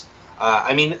that's,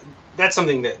 that's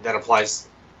something that applies,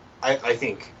 I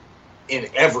think, in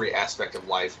every aspect of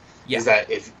life. Yeah. Is that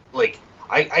if, like,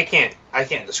 I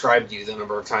can't describe to you the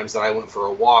number of times that I went for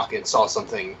a walk and saw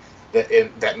something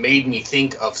that made me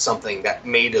think of something that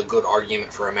made a good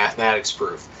argument for a mathematics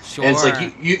proof. Sure. And it's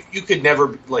like you could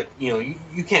never, like,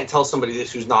 you can't tell somebody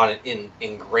this who's not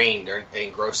ingrained or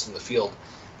engrossed in the field,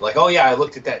 like, oh yeah, I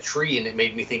looked at that tree and it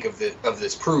made me think of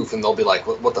this proof, and they'll be like,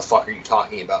 what the fuck are you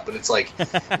talking about? But it's like,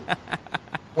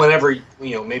 whenever,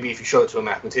 maybe if you show it to a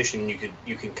mathematician,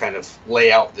 you can kind of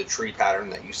lay out the tree pattern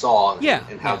that you saw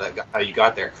and how you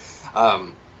got there.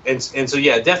 And so,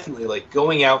 yeah, definitely, like,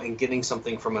 going out and getting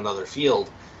something from another field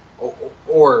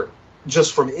or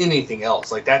just from anything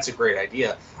else, like, that's a great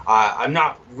idea. I'm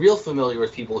not real familiar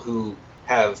with people who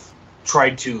have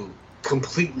tried to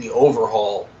completely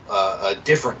overhaul a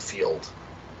different field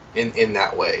in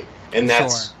that way. And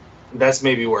that's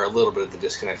maybe where a little bit of the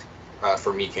disconnect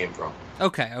for me came from.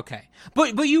 Okay.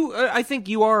 But you, I think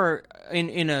you are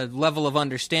in a level of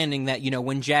understanding that,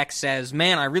 when Jack says,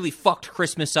 man, I really fucked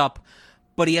Christmas up,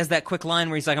 but he has that quick line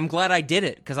where he's like, I'm glad I did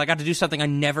it, because I got to do something I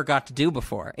never got to do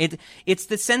before. It's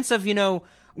the sense of,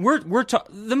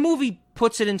 the movie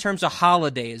puts it in terms of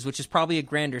holidays, which is probably a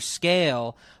grander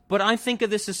scale. But I think of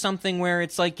this as something where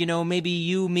it's like, maybe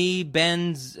you, me,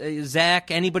 Ben, Zach,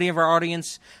 anybody of our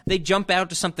audience, they jump out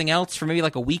to something else for maybe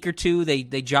like a week or two. They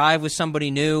jive with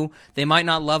somebody new. They might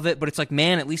not love it, but it's like,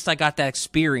 man, at least I got that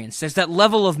experience. There's that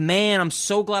level of, man, I'm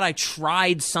so glad I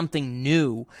tried something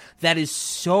new that is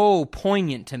so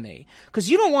poignant to me. Because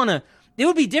you don't want to. It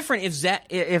would be different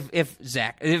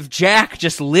if Jack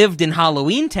just lived in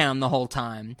Halloween Town the whole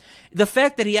time. The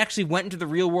fact that he actually went into the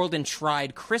real world and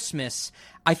tried Christmas,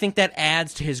 I think that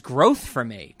adds to his growth for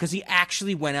me, because he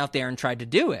actually went out there and tried to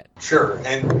do it. Sure,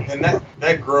 and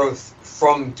that growth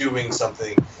from doing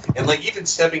something, and like even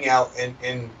stepping out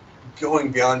and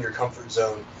going beyond your comfort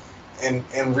zone,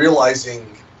 and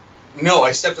realizing, no,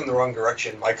 I stepped in the wrong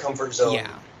direction. My comfort zone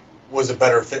was a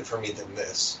better fit for me than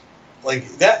this. Like,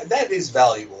 that is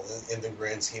valuable in the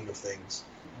grand scheme of things.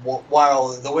 While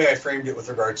the way I framed it with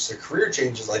regards to career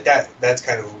changes like that's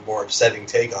kind of a more upsetting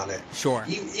take on it. Sure.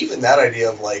 Even that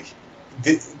idea of, like,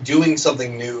 doing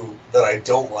something new that I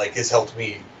don't like has helped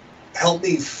me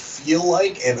feel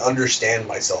like and understand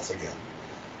myself again.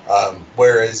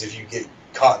 Whereas if you get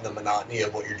caught in the monotony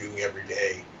of what you're doing every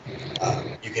day,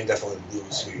 you can definitely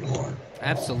lose who you are.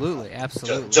 Absolutely.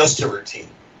 Just a routine.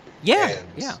 Yeah,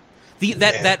 yeah.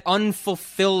 That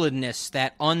unfulfilledness,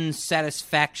 that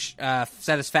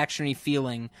unsatisfactory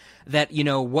feeling that,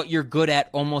 what you're good at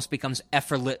almost becomes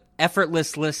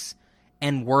effortless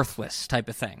and worthless type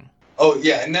of thing. Oh,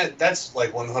 yeah, and that's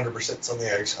like 100% something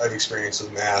I've experienced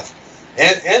with math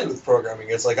and with programming.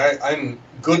 It's like I'm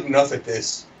good enough at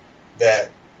this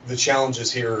that the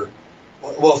challenges here,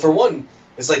 well, for one,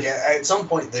 it's like at some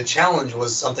point the challenge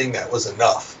was something that was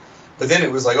enough. But then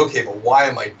it was like, okay, but why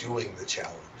am I doing the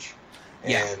challenge?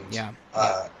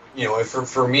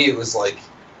 For me, it was like,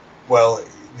 well,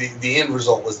 the end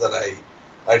result was that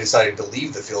I decided to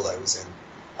leave the field I was in.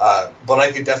 But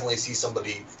I could definitely see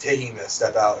somebody taking that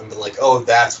step out and be like, oh,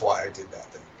 that's why I did that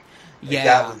thing.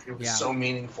 Like it was so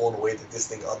meaningful in a way that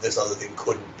this other thing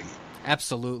couldn't be.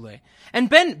 Absolutely. And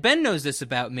Ben knows this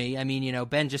about me. I mean,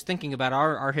 Ben, just thinking about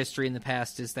our history in the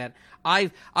past, is that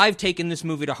I've taken this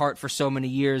movie to heart for so many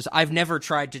years. I've never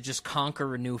tried to just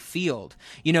conquer a new field.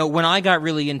 When I got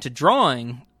really into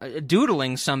drawing,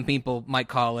 doodling, some people might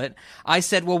call it, I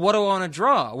said, well, what do I want to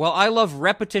draw? Well, I love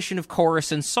repetition of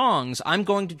chorus and songs. I'm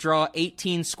going to draw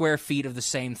 18 square feet of the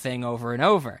same thing over and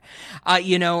over.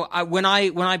 When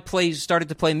I started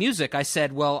to play music, I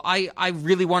said, well, I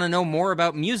really want to know more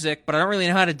about music, but I don't really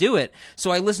know how to do it.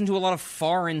 So I listened to a lot of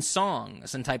foreign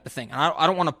songs and type of thing. And I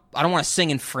don't want to sing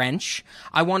in French.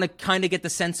 I want to kind of get the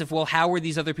sense of, well, how are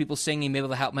these other people singing and be able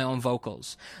to help my own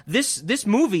vocals? This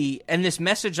movie and this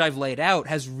message I've laid out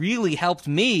has really helped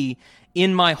me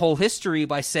in my whole history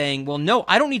by saying, well, no,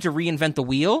 I don't need to reinvent the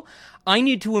wheel. I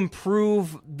need to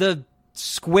improve the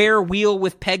square wheel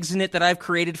with pegs in it that I've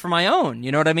created for my own.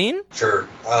 You know what I mean? Sure.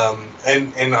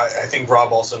 And I think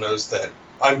Rob also knows that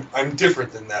I'm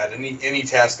different than that. Any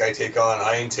task I take on,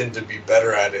 I intend to be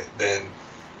better at it than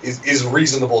is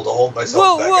reasonable to hold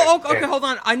myself back. Well, okay, hold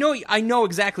on. I know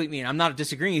exactly what you mean. I'm not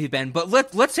disagreeing with you, Ben, but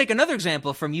let's take another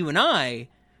example from you and I.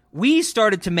 We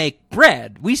started to make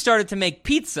bread. We started to make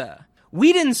pizza.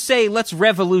 We didn't say, let's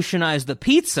revolutionize the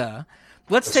pizza.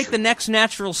 Let's take the next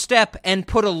natural step and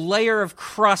put a layer of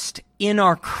crust in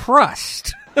our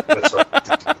crust. That's right.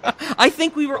 I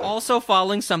think we were also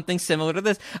following something similar to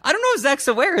this. I don't know if Zach's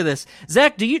aware of this.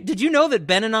 Zach, did you know that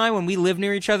Ben and I, when we lived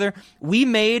near each other,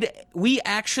 we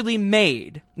actually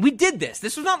made, we did this.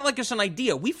 This was not like just an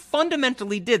idea. We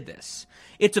fundamentally did this.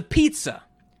 It's a pizza.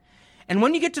 And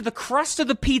when you get to the crust of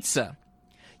the pizza,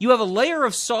 you have a layer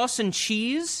of sauce and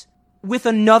cheese with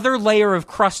another layer of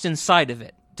crust inside of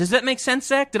it. Does that make sense,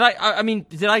 Zach? Did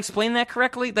I explain that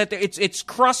correctly? That it's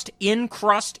crust in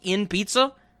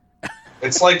pizza?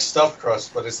 It's like stuffed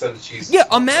crust, but instead of cheese. Yeah,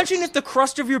 imagine if the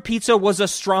crust of your pizza was a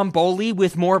stromboli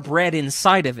with more bread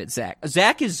inside of it, Zach.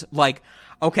 Zach is like,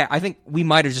 okay, I think we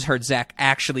might have just heard Zach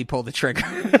actually pull the trigger.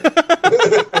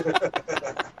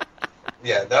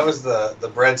 Yeah, that was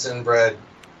the Breads and Bread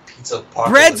Pizza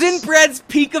Apocalypse. Breads and Breads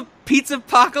Pizza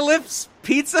Apocalypse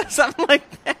Pizza? Something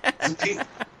like that.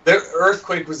 The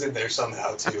earthquake was in there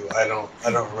somehow, too. I don't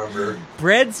remember.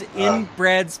 Breads in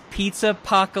Breads Pizza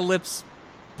Apocalypse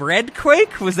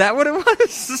Breadquake? Was that what it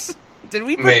was? Did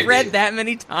we put Maybe. Red that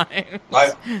many times?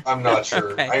 I'm not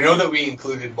sure. Okay. I know that we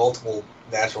included multiple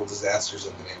natural disasters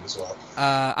in the name as well.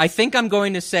 I think I'm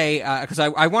going to say, because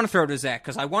I want to throw it to Zach,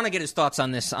 because I want to get his thoughts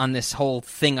on this whole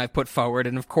thing I put forward,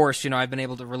 and of course, I've been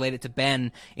able to relate it to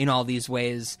Ben in all these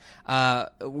ways.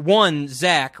 One,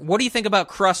 Zach, what do you think about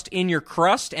crust in your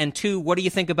crust? And two, what do you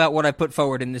think about what I put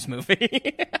forward in this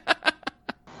movie?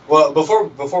 Well, before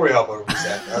we hop over to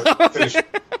Zach, I'll finish.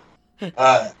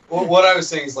 What I was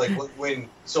saying is like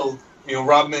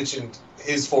Rob mentioned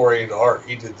his foray into art.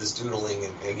 He did this doodling,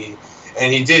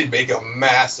 and he did make a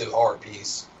massive art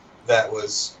piece that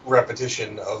was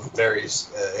repetition of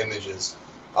various images.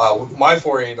 My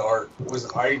foray into art was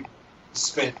I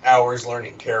spent hours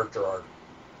learning character art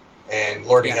and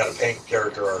learning how to paint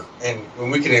character art, and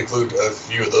we can include a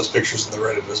few of those pictures in the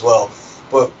Reddit as well.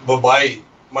 But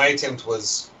my attempt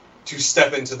was to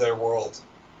step into their world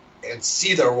and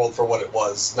see their world for what it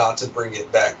was, not to bring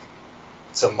it back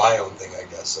to my own thing, I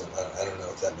guess. I don't know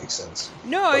if that makes sense.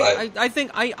 No, I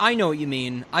think I know what you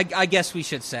mean. I guess we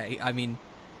should say. I mean,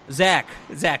 Zach,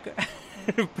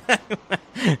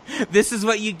 this is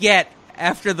what you get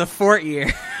after the fort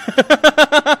year.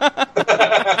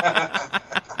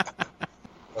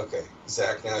 Okay,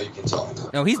 Zach, now you can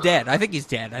talk. No, he's dead. I think he's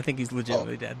dead. I think he's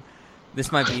legitimately dead. This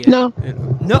might be it. No.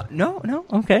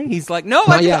 Okay. He's like, no,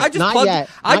 Not I yet.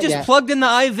 just plugged in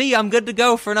the IV. I'm good to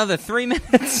go for another 3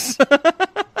 minutes.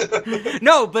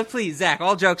 No, but please, Zach,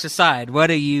 all jokes aside, what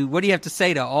do you have to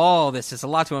say to all this? There's a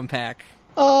lot to unpack.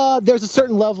 There's a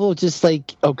certain level of just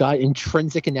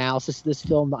intrinsic analysis of this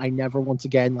film that I never once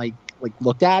again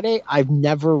looked at it. I've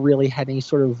never really had any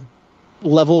sort of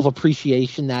level of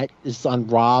appreciation that is on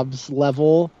Rob's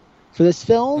level for this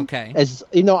film. Okay. As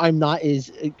you know, I'm not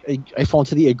as I fall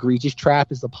into the egregious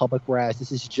trap as the public, whereas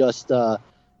this is just the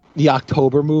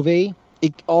October movie.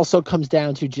 It also comes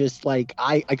down to just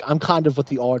I'm kind of with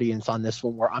the audience on this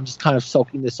one, where I'm just kind of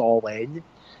soaking this all in,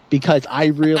 because I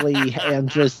really am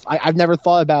just I've never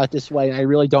thought about it this way, and I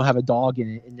really don't have a dog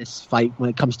in this fight when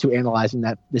it comes to analyzing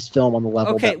this film on the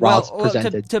level that Rob's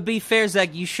presented. To be fair,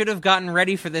 Zach, you should have gotten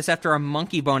ready for this after our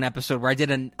Monkey Bone episode, where I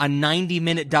did a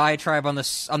 90-minute diatribe on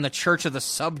the Church of the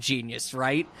Subgenius.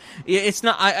 Right? It's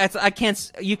not. I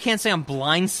can't. You can't say I'm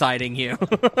blindsiding you.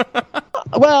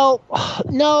 Well,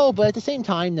 no, but at the same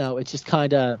time, no. It's just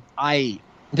kind of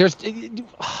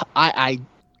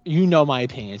you know my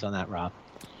opinions on that, Rob.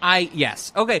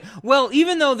 Yes. Okay. Well,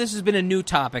 even though this has been a new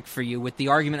topic for you with the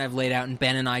argument I've laid out and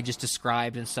Ben and I just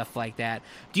described and stuff like that,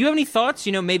 do you have any thoughts?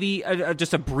 Maybe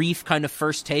just a brief kind of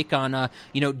first take on,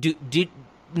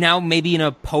 now maybe in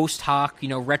a post hoc,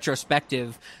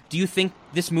 retrospective, do you think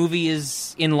this movie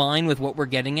is in line with what we're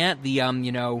getting at?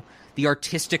 The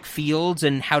artistic fields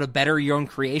and how to better your own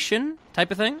creation type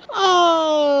of thing?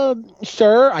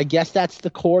 Sure. I guess that's the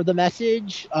core of the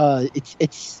message.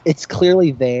 It's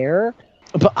clearly there.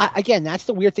 But again, that's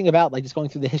the weird thing about just going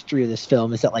through the history of this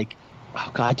film is that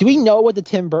oh God, do we know what the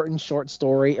Tim Burton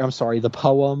the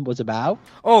poem was about?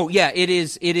 Oh yeah, it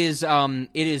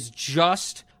is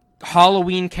just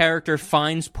Halloween character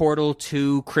finds portal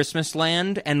to Christmas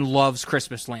Land and loves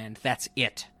Christmas Land. That's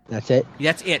it. That's it.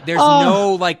 There's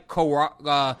no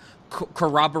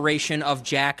corroboration of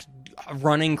Jack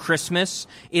running Christmas.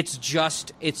 It's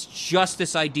just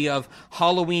this idea of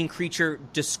Halloween creature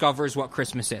discovers what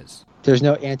Christmas is. There's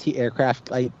no anti-aircraft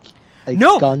guns.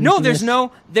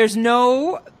 There's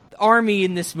no army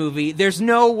in this movie. There's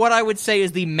no what I would say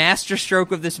is the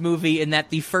masterstroke of this movie, in that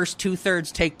the first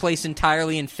 2/3 take place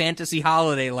entirely in fantasy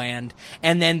holiday land,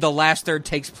 and then the last third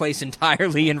takes place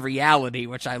entirely in reality,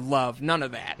 which I love. None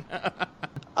of that.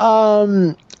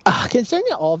 Considering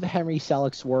that all of Henry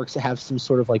Selick's works have some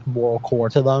sort of moral core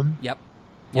to them. Yep.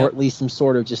 Or at least some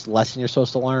sort of just lesson you're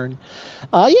supposed to learn.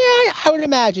 I would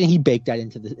imagine he baked that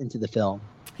into the film.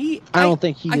 I don't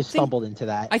think he stumbled into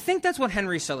that. I think that's what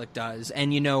Henry Selick does.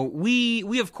 And,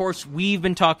 we of course, we've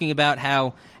been talking about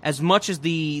how, as much as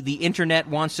the internet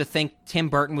wants to think Tim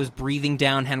Burton was breathing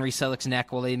down Henry Selick's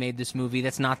neck while they made this movie,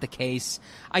 that's not the case.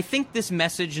 I think this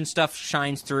message and stuff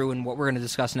shines through in what we're going to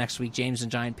discuss next week, James and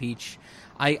Giant Peach.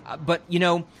 But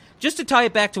just to tie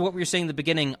it back to what we were saying in the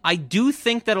beginning, I do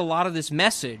think that a lot of this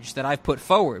message that I've put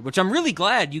forward, which I'm really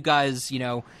glad you guys,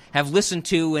 have listened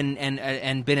to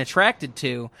and been attracted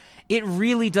to, it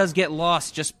really does get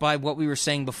lost just by what we were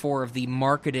saying before of the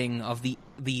marketing of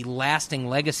the lasting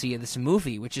legacy of this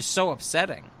movie, which is so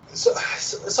upsetting. So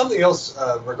something else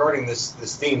regarding this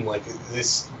theme,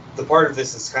 the part of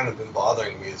this that's kind of been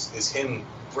bothering me is him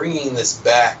bringing this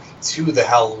back to the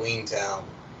Halloween town,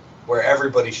 where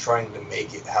everybody's trying to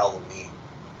make it Halloween.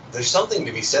 There's something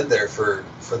to be said there for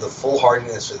the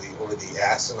foolhardiness or the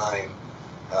asinine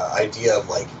idea of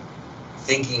like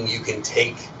thinking you can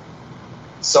take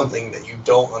something that you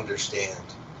don't understand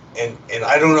and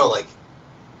I don't know, like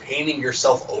painting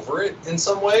yourself over it in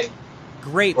some way.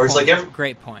 Great Or it's point. like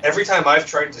Great point. Every time I've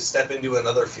tried to step into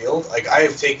another field, like I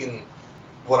have taken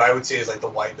what I would say is like the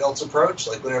white belts approach.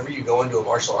 Like whenever you go into a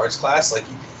martial arts class, like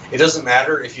it doesn't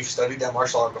matter if you've studied that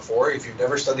martial art before. If you've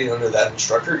never studied under that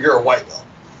instructor, you're a white belt.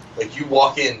 Like you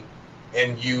walk in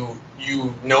and you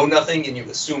know nothing and you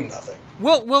assume nothing.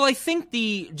 Well, I think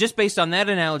just based on that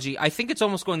analogy, I think it's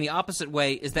almost going the opposite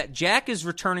way, is that Jack is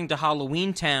returning to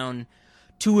Halloween Town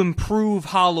to improve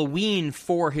Halloween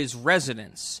for his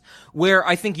residents. Where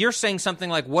I think you're saying something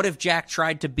like, what if Jack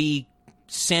tried to be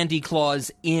Santa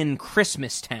Claus in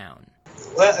Christmas Town?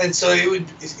 Well, and so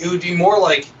it would be more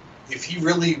like if he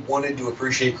really wanted to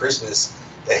appreciate Christmas,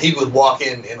 that he would walk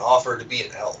in and offer to be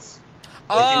an elf.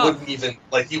 Like he wouldn't even,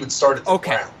 like he would start at the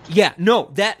ground. Yeah,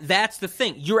 no, that's the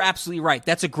thing. You're absolutely right.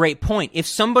 That's a great point. If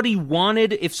somebody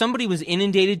was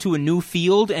inundated to a new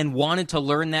field and wanted to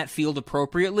learn that field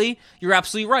appropriately, you're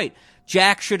absolutely right.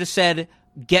 Jack should have said,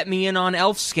 get me in on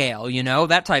elf scale,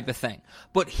 that type of thing.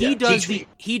 But he does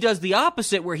the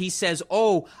opposite, where he says,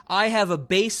 oh, I have a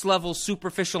base level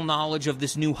superficial knowledge of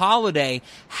this new holiday.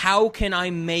 How can I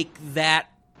make that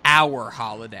our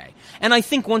holiday? And I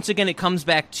think once again it comes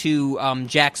back to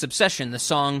Jack's Obsession, the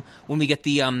song, when we get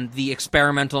the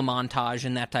experimental montage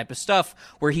and that type of stuff,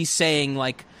 where he's saying,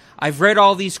 like, I've read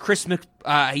all these Christmas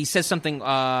he says something,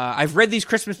 I've read these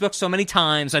Christmas books so many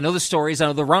times, I know the stories, I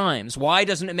know the rhymes, why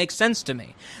doesn't it make sense to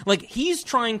me? Like, he's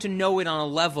trying to know it on a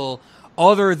level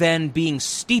other than being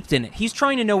steeped in it. He's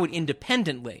trying to know it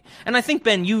independently. And I think,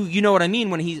 Ben, you know what I mean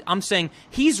when I'm saying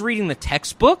he's reading the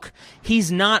textbook, he's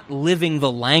not living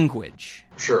the language.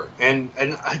 Sure. And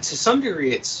to some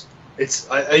degree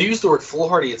I use the word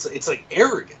foolhardy. It's like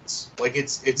arrogance. Like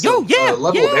it's a level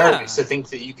of arrogance to think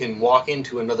that you can walk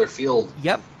into another field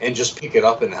and just pick it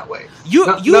up in that way. You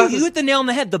hit the nail on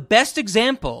the head. The best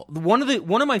example, one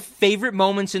of my favorite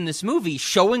moments in this movie,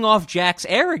 showing off Jack's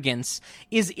arrogance,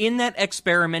 is in that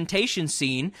experimentation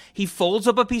scene. He folds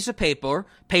up a piece of paper,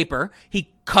 he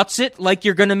cuts it like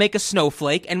you're going to make a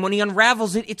snowflake, and when he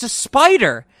unravels it, it's a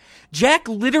spider. Jack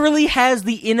literally has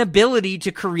the inability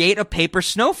to create a paper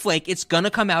snowflake. It's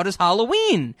gonna come out as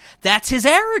Halloween. That's his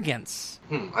arrogance.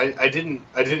 I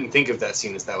didn't think of that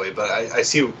scene as that way, but I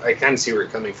kind of see where you're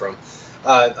coming from.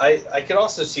 I could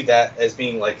also see that as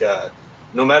being like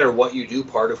no matter what you do,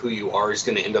 part of who you are is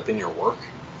going to end up in your work.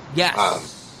 Yes.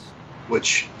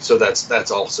 So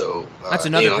that's also that's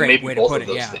another great way to put it.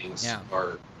 Both of those things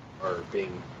are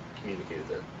being communicated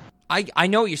there. I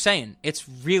know what you're saying. It's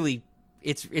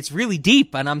really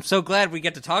deep, and I'm so glad we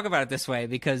get to talk about it this way,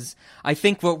 because I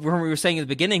think when we were saying at the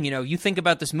beginning, you think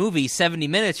about this movie, 70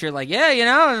 minutes, you're like,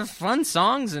 fun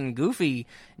songs and goofy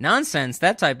nonsense,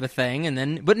 that type of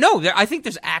thing, but no, I think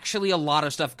there's actually a lot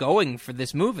of stuff going for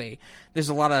this movie. There's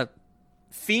a lot of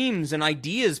themes and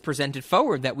ideas presented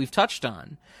forward that we've touched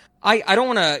on. I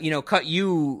don't want to, cut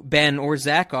you, Ben, or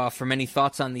Zach off from any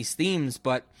thoughts on these themes,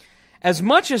 but as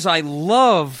much as I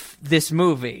love this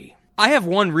movie, I have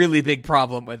one really big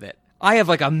problem with it. I have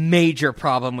like a major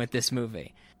problem with this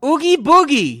movie. Oogie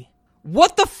Boogie!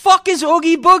 What the fuck is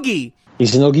Oogie Boogie?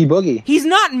 He's an Oogie Boogie. He's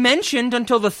not mentioned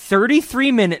until the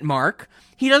 33-minute mark.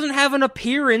 He doesn't have an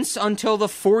appearance until the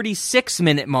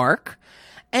 46-minute mark.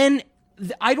 And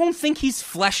I don't think he's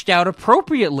fleshed out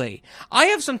appropriately. I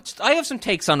have some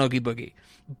takes on Oogie Boogie.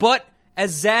 But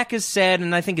as Zach has said,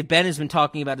 and I think Ben has been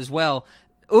talking about as well,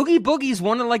 Oogie Boogie is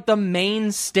one of like the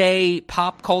mainstay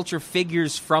pop culture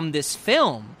figures from this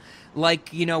film. Like,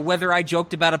 whether I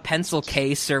joked about a pencil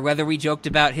case or whether we joked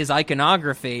about his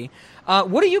iconography.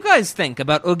 What do you guys think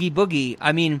about Oogie Boogie?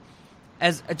 I mean,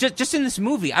 as just in this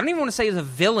movie, I don't even want to say as a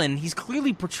villain. He's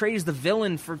clearly portrayed as the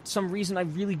villain for some reason I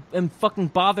really am fucking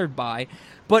bothered by.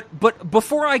 But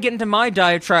before I get into my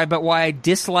diatribe about why I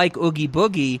dislike Oogie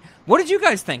Boogie, what did you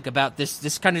guys think about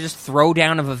this kind of just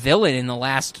throwdown of a villain in the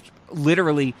last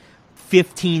literally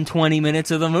 15-20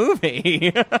 minutes of the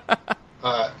movie?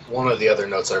 One of the other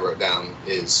notes I wrote down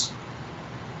is,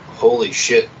 holy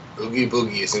shit, Oogie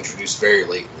Boogie is introduced very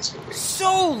late in this movie.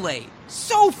 So late.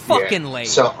 So fucking late.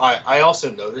 So I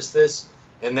also noticed this,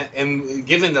 and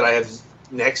given that I have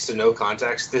next to no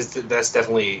context, that's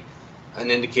definitely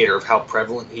an indicator of how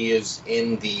prevalent he is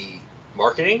in the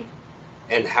marketing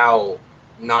and how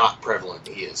not prevalent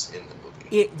he is in the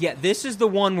movie. This is the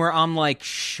one where I'm like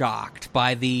shocked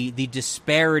by the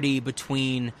disparity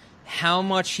between how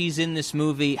much he's in this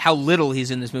movie, how little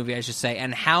he's in this movie, I should say,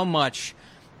 and how much,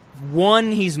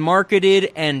 one, he's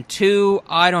marketed, and two,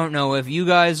 I don't know if you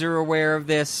guys are aware of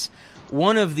this,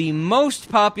 one of the most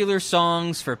popular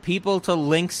songs for people to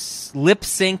lip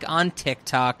sync on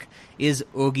TikTok is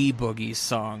Oogie Boogie's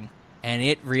song, and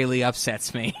it really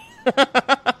upsets me.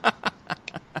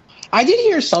 I did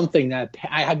hear something that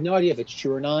I have no idea if it's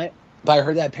true or not, but I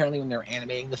heard that apparently when they were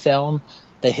animating the film,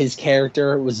 that his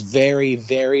character was very,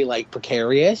 very like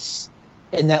precarious,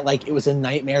 and that like it was a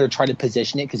nightmare to try to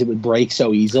position it because it would break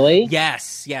so easily.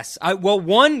 Yes. Well,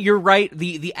 one, you're right.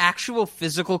 The actual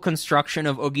physical construction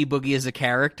of Oogie Boogie as a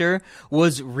character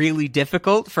was really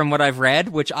difficult from what I've read,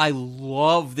 which I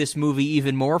love this movie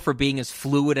even more for being as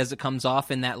fluid as it comes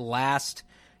off in that last,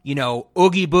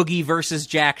 Oogie Boogie versus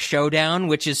Jack showdown,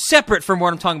 which is separate from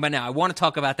what I'm talking about now. I want to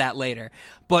talk about that later.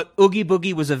 But Oogie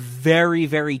Boogie was a very,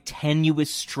 very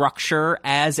tenuous structure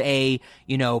as a,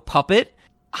 puppet.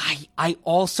 I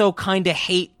also kind of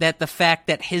hate that the fact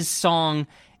that his song,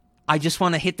 I just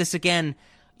want to hit this again,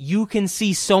 you can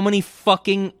see so many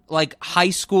fucking, like, high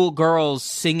school girls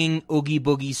singing Oogie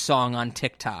Boogie's song on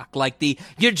TikTok. Like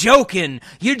you're joking,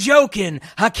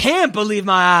 I can't believe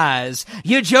my eyes,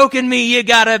 you're joking me, you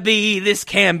gotta be, this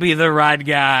can't be the right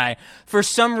guy. For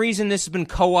some reason, this has been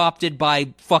co-opted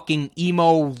by fucking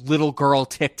emo little girl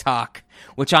TikTok,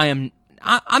 which I'm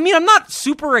not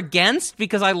super against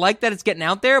because I like that it's getting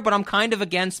out there, but I'm kind of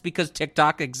against because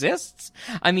TikTok exists.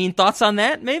 I mean, thoughts on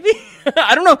that, maybe?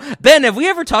 I don't know. Ben, have we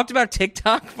ever talked about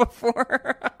TikTok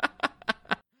before?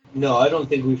 No, I don't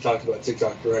think we've talked about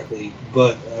TikTok directly,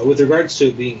 but with regards to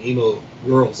it being emo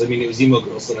girls, I mean, it was emo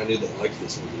girls that I knew that liked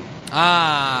this movie.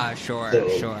 Ah, sure.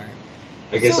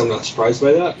 I guess I'm not surprised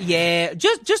by that. Yeah,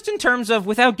 just in terms of,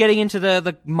 without getting into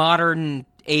the modern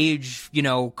age,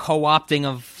 co-opting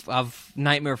of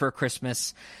Nightmare Before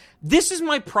Christmas. This is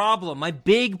my problem, my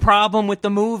big problem with the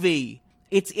movie.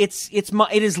 It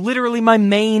is literally my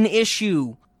main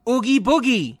issue. Oogie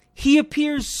Boogie. He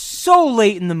appears so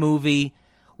late in the movie.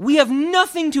 We have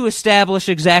nothing to establish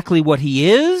exactly what he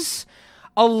is.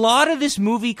 A lot of this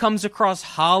movie comes across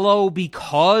hollow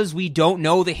because we don't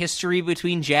know the history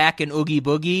between Jack and Oogie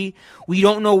Boogie. We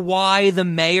don't know why the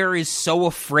mayor is so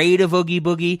afraid of Oogie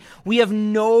Boogie. We have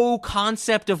no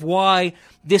concept of why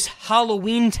this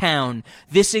Halloween town,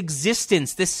 this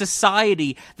existence, this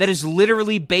society that is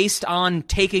literally based on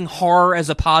taking horror as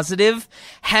a positive,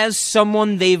 has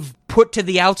someone they've put to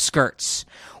the outskirts.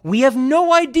 We have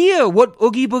no idea what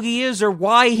Oogie Boogie is or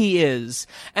why he is.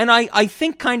 And I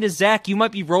think kind of, Zach, you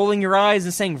might be rolling your eyes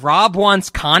and saying Rob wants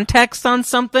context on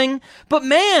something. But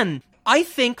man, I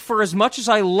think for as much as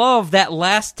I love that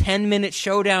last 10-minute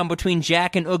showdown between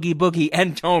Jack and Oogie Boogie,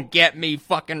 and don't get me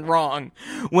fucking wrong,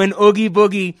 when Oogie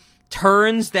Boogie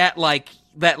turns that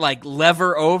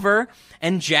lever over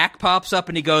and Jack pops up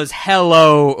and he goes,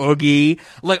 "Hello, Oogie."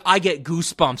 Like, I get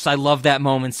goosebumps. I love that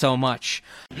moment so much.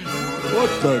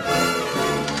 What the?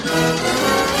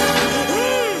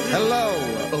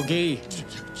 Hello, Oogie.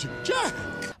 Jack.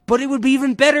 But it would be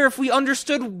even better if we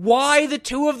understood why the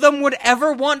two of them would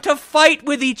ever want to fight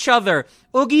with each other.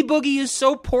 Oogie Boogie is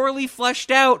so poorly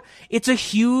fleshed out, it's a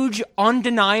huge,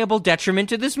 undeniable detriment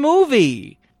to this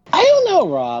movie. I don't know,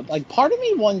 Rob. Like, part of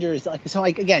me wonders,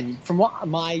 again, from what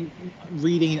my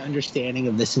reading and understanding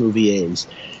of this movie is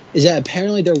that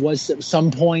apparently there was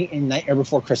some point in Nightmare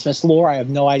Before Christmas lore. I have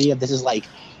no idea if this is like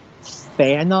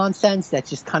fan nonsense that's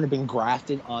just kind of been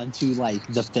grafted onto like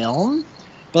the film.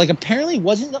 But like, apparently,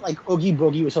 wasn't that like Oogie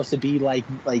Boogie was supposed to be like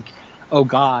oh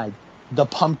god, the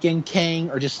Pumpkin King,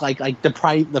 or just like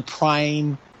the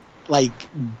prime like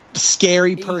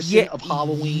scary person of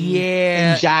Halloween?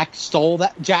 Yeah. And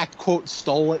Jack quote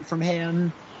stole it from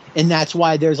him, and that's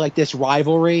why there's like this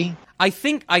rivalry. I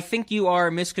think you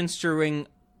are misconstruing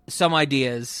some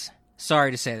ideas.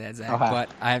 Sorry to say that, Zach, but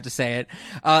I have to say it.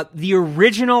 The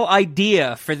original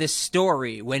idea for this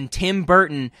story, when Tim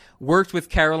Burton worked with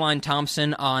Caroline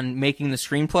Thompson on making the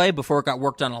screenplay, before it got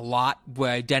worked on a lot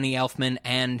by Denny Elfman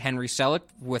and Henry Selick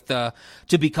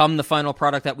to become the final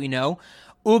product that we know,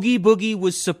 Oogie Boogie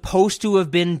was supposed to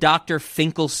have been Dr.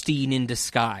 Finkelstein in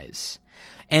disguise.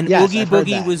 And yes, Oogie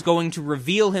Boogie was going to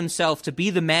reveal himself to be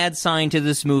the mad scientist of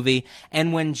this movie.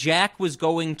 And when Jack was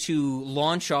going to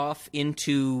launch off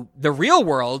into the real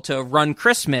world to run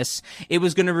Christmas, it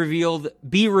was going to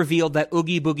be revealed that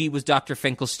Oogie Boogie was Dr.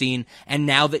 Finkelstein. And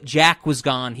now that Jack was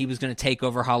gone, he was going to take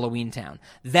over Halloween Town.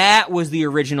 That was the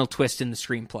original twist in the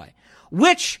screenplay,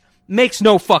 which makes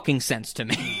no fucking sense to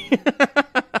me.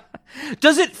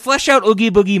 Does it flesh out Oogie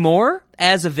Boogie more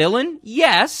as a villain?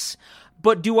 Yes.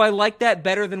 But do I like that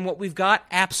better than what we've got?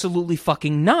 Absolutely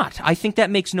fucking not. I think that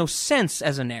makes no sense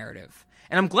as a narrative.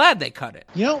 And I'm glad they cut it.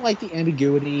 You don't like the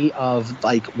ambiguity of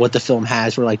like what the film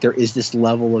has, where like there is this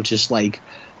level of just like,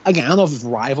 again, I don't know if it's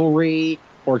rivalry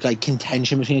or like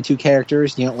contention between the two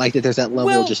characters? You don't like that there's that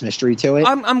level of just mystery to it?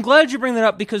 I'm glad you bring that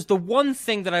up, because the one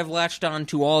thing that I've latched on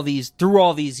to through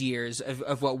all these years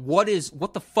of what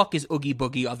the fuck is Oogie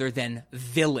Boogie other than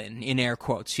villain, in air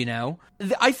quotes, you know?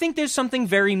 I think there's something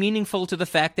very meaningful to the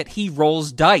fact that he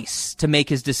rolls dice to make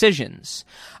his decisions.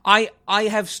 I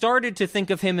have started to think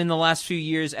of him in the last few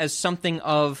years as something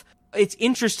of, it's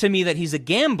interest to me that he's a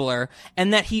gambler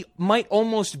and that he might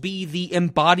almost be the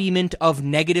embodiment of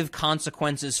negative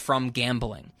consequences from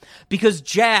gambling. Because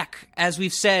Jack, as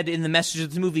we've said in the message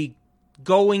of the movie,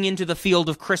 going into the field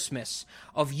of Christmas,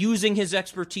 of using his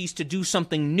expertise to do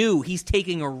something new, he's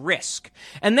taking a risk.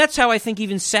 And that's how I think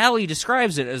even Sally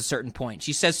describes it at a certain point.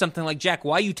 She says something like, Jack,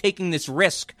 why are you taking this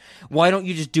risk? Why don't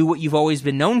you just do what you've always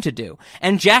been known to do?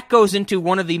 And Jack goes into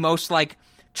one of the most, like,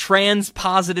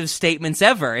 trans-positive statements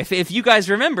ever. If you guys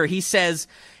remember, he says,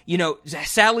 you know,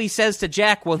 Sally says to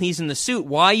Jack while he's in the suit,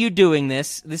 why are you doing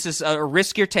this? This is a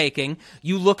risk you're taking.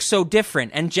 You look so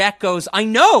different. And Jack goes, I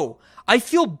know! I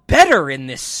feel better in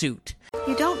this suit.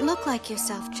 You don't look like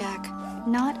yourself, Jack.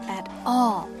 Not at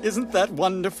all. Isn't that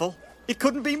wonderful? It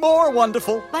couldn't be more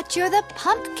wonderful. But you're the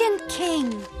Pumpkin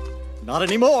King. Not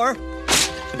anymore.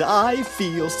 And I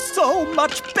feel so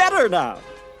much better now.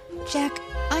 Jack,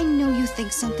 I know you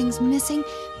think something's missing,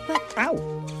 but...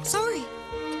 Ow. Sorry.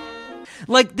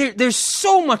 Like, there's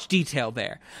so much detail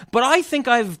there. But I think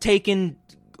I've taken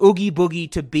Oogie Boogie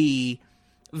to be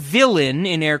villain,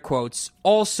 in air quotes.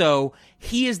 Also,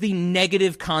 he is the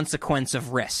negative consequence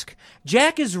of risk.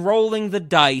 Jack is rolling the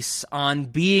dice on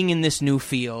being in this new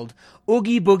field.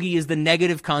 Oogie Boogie is the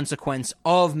negative consequence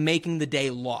of making the day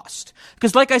lost.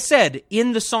 Because like I said,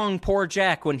 in the song Poor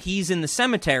Jack, when he's in the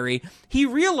cemetery, he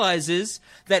realizes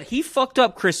that he fucked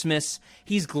up Christmas,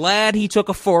 he's glad he took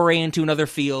a foray into another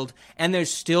field, and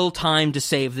there's still time to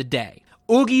save the day.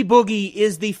 Oogie Boogie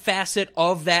is the facet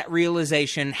of that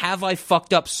realization. Have I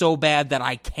fucked up so bad that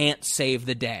I can't save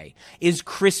the day? Is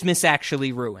Christmas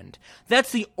actually ruined?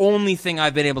 That's the only thing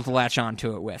I've been able to latch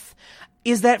onto it with.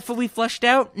 Is that fully fleshed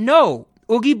out? No.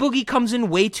 Oogie Boogie comes in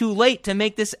way too late to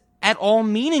make this at all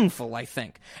meaningful, I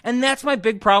think. And that's my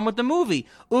big problem with the movie.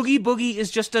 Oogie Boogie is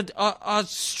just a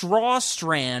straw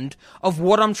strand of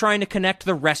what I'm trying to connect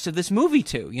the rest of this movie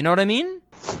to. You know what I mean?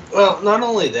 Well, not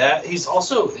only that, he's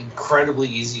also incredibly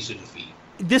easy to defeat.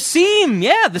 The seam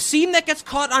that gets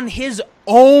caught on his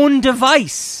own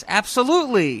device.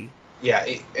 Absolutely. Yeah,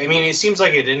 it seems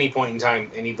like at any point in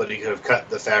time, anybody could have cut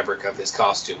the fabric of his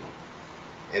costume,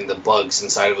 and the bugs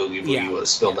inside of Oogie Boogie would have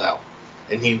spilled out.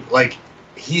 And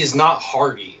he is not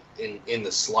hardy in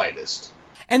the slightest.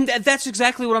 And that's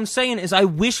exactly what I'm saying, is I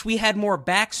wish we had more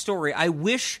backstory. I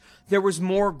wish there was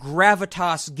more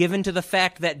gravitas given to the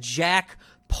fact that Jack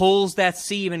pulls that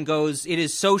seam and goes, it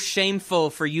is so shameful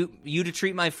for you to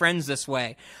treat my friends this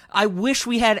way. I wish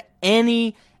we had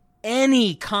any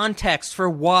context for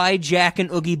why Jack and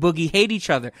Oogie Boogie hate each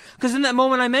other. Because in that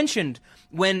moment I mentioned,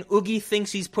 when Oogie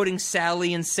thinks he's putting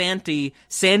Sally and Sandy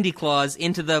Claus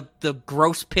into the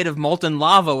gross pit of molten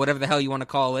lava, whatever the hell you want to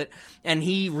call it, and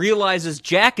he realizes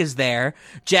Jack is there,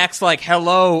 Jack's like,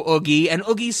 hello, Oogie, and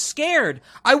Oogie's scared.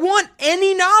 I want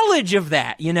any knowledge of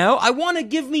that, you know? I want to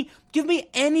give me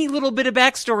any little bit of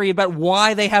backstory about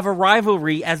why they have a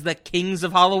rivalry as the kings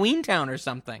of Halloween Town or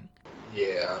something.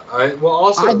 Yeah, I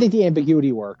think the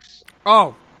ambiguity works.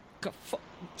 Oh, God,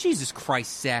 Jesus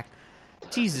Christ, Zach.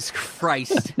 Jesus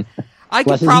Christ. I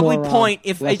could probably point,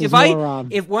 if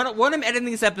when I'm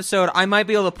editing this episode, I might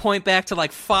be able to point back to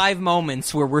like 5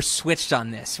 moments where we're switched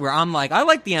on this, where I'm like, I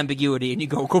like the ambiguity, and you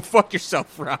go fuck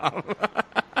yourself, Rob.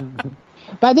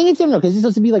 But I think it's similar, because this is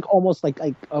supposed to be like almost like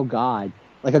oh God,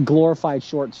 like a glorified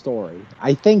short story.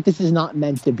 I think this is not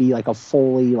meant to be like a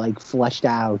fully like fleshed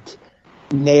out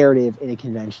narrative in a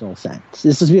conventional sense.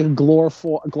 This is a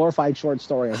glorified short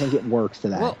story. I think it works to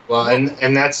that. Well,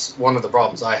 and that's one of the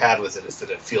problems I had with it, is that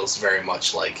it feels very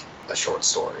much like a short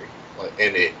story,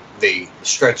 and they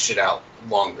stretched it out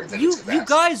longer than its capacity. You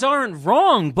guys aren't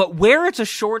wrong, but where it's a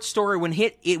short story, when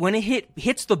it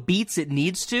hits the beats it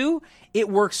needs to, it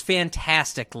works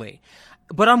fantastically.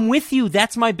 But I'm with you.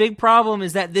 That's my big problem,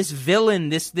 is that this villain,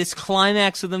 this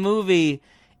climax of the movie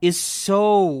is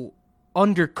so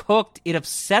undercooked. It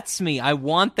upsets me. I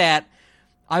want that.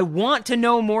 I want to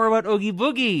know more about Oogie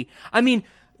Boogie. I mean,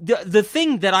 the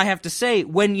thing that I have to say,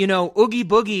 when, Oogie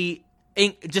Boogie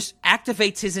just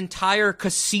activates his entire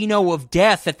casino of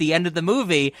death at the end of the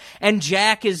movie, and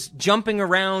Jack is jumping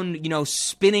around,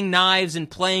 spinning knives and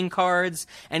playing cards,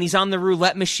 and he's on the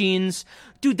roulette machines.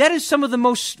 Dude, that is some of the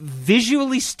most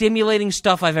visually stimulating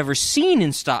stuff I've ever seen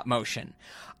in stop motion.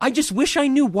 I just wish I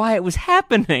knew why it was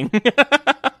happening.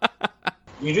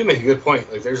 You do make a good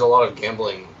point. Like, there's a lot of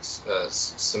gambling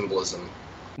symbolism.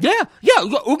 Yeah.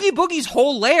 Oogie Boogie's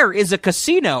whole lair is a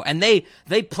casino, and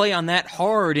they play on that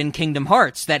hard in Kingdom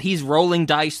Hearts, that he's rolling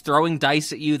dice, throwing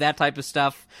dice at you, that type of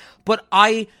stuff. But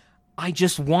I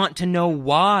just want to know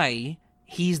why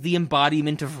he's the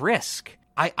embodiment of risk.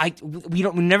 We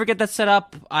never get that set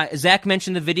up. Zach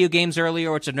mentioned the video games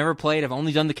earlier, which I've never played. I've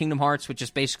only done the Kingdom Hearts, which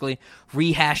just basically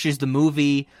rehashes the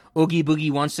movie. Oogie Boogie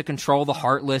wants to control the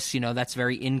Heartless. That's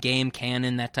very in-game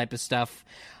canon, that type of stuff.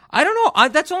 I don't know.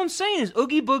 That's all I'm saying is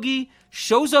Oogie Boogie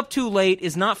shows up too late,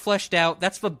 is not fleshed out.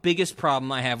 That's the biggest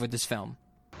problem I have with this film.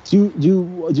 Do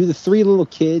the three little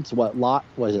kids, Lock,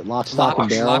 Stock, and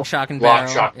Barrel? Lock, Shock, and Barrel. Lock,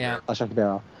 Shock, and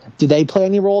Barrel. Do they play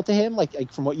any role to him?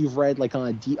 Like from what you've read, like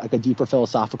on a deeper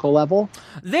philosophical level?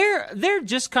 They're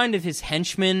just kind of his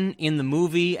henchmen in the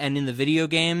movie and in the video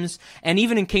games, and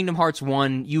even in Kingdom Hearts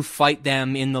 1, you fight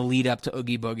them in the lead up to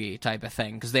Oogie Boogie type of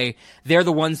thing, because they're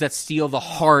the ones that steal the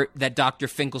heart that Dr.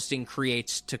 Finkelstein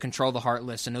creates to control the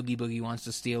Heartless, and Oogie Boogie wants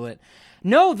to steal it.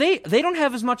 No, they don't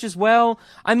have as much as well.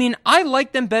 I mean, I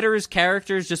like them better as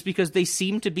characters just because they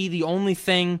seem to be the only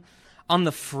thing on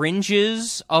the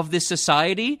fringes of this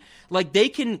society. Like, they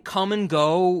can come and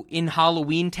go in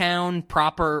Halloween Town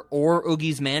proper or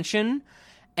Oogie's Mansion,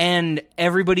 and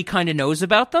everybody kind of knows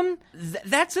about them.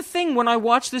 That's a thing when I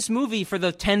watch this movie for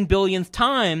the 10 billionth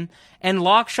time, and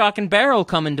Lock, Shock, and Barrel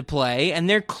come into play, and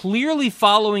they're clearly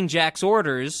following Jack's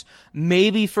orders,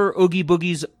 maybe for Oogie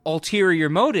Boogie's ulterior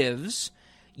motives.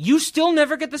 You still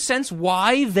never get the sense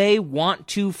why they want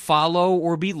to follow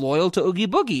or be loyal to Oogie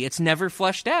Boogie. It's never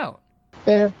fleshed out.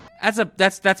 Yeah.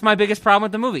 That's my biggest problem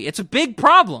with the movie. It's a big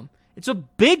problem. It's a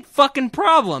big fucking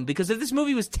problem, because if this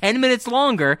movie was 10 minutes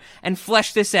longer and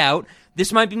fleshed this out,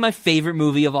 this might be my favorite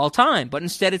movie of all time. But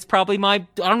instead, it's probably my,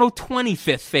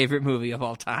 25th favorite movie of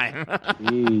all time.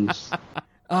 Jeez.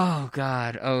 Oh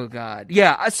God.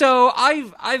 Yeah, so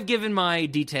I've given my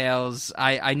details.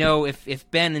 I know if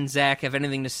Ben and Zach have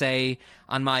anything to say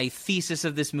on my thesis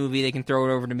of this movie, they can throw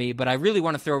it over to me, but I really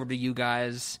want to throw it over to you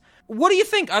guys. What do you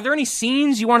think? Are there any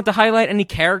scenes you wanted to highlight? Any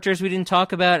characters we didn't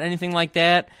talk about? Anything like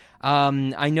that?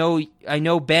 I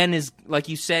know Ben is, like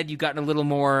you said, you've gotten a little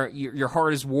more, your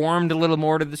heart is warmed a little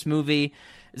more to this movie.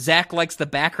 Zach likes the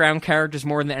background characters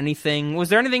more than anything. Was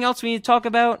there anything else we need to talk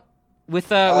about with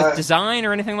design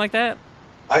or anything like that?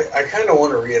 I kind of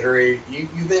want to reiterate, you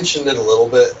mentioned it a little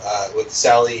bit with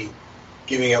Sally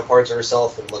giving up parts of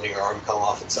herself and letting her arm come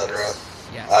off, etc.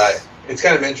 Yes. It's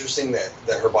kind of interesting that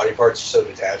her body parts are so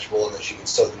detachable and that she can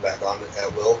sew them back on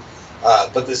at will.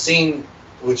 But the scene,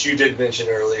 which you did mention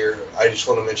earlier, I just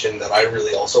want to mention that I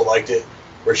really also liked it,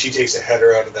 where she takes a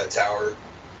header out of that tower.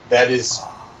 That is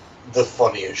the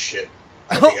funniest shit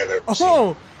I think I've ever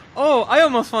seen. Oh, I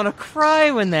almost want to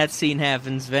cry when that scene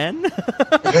happens, Ben.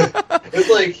 It's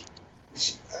like,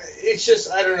 it's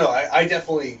just, I don't know. I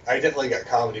definitely got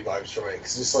comedy vibes from it,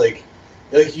 because it's like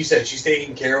you said, she's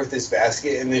taking care of this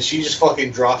basket, and then she just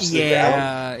fucking drops it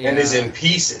down and is in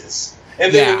pieces,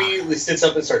 and then immediately sits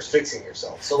up and starts fixing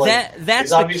herself. So like, that's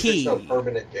it's obvious the key. There's no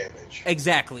permanent damage.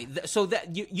 Exactly. So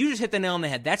that you just hit the nail on the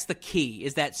head. That's the key.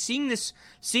 Is that seeing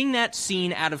that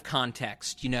scene out of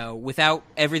context, without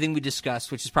everything we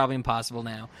discussed, which is probably impossible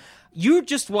now. You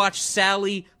just watch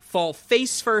Sally fall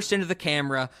face first into the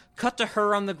camera, cut to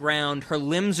her on the ground, her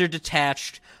limbs are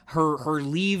detached, her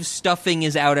leaves stuffing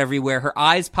is out everywhere, her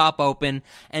eyes pop open,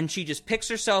 and she just picks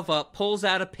herself up, pulls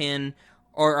out a pin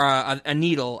or a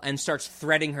needle, and starts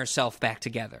threading herself back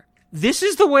together. This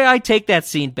is the way I take that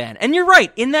scene, Ben. And you're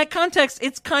right, in that context,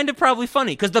 it's kind of probably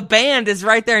funny, because the band is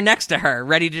right there next to her,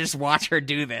 ready to just watch her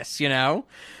do this,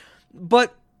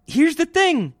 But here's the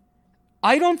thing.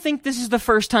 I don't think this is the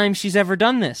first time she's ever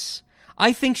done this.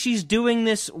 I think she's doing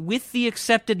this with the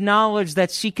accepted knowledge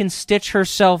that she can stitch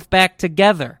herself back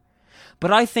together.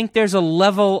 But I think there's a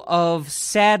level of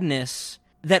sadness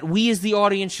that we as the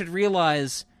audience should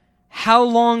realize. How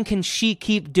long can she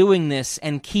keep doing this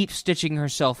and keep stitching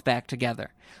herself back together?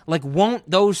 Like, won't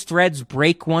those threads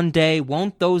break one day?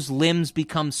 Won't those limbs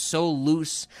become so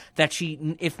loose that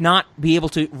she, if not be able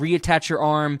to reattach her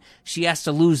arm, she has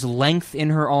to lose length in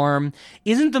her arm?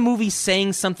 Isn't the movie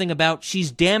saying something about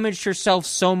she's damaged herself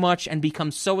so much and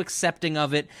become so accepting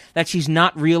of it that she's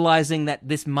not realizing that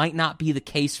this might not be the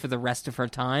case for the rest of her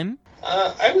time?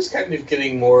 I was kind of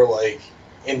getting more like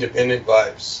independent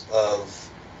vibes of,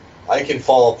 I can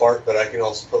fall apart, but I can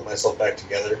also put myself back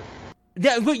together.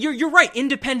 Yeah, but you're right,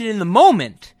 independent in the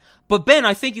moment. But Ben,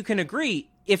 I think you can agree,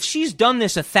 if she's done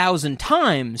this 1,000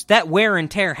 times, that wear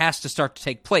and tear has to start to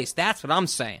take place. That's what I'm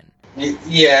saying.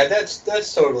 Yeah,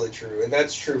 that's totally true, and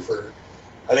that's true for,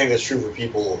 I think that's true for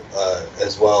people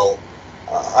as well.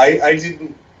 I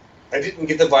didn't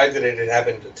get the vibe that it had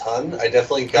happened a ton. I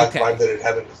definitely got the vibe that it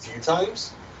happened a few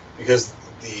times, because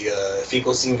the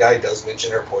Finkelstein guy does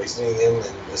mention her poisoning him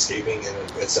and escaping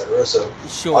and etc. So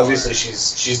obviously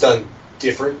she's done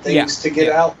different things to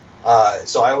get out.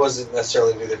 So I wasn't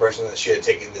necessarily under the impression that she had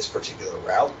taken this particular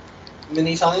route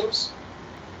many times,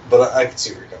 but I could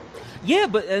see where you're coming from. Yeah,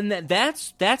 but and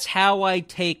that's how I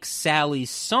take Sally's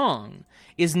song.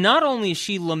 Is not only is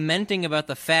she lamenting about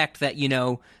the fact that, you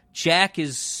know, Jack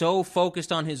is so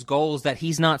focused on his goals that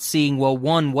he's not seeing, well,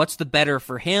 one, what's the better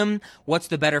for him? What's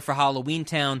the better for Halloween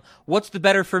Town? What's the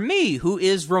better for me, who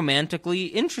is romantically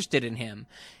interested in him?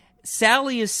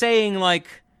 Sally is saying,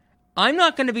 like, I'm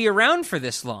not going to be around for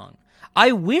this long.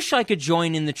 I wish I could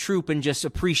join in the troupe and just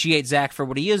appreciate Zack for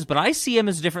what he is, but I see him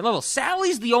as a different level.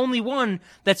 Sally's the only one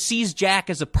that sees Jack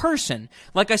as a person.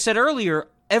 Like I said earlier,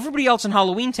 everybody else in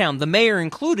Halloween Town, the mayor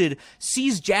included,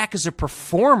 sees Jack as a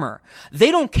performer.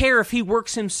 They don't care if he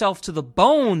works himself to the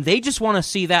bone. They just want to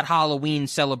see that Halloween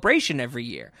celebration every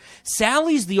year.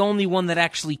 Sally's the only one that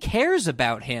actually cares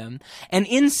about him. And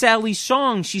in Sally's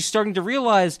song, she's starting to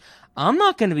realize, I'm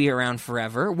not going to be around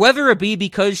forever, whether it be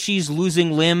because she's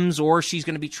losing limbs or she's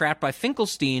going to be trapped by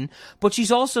Finkelstein, but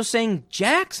she's also saying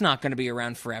Jack's not going to be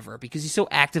around forever because he's so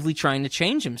actively trying to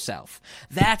change himself.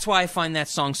 That's why I find that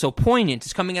song so poignant.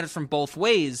 It's coming at it from both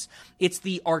ways. It's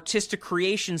the artistic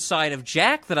creation side of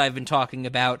Jack that I've been talking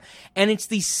about, and it's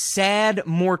the sad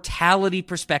mortality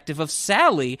perspective of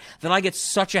Sally that I get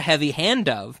such a heavy hand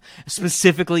of,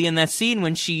 specifically in that scene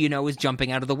when she, you know, is jumping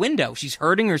out of the window. She's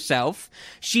hurting herself.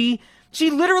 She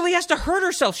literally has to hurt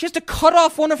herself. She has to cut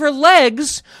off one of her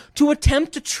legs to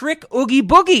attempt to trick Oogie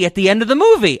Boogie at the end of the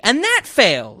movie. And that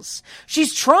fails.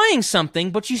 She's trying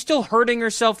something, but she's still hurting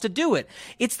herself to do it.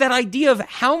 It's that idea of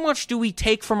how much do we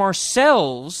take from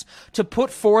ourselves to put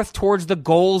forth towards the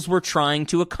goals we're trying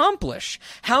to accomplish?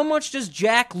 How much does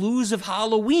Jack lose of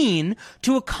Halloween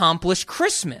to accomplish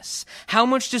Christmas? How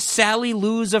much does Sally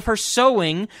lose of her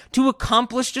sewing to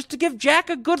accomplish just to give Jack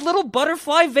a good little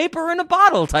butterfly vapor in a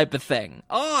bottle type of thing?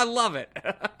 Oh, I love it.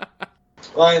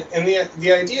 Well, and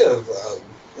the idea of,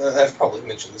 I've probably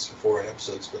mentioned this before in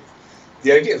episodes, but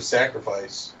the idea of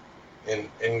sacrifice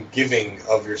and giving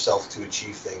of yourself to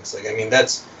achieve things, like, I mean,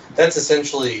 that's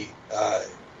essentially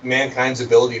mankind's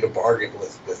ability to bargain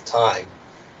with time,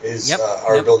 is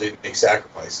our ability to make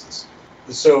sacrifices.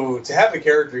 So to have a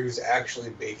character who's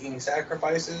actually making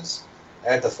sacrifices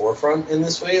at the forefront in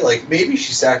this way, like, maybe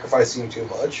she's sacrificing too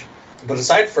much, but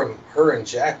aside from her and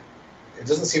Jack, it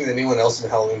doesn't seem that anyone else in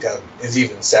Halloween Town is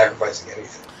even sacrificing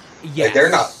anything. Yes. Like, they're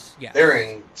not. Yes. They're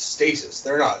in stasis.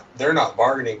 They're not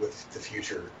bargaining with the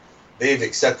future. They've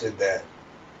accepted that.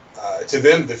 To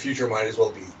them, the future might as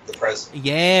well be the present.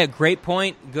 Yeah, great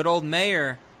point. Good old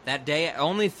mayor. That day,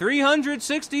 only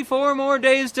 364 more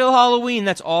days till Halloween.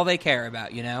 That's all they care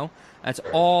about, you know? That's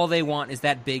all they want, is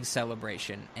that big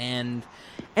celebration. And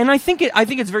I think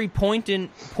it's very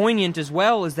poignant as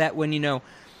well, is that when, you know,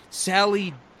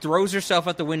 Sally throws herself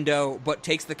out the window but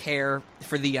takes the care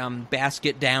for the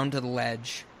basket down to the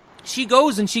ledge, she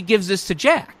goes and she gives this to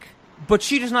Jack. But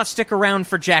she does not stick around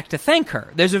for Jack to thank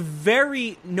her. There's a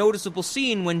very noticeable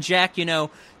scene when Jack, you know,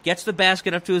 gets the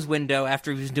basket up to his window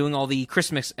after he was doing all the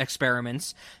Christmas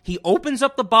experiments. He opens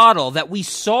up the bottle that we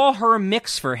saw her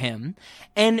mix for him,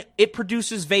 and it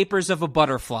produces vapors of a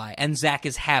butterfly, and Zack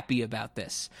is happy about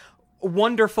this.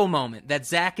 Wonderful moment that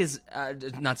Jack is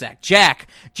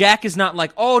not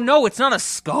like, oh no, it's not a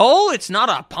skull, it's not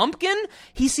a pumpkin.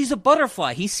 He sees a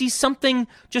butterfly. He sees something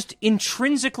just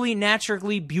intrinsically,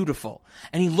 naturally beautiful.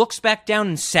 And he looks back down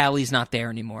and Sally's not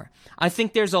there anymore. I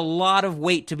think there's a lot of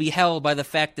weight to be held by the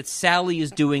fact that Sally is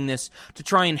doing this to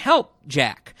try and help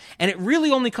Jack. And it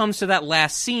really only comes to that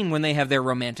last scene when they have their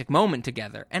romantic moment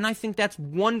together. And I think that's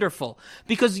wonderful.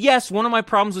 Because yes, one of my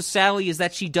problems with Sally is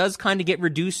that she does kind of get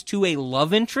reduced to a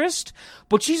love interest,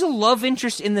 but she's a love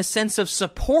interest in the sense of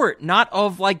support, not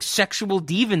of like sexual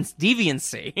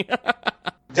deviancy.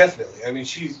 Definitely. I mean,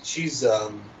 she's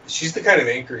the kind of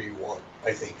anchor you want,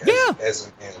 I think, as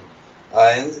a man.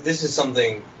 And this is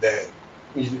something that,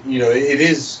 you know, it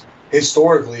is,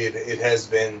 historically, it has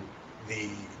been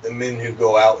the men who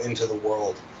go out into the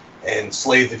world and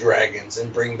slay the dragons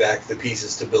and bring back the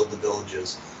pieces to build the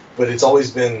villages. But it's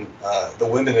always been the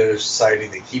women in our society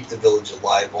that keep the village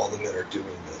alive while the men are doing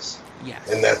this. Yes.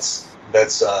 And that's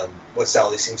what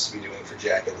Sally seems to be doing for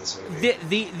Jack in this movie.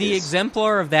 The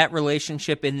exemplar of that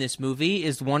relationship in this movie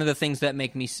is one of the things that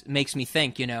makes me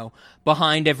think, you know,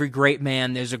 behind every great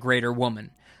man there's a greater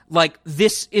woman. like,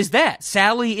 this is that.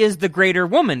 Sally is the greater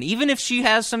woman, even if she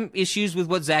has some issues with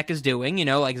what Zach is doing. You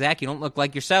know, like, Zach, you don't look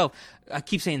like yourself. I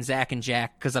keep saying Zach and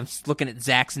Jack because I'm looking at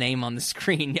Zach's name on the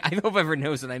screen. I hope everyone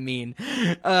knows what I mean.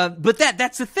 But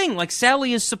that's the thing. Like,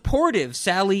 Sally is supportive.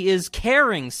 Sally is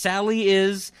caring. Sally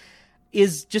is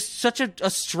just such a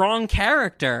strong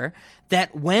character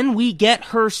that when we get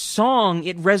her song,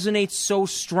 it resonates so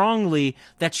strongly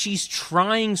that she's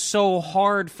trying so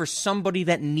hard for somebody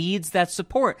that needs that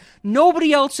support.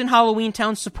 Nobody else in Halloween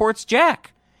Town supports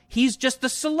Jack. He's just a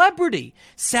celebrity.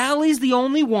 Sally's the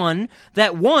only one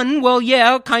that,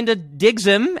 kind of digs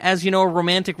him as, a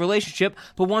romantic relationship,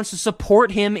 but wants to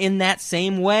support him in that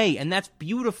same way, and that's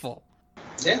beautiful.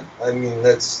 Yeah, I mean,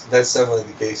 that's definitely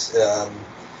the case.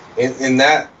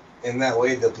 In that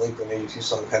way, the Blink-182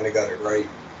 song kind of got it right.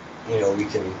 We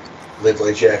can live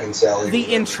like Jack and Sally. The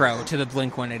intro to the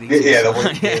Blink-182 Yeah, song.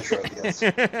 the intro, yes.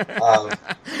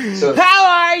 So, how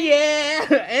are you?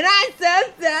 And I'm so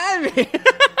sorry.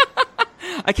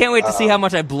 I can't wait to see how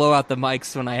much I blow out the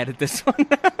mics when I edit this one.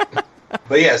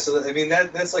 But yeah, so I mean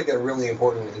that's like a really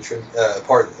important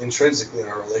part intrinsically in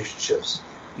our relationships.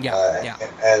 Yeah.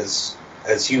 As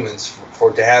humans,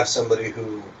 for to have somebody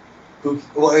who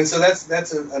and so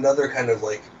that's another kind of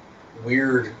like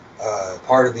weird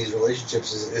part of these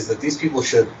relationships is that these people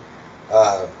should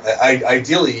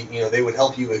ideally they would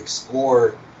help you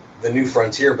explore the new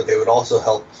frontier, but they would also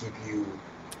help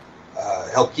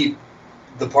keep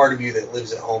the part of you that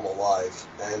lives at home alive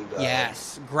and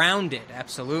yes, grounded,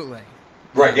 absolutely.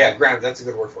 Right, yeah, grounded. That's a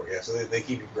good word for it. Yeah, so they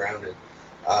keep you grounded,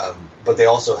 but they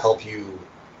also help you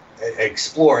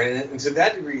explore, and to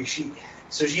that degree, she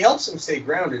helps him stay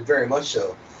grounded very much.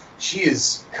 So she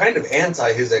is kind of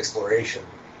anti his exploration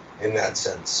in that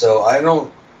sense. So I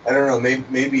don't know.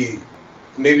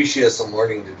 Maybe she has some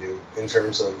learning to do in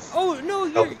terms of. Oh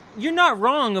no, you're not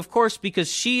wrong, of course,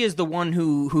 because she is the one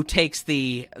who takes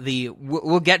the.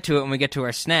 We'll get to it when we get to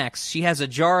our snacks. She has a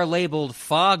jar labeled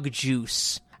fog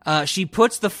juice. She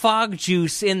puts the fog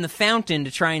juice in the fountain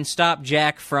to try and stop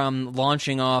Jack from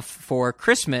launching off for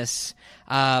Christmas.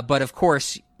 But of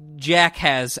course, Jack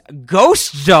has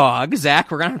Ghost Dog.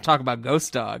 Zach, we're going to talk about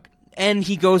Ghost Dog. And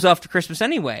he goes off to Christmas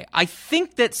anyway. I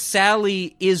think that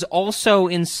Sally is also,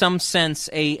 in some sense,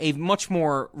 a much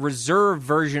more reserved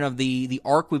version of the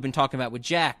arc we've been talking about with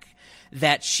Jack.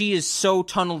 That she is so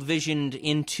tunnel-visioned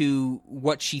into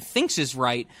what she thinks is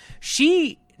right.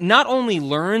 She not only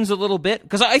learns a little bit,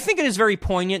 because I think it is very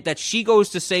poignant that she goes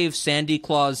to save Sandy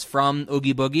Claus from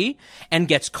Oogie Boogie and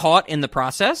gets caught in the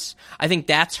process. I think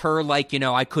that's her, I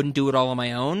couldn't do it all on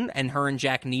my own, and her and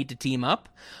Jack need to team up.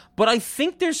 But I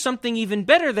think there's something even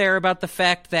better there about the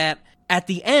fact that at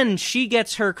the end, she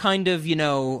gets her kind of,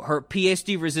 her pièce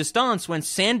de résistance when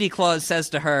Sandy Claus says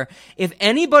to her, if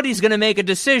anybody's going to make a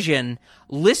decision,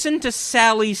 listen to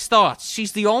Sally's thoughts.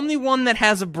 She's the only one that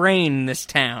has a brain in this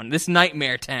town, this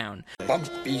nightmare town.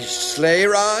 Bumpy sleigh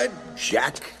ride,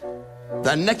 Jack?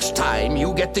 The next time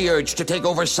you get the urge to take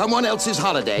over someone else's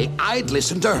holiday, I'd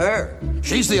listen to her.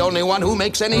 She's the only one who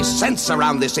makes any sense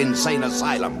around this insane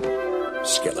asylum.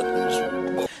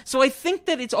 Skeletons. So I think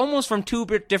that it's almost from two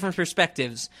different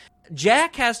perspectives.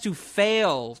 Jack has to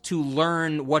fail to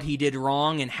learn what he did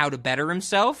wrong and how to better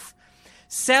himself.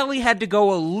 Sally had to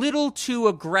go a little too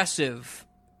aggressive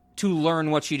to learn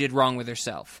what she did wrong with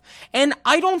herself. And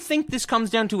I don't think this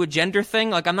comes down to a gender thing.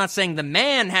 Like, I'm not saying the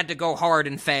man had to go hard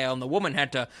and fail and the woman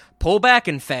had to pull back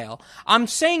and fail. I'm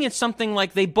saying it's something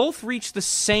like they both reach the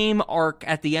same arc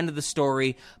at the end of the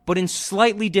story, but in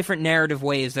slightly different narrative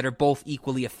ways that are both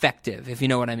equally effective, if you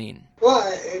know what I mean. Well,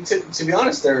 to be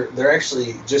honest, they're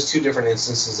actually just two different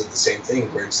instances of the same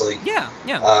thing, where it's like,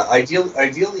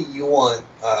 ideally you want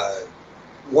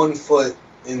 1 foot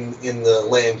in the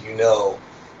land you know,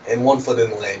 and 1 foot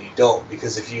in the land you don't,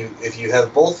 because if you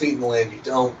have both feet in the land you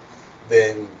don't,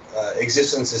 then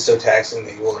existence is so taxing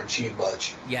that you won't achieve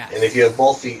much. Yes. And if you have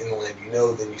both feet in the land you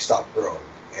know, then you stop growing,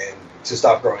 and to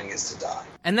stop growing is to die.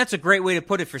 And that's a great way to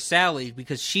put it for Sally,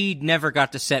 because she never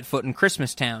got to set foot in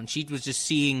Christmas Town. She was just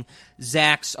seeing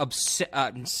Jack's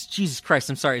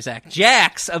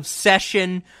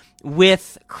obsession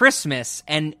with Christmas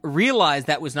and realized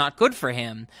that was not good for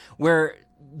him, where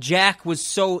Jack was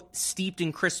so steeped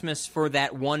in Christmas for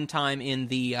that one time in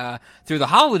the through the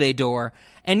holiday door.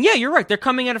 And yeah, you're right. They're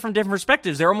coming at it from different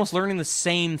perspectives. They're almost learning the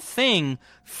same thing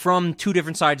from two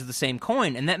different sides of the same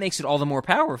coin, and that makes it all the more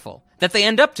powerful. That they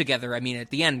end up together, I mean, at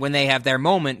the end, when they have their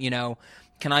moment,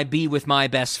 can I be with my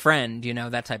best friend,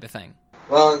 that type of thing.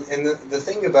 Well, and the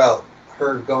thing about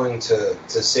her going to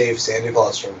save Santa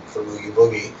Claus from Oogie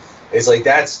Boogie is like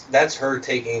that's her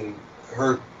taking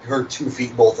her 2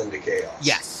 feet both into chaos.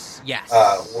 Yes. Yes.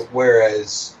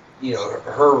 Whereas, you know,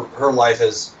 her life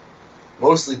has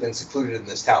mostly been secluded in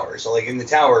this tower. So, like, in the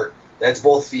tower, that's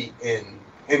both feet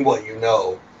in what you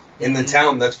know. In the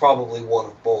town, that's probably one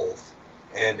of both.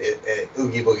 And at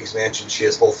Oogie Boogie's mansion, she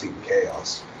has both feet in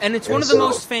chaos. And it's one of the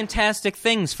most fantastic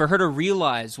things for her to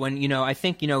realize when, you know, I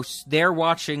think, you know, they're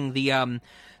watching the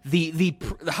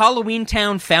Halloween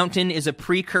Town fountain is a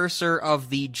precursor of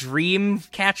the dream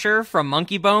catcher from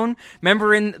Monkey Bone.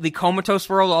 Remember in the Comatose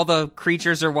world, all the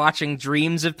creatures are watching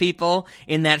dreams of people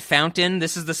in that fountain?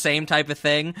 This is the same type of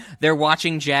thing. They're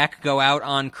watching Jack go out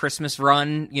on Christmas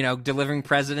run, you know, delivering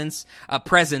presents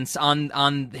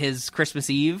on his Christmas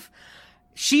Eve.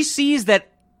 She sees that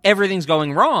everything's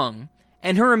going wrong,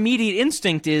 and her immediate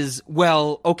instinct is,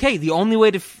 well, okay, the only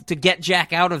way to get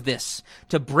Jack out of this,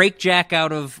 to break Jack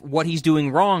out of what he's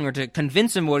doing wrong, or to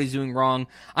convince him what he's doing wrong,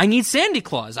 I need Sandy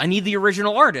Claus. I need the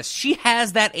original artist. She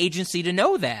has that agency to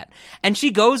know that. And she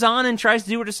goes on and tries to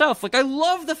do it herself. Like, I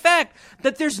love the fact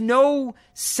that there's no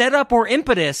setup or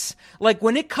impetus. Like,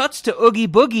 when it cuts to Oogie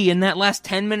Boogie in that last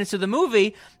 10 minutes of the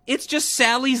movie, it's just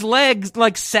Sally's legs,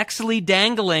 like, sexily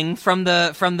dangling from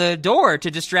the door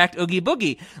to distract Oogie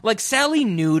Boogie. Like, Sally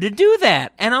knew to do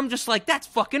that. And I'm just like, that's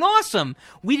fucking awesome.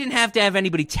 We didn't have to have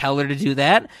anybody tell her to do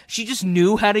that. She just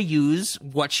knew how to use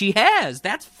what she has.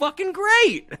 That's fucking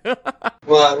great.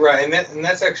 Well, right, and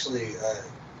that's actually,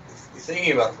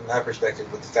 thinking about it from that perspective,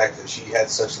 with the fact that she had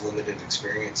such limited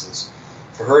experiences,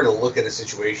 for her to look at a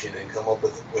situation and come up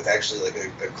with actually, like,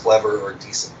 a clever or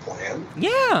decent plan.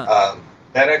 Yeah.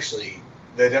 That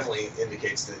definitely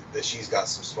indicates that she's got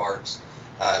some smarts.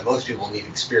 Most people need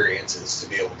experiences to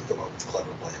be able to come up with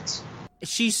clever plans.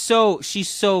 She's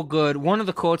so good. One of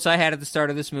the quotes I had at the start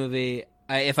of this movie,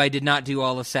 if I did not do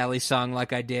all of Sally's song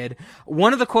like I did,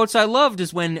 one of the quotes I loved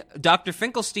is when Dr.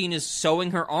 Finkelstein is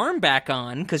sewing her arm back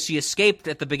on because she escaped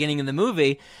at the beginning of the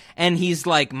movie, and he's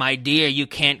like, "My dear, you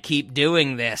can't keep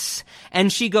doing this."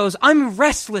 And she goes, "I'm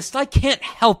restless. I can't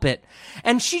help it."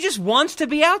 And she just wants to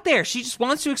be out there. She just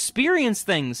wants to experience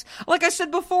things. Like I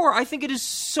said before, I think it is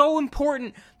so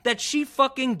important that she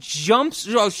fucking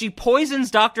she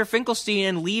poisons Dr. Finkelstein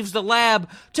and leaves the lab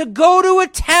to go to a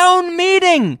town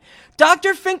meeting.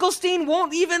 Dr. Finkelstein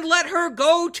won't even let her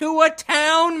go to a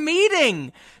town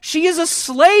meeting. She is a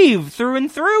slave through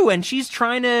and through, and she's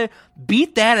trying to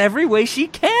beat that every way she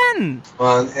can.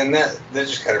 Well, and that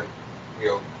just kind of, you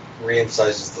know,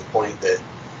 reemphasizes the point that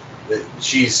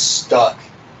she's stuck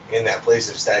in that place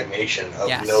of stagnation, of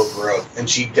no growth, and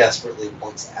she desperately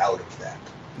wants out of that.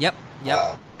 Yep.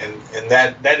 And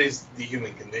that is the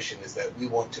human condition, is that we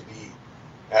want to be,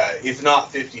 if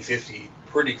not 50-50,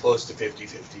 pretty close to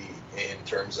 50-50 in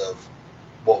terms of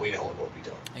what we know and what we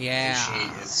don't. Yeah. And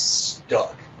she is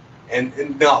stuck,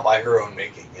 and not by her own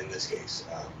making in this case,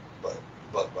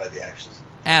 but by the actions.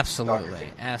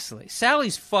 Absolutely.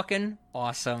 Sally's fucking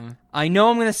awesome. I know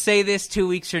I'm going to say this 2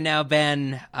 weeks from now,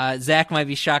 Ben. Zach might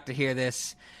be shocked to hear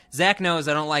this. Zach knows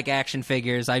I don't like action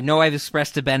figures. I know I've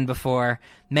expressed to Ben before.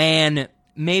 Man,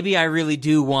 maybe I really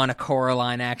do want a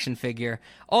Coraline action figure.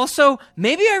 Also,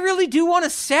 maybe I really do want a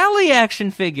Sally action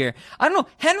figure. I don't know.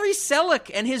 Henry Selick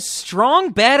and his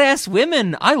strong, badass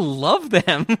women, I love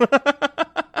them.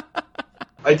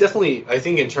 I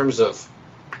think in terms of...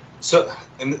 So,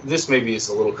 and this maybe is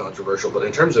a little controversial, but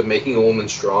in terms of making a woman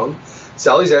strong,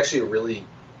 Sally's actually a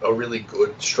really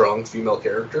good, strong female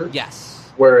character.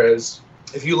 Yes. Whereas,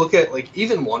 if you look at, like,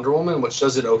 even Wonder Woman, which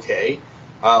does it okay,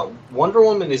 Wonder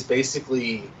Woman is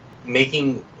basically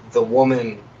making the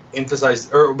woman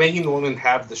emphasize, or making the woman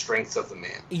have the strengths of the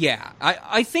man. Yeah,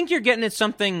 I think you're getting at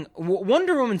something.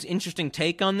 Wonder Woman's interesting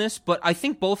take on this, but I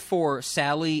think both for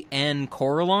Sally and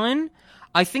Coraline,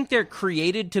 I think they're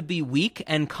created to be weak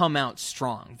and come out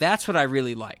strong. That's what I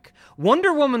really like.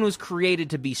 Wonder Woman was created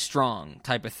to be strong,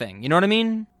 type of thing. You know what I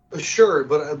mean? Sure,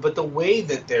 but the way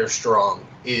that they're strong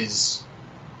is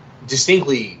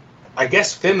distinctly, I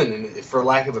guess, feminine, for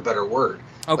lack of a better word.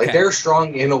 Okay. Like, they're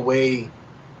strong in a way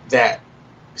that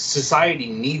society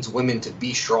needs women to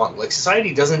be strong. Like,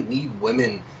 society doesn't need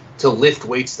women to lift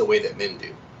weights the way that men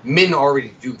do. Men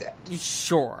already do that.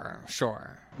 Sure.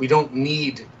 We don't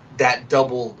need that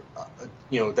double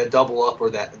up, or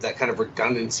that kind of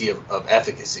redundancy of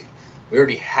efficacy. We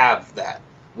already have that.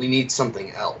 We need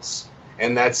something else,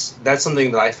 and that's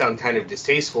something that I found kind of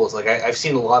distasteful. Is like I've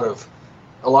seen a lot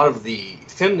of the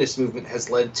feminist movement has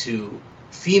led to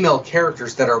female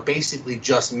characters that are basically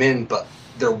just men, but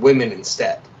they're women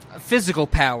instead. Physical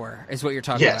power is what you're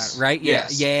talking about, right?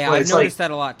 Yes. Yeah. Well, I've noticed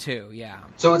that a lot too. Yeah.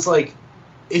 So it's like,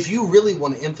 if you really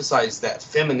want to emphasize that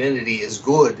femininity is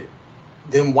good,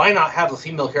 then why not have a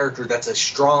female character that's as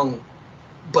strong,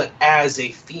 but as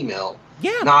a female,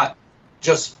 not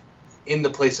just in the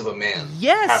place of a man.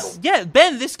 Yes, yeah,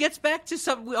 Ben, this gets back to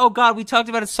something. Oh God, we talked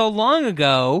about it so long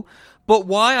ago, but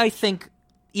why I think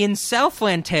in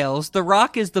Southland Tales, The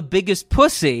Rock is the biggest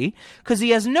pussy because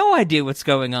he has no idea what's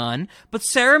going on, but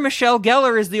Sarah Michelle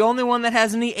Gellar is the only one that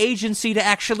has any agency to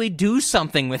actually do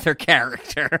something with her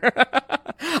character.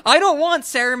 I don't want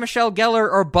Sarah Michelle Gellar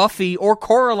or Buffy or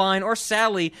Coraline or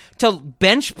Sally to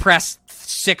bench press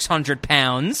 600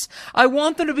 pounds. I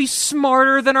want them to be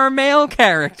smarter than our male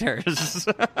characters.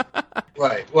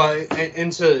 Right. Well,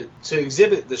 and to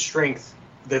exhibit the strength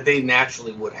that they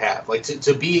naturally would have, like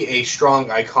to be a strong,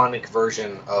 iconic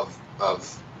version of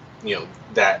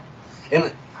that.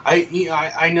 And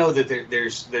I know that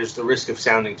there's the risk of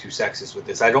sounding too sexist with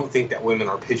this. I don't think that women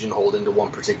are pigeonholed into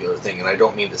one particular thing, and I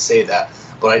don't mean to say that,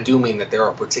 but I do mean that there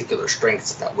are particular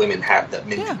strengths that women have that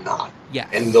men do not. Yeah.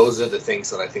 And those are the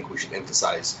things that I think we should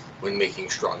emphasize when making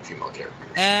strong female characters.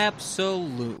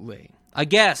 Absolutely. I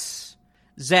guess,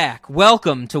 Zach,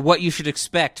 welcome to what you should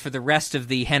expect for the rest of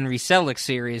the Henry Selick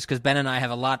series, because Ben and I have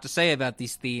a lot to say about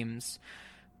these themes.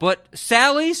 But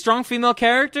Sally, strong female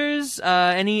characters.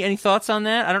 Any thoughts on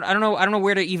that? I don't know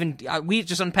where to even. We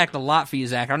just unpacked a lot for you,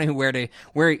 Zach. I don't know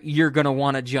where you're gonna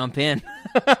want to jump in.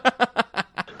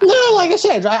 No, like I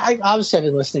said, I obviously have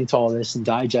been listening to all this and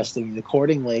digesting it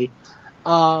accordingly.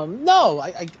 No,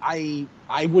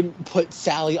 I wouldn't put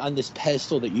Sally on this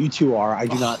pedestal that you two are. I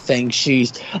do not think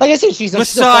she's, like I said, she's a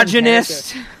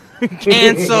misogynist.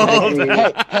 Canceled.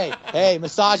 Hey,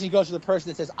 misogyny goes to the person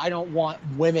that says, I don't want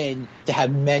women to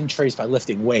have men traced by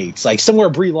lifting weights. Like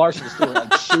somewhere Brie Larson is doing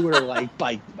like shooter, like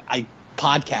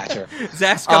podcatcher.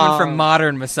 Zach's coming from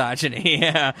modern misogyny.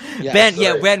 Yeah. Yes,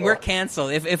 Ben, we're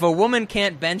canceled. If a woman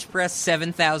can't bench press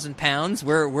 7,000 pounds,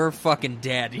 we're fucking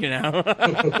dead, you know?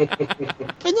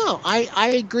 But no,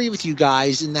 I agree with you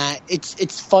guys in that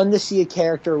it's fun to see a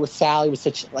character with Sally with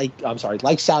such like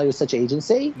Sally with such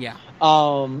agency. Yeah.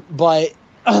 But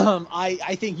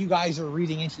I think you guys are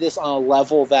reading into this on a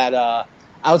level that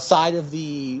outside of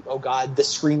the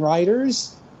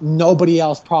screenwriters, nobody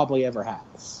else probably ever has.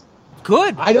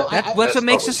 Good. That's what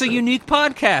makes us a unique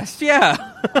podcast. Yeah.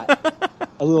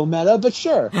 A little meta, but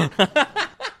sure.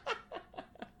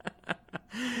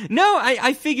 No,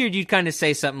 I figured you'd kind of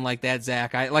say something like that,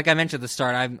 Zach. Like I mentioned at the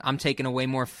start, I'm taking a way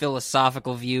more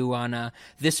philosophical view on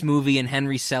this movie and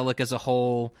Henry Selick as a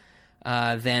whole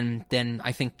than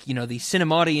I think the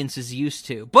cinema audience is used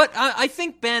to. But I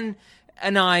think Ben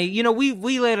and I,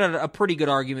 we laid out a pretty good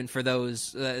argument for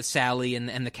those Sally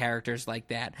and the characters like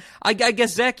that. I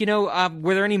guess Zach,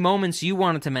 were there any moments you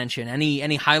wanted to mention?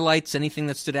 Any highlights? Anything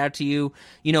that stood out to you?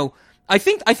 I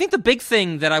think the big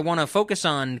thing that I want to focus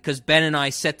on, because Ben and I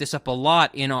set this up a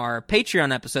lot in our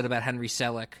Patreon episode about Henry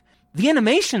Selick, the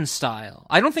animation style.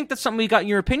 I don't think that's something we got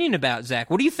your opinion about, Zach.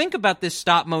 What do you think about this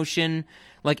stop motion,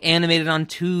 like animated on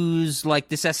twos, like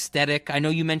this aesthetic? I know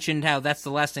you mentioned how that's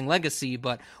the lasting legacy,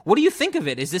 but what do you think of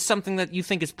it? Is this something that you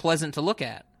think is pleasant to look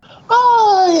at?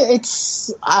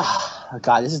 It's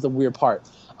God, this is the weird part.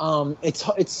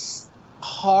 It's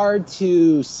hard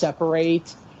to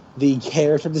separate the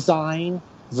character design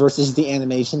versus the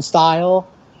animation style.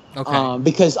 Okay.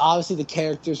 Because obviously the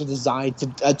characters are designed to,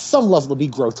 at some level, to be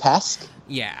grotesque.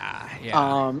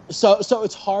 Yeah. So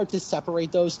it's hard to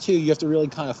separate those two. You have to really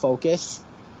kind of focus.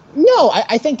 No,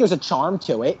 I think there's a charm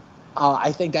to it.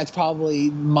 I think that's probably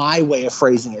my way of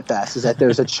phrasing it best, is that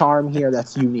there's a charm here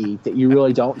that's unique that you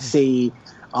really don't see,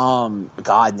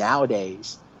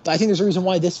 nowadays. But I think there's a reason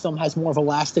why this film has more of a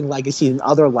lasting legacy than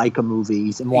other Laika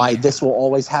movies, and why this will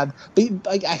always have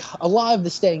a lot of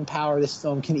the staying power of this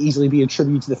film can easily be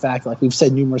attributed to the fact, like we've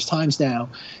said numerous times now,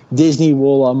 Disney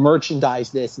will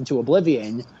merchandise this into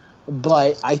oblivion.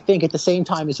 But I think at the same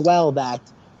time as well that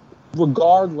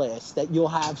regardless, that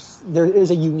there is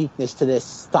a uniqueness to this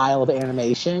style of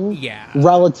animation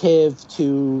relative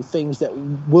to things that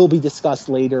will be discussed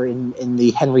later in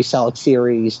the Henry Selick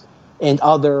series and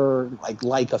other like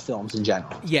Laika films in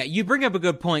general. Yeah, you bring up a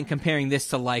good point comparing this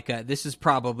to Laika. This is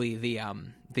probably the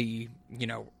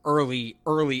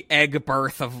early egg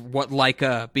birth of what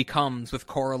Laika becomes with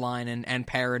Coraline and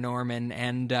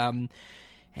Paranorman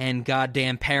and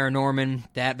goddamn Paranorman,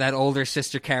 that older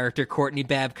sister character, Courtney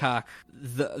Babcock.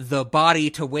 The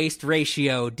body to waist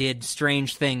ratio did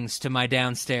strange things to my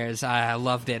downstairs. I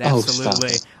loved it,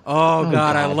 absolutely.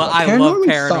 I love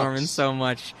Paranorman so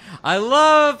much. I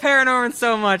love Paranorman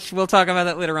so much. We'll talk about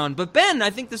that later on. But Ben,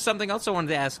 I think there's something else I wanted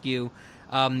to ask you.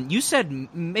 You said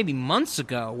maybe months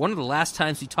ago, one of the last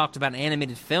times we talked about an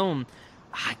animated film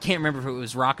I can't remember if it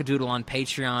was Rockadoodle on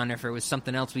Patreon or if it was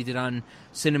something else we did on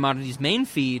Cinemodity's main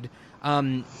feed.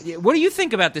 What do you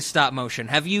think about this stop motion?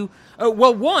 Have you...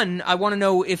 well, one, I want to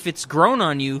know if it's grown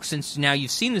on you since now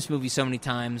you've seen this movie so many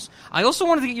times. I also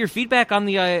wanted to get your feedback on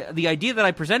the idea that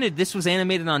I presented. This was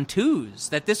animated on twos,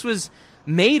 that this was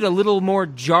made a little more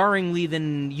jarringly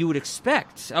than you would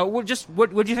expect. What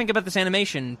do you think about this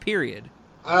animation, period?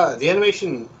 The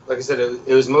animation, like I said,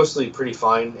 it was mostly pretty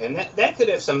fine, and that could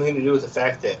have something to do with the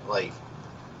fact that, like,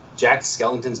 Jack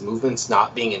Skellington's movements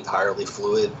not being entirely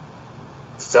fluid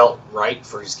felt right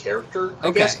for his character,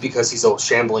 I guess, because he's all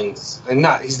shambling, and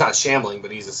he's not shambling, but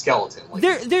he's a skeleton. Like,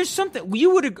 there's something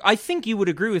I think you would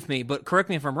agree with me, but correct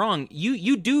me if I'm wrong.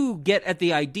 You do get at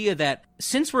the idea that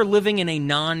since we're living in a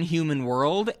non-human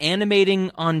world, animating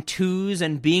on twos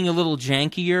and being a little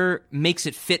jankier makes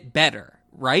it fit better,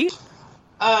 right?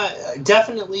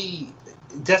 Definitely,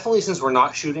 since we're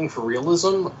not shooting for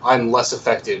realism, I'm less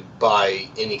affected by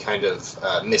any kind of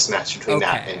mismatch between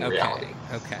that and reality.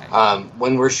 Okay.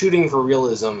 When we're shooting for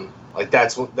realism, like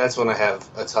that's when I have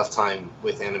a tough time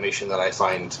with animation that I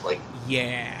find like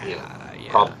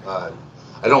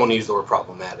I don't want to use the word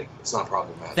problematic. It's not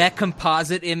problematic. That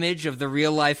composite image of the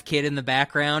real life kid in the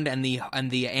background and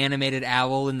the animated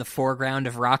owl in the foreground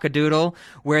of Rockadoodle,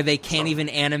 where they can't even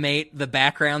animate the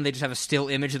background, they just have a still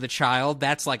image of the child.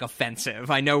 That's like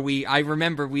offensive. I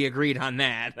remember we agreed on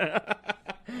that.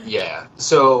 Yeah.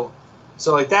 So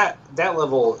like that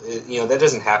level, that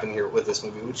doesn't happen here with this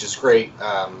movie, which is great.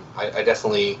 I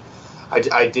definitely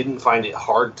didn't find it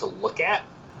hard to look at.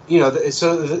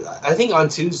 I think on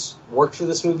twos worked for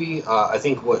this movie. I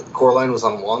think Coraline was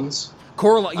on ones.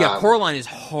 Coraline is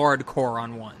hardcore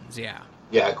on ones. Yeah.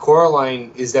 Yeah,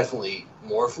 Coraline is definitely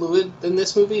more fluid than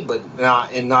this movie, but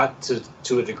not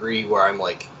to a degree where I'm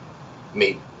like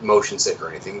made motion sick or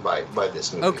anything by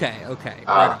this movie. Okay.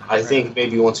 I think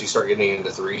maybe once you start getting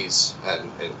into threes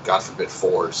and God forbid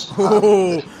fours.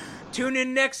 Tune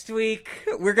in next week.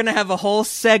 We're going to have a whole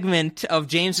segment of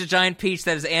James the Giant Peach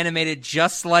that is animated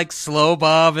just like Slow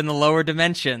Bob in the Lower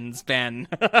Dimensions, Ben.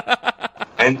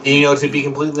 And, to be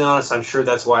completely honest, I'm sure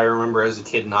that's why I remember as a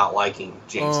kid not liking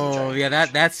James the Giant Peach. Yeah,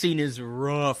 that scene is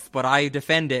rough, but I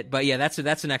defend it. But yeah, that's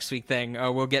a next week thing.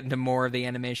 We'll get into more of the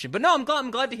animation. But no,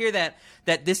 I'm glad to hear that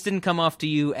this didn't come off to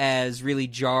you as really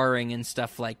jarring and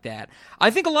stuff like that.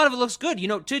 I think a lot of it looks good.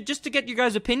 Just to get your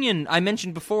guys' opinion, I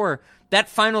mentioned before, that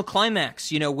final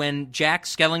climax, when Jack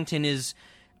Skellington is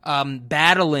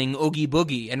battling Oogie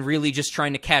Boogie and really just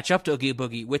trying to catch up to Oogie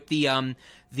Boogie with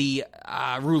the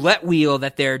roulette wheel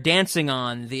that they're dancing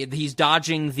on. He's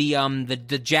dodging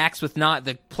the jacks with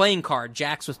the playing card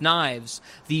jacks with knives.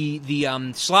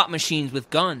 The slot machines with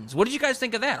guns. What did you guys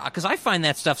think of that? Because I find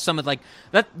that stuff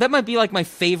that might be like my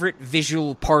favorite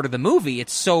visual part of the movie.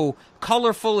 It's so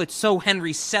colorful. It's so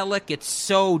Henry Selick. It's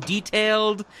so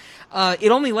detailed.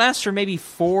 It only lasts for maybe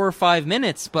 4 or 5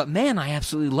 minutes, but man, I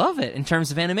absolutely love it in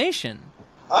terms of animation.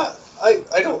 I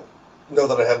don't know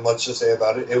that I have much to say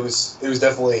about it. It was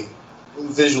definitely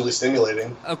visually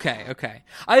stimulating. Okay.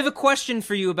 I have a question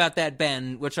for you about that,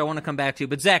 Ben, which I want to come back to.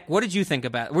 But Zach, what did you think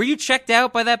about it? Were you checked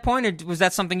out by that point, or was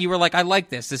that something you were like, I like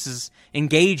this. This is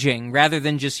engaging, rather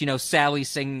than just Sally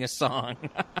singing a song?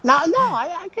 No.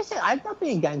 I guess I have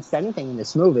nothing against anything in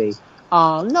this movie.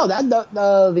 No, that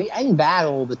the end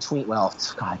battle between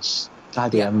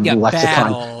goddamn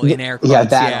lexicon. Battle in air quotes. Yeah,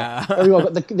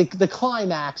 battle. The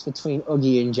climax between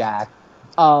Oogie and Jack.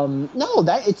 No,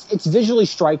 that it's visually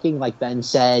striking, like Ben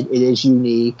said. It is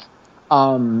unique.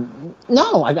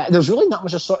 There's really not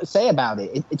much to say about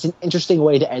it. It's an interesting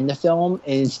way to end the film,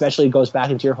 and especially it goes back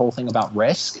into your whole thing about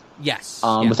risk. Yes.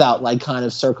 Without kind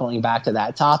of circling back to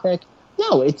that topic.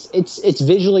 No, it's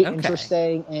visually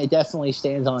interesting, and it definitely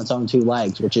stands on its own two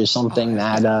legs, which is something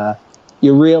that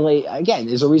you really, again,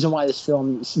 there's a reason why this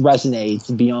film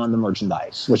resonates beyond the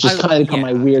merchandise, which is kind of become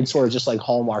my weird sort of just like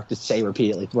hallmark to say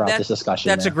repeatedly throughout this discussion.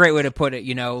 That's a great way to put it.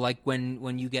 Like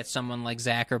when you get someone like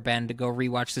Zach or Ben to go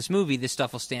rewatch this movie, this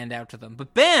stuff will stand out to them.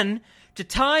 But Ben, to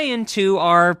tie into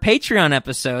our Patreon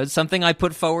episode, something I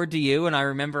put forward to you, and I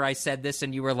remember I said this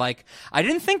and you were like, I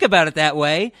didn't think about it that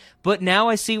way, but now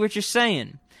I see what you're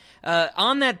saying.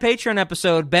 On that Patreon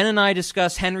episode, Ben and I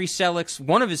discuss Henry Selick's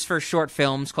one of his first short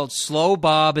films called Slow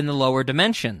Bob in the Lower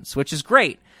Dimensions, which is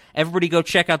great. Everybody go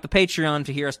check out the Patreon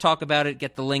to hear us talk about it,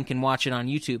 get the link and watch it on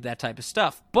YouTube, that type of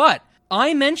stuff. But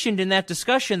I mentioned in that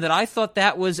discussion that I thought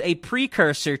that was a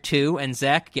precursor to, and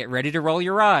Zach, get ready to roll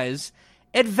your eyes,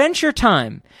 Adventure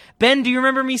Time. Ben, do you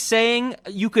remember me saying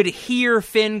you could hear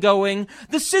Finn going,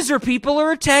 the scissor people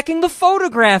are attacking the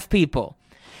photograph people?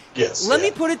 Yes. Let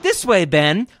me put it this way,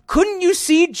 Ben. Couldn't you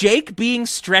see Jake being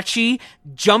stretchy,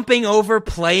 jumping over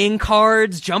playing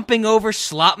cards, jumping over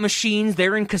slot machines?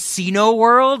 They're in Casino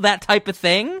World, that type of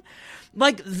thing.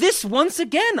 Like this, once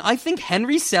again, I think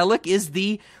Henry Selick is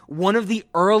one of the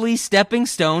early stepping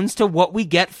stones to what we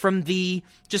get from the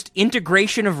just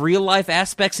integration of real life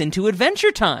aspects into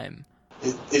Adventure Time.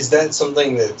 Is that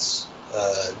something that's,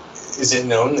 is it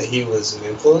known that he was an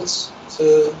influence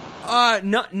to...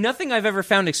 Nothing I've ever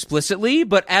found explicitly,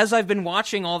 but as I've been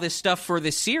watching all this stuff for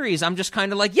this series, I'm just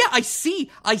kind of like, yeah, I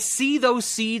see those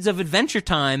seeds of Adventure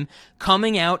Time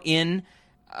coming out in,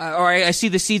 I see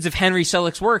the seeds of Henry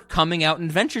Selick's work coming out in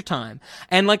Adventure Time.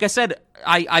 And like I said,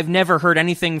 I've never heard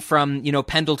anything from,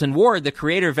 Pendleton Ward, the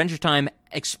creator of Adventure Time,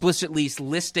 explicitly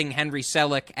listing Henry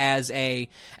Selick as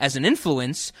an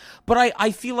influence, but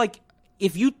I feel like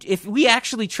if we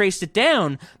actually traced it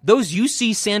down, those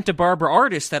UC Santa Barbara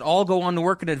artists that all go on to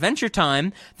work at Adventure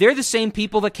Time, they're the same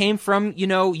people that came from,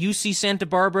 UC Santa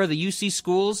Barbara, the UC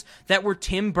schools that were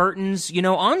Tim Burton's,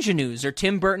 ingenues or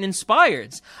Tim Burton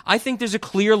inspireds. I think there's a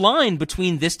clear line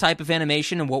between this type of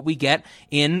animation and what we get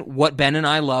in what Ben and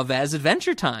I love as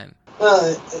Adventure Time.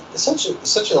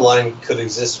 Such a line could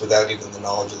exist without even the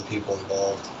knowledge of the people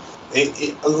involved.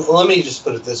 Let me just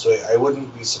put it this way. I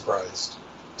wouldn't be surprised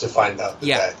to find out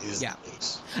that is the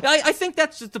case. I think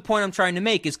that's just the point I'm trying to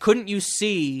make, is couldn't you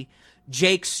see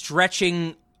Jake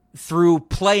stretching through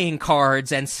playing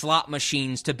cards and slot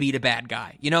machines to beat a bad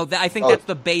guy? I think that's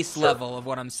the base level of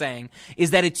what I'm saying, is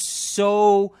that it's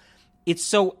so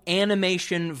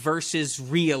animation versus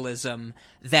realism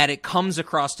that it comes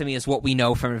across to me as what we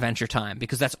know from Adventure Time,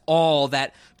 because that's all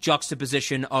that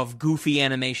juxtaposition of goofy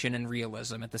animation and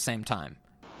realism at the same time.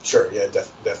 Sure, yeah,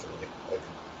 definitely.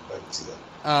 I can see that.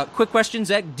 Quick question,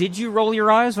 Zach. Did you roll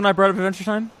your eyes when I brought up Adventure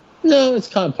Time? No, it's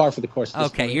kind of par for the course.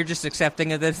 Okay, you're just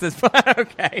accepting of this.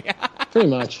 Okay. Pretty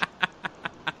much.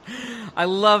 I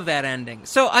love that ending.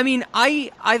 So, I mean,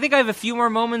 I think I have a few more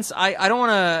moments. I don't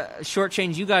want to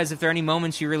shortchange you guys if there are any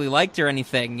moments you really liked or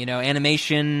anything.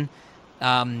 Animation,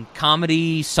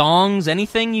 comedy, songs,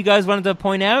 anything you guys wanted to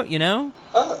point out, As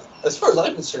far as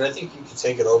I'm concerned, I think you can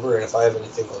take it over, and if I have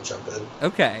anything, I'll jump in.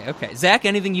 Okay. Zach,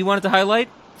 anything you wanted to highlight?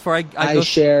 Before I go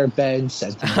share Ben's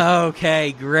sentiment.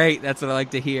 Okay, great. That's what I like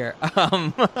to hear.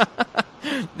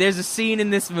 There's a scene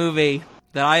in this movie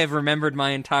that I have remembered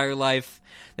my entire life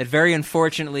that very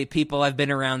unfortunately people I've been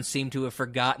around seem to have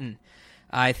forgotten.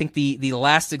 I think the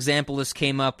last example this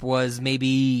came up was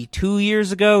maybe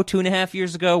 2.5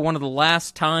 years ago, one of the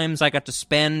last times I got to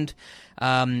spend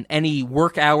any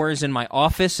work hours in my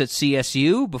office at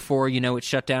CSU before, it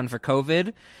shut down for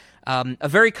COVID. A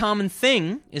very common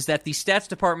thing is that the stats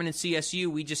department at CSU,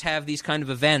 we just have these kind of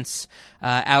events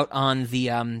out on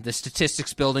the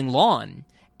statistics building lawn.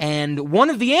 And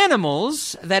one of the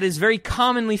animals that is very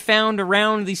commonly found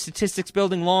around the statistics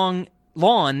building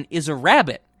lawn is a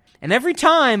rabbit. And every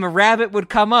time a rabbit would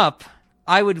come up,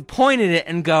 I would point at it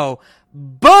and go,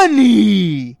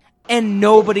 "Bunny!" And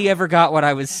nobody ever got what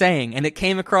I was saying, and it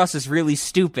came across as really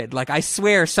stupid. Like, I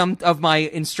swear some of my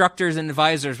instructors and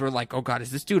advisors were like, oh god,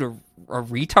 is this dude a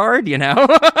retard,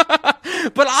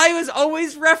 But I was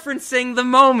always referencing the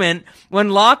moment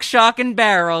when Lock, Shock, and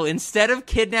Barrel, instead of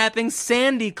kidnapping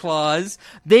Sandy Claus,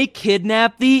 they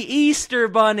kidnap the Easter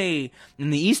Bunny.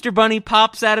 And the Easter Bunny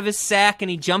pops out of his sack,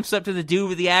 and he jumps up to the dude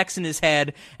with the axe in his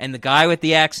head, and the guy with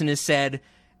the axe in his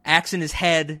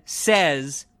head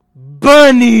says,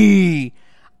 "Bunny!"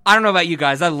 I don't know about you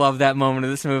guys. I love that moment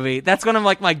of this movie. That's one of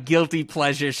my guilty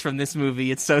pleasures from this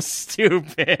movie. It's so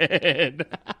stupid.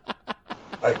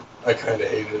 I kind of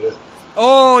hated it.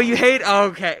 Oh, you hate?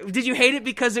 Okay. Did you hate it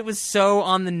because it was so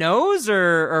on the nose,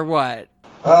 or what?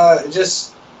 I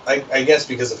guess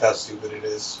because of how stupid it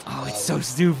is. Oh, it's so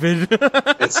stupid.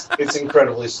 it's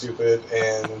incredibly stupid,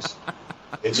 and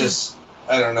it just,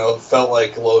 I don't know, felt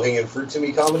like low-hanging fruit to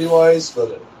me comedy-wise,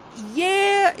 but...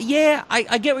 Yeah,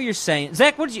 I get what you're saying.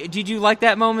 Zach, did you like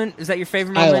that moment? Is that your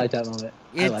favorite moment? I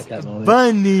like that moment.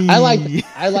 Bunny.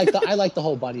 I like the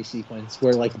whole Bunny sequence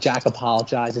where Jack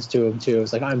apologizes to him too.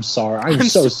 It's like, I'm sorry. I'm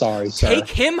so sorry, sir. Take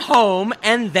him home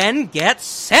and then get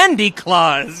Sandy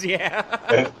Claus. Yeah.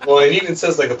 And it even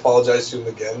says apologize to him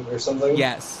again or something.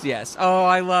 Yes. Oh,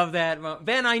 I love that moment.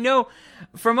 Ben, I know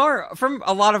from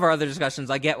a lot of our other discussions,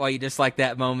 I get why you dislike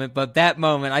that moment, but that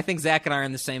moment, I think Zach and I are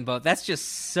in the same boat. That's just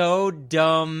so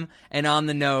dumb and on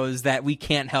the nose that we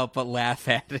can't help but laugh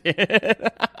at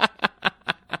it.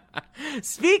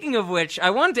 Speaking of which, I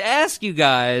wanted to ask you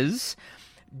guys,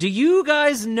 do you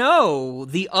guys know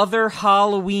the other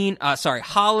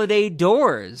holiday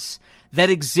doors that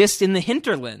exist in the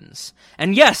hinterlands.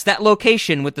 And yes, that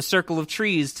location with the circle of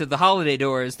trees to the holiday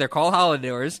doors, they're called holiday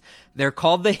doors. They're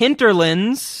called the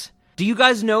hinterlands. Do you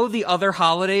guys know the other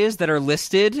holidays that are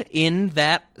listed in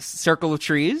that circle of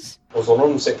trees? Was one of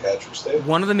them St. Patrick's Day?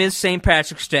 One of them is St.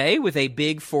 Patrick's Day with a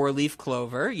big 4-leaf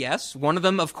clover, yes. One of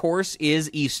them, of course, is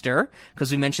Easter, because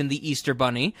we mentioned the Easter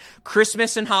Bunny.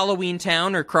 Christmas and Halloween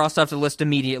Town are crossed off the list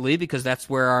immediately, because that's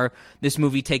where this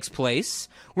movie takes place.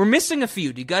 We're missing a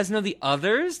few. Do you guys know the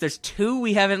others? There's 2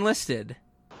 we haven't listed.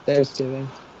 Thanksgiving.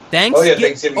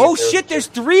 Thanksgiving. Oh, shit, there's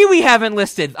 3 we haven't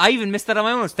listed. I even missed that on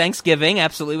my own. It's Thanksgiving,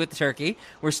 absolutely, with the turkey.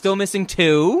 We're still missing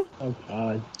 2. Oh,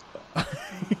 God.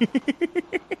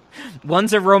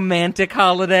 One's a romantic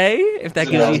holiday, if that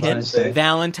gives you Valentine's hints. Day.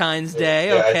 Valentine's Day,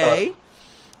 Yeah, okay.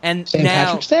 And St. now,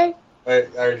 Patrick's Day? I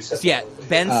already said yeah, that.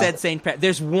 Ben said St. Patrick.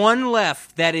 There's one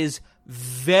left that is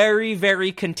very,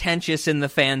 very contentious in the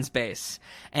fans' base.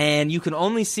 And you can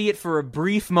only see it for a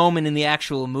brief moment in the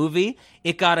actual movie.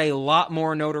 It got a lot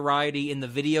more notoriety in the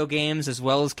video games as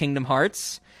well as Kingdom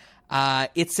Hearts.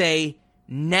 It's a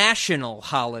national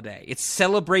holiday. It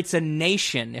celebrates a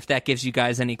nation, if that gives you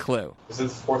guys any clue. Is it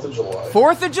the 4th of July?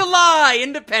 4th of July,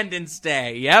 Independence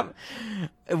Day, yep.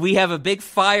 We have a big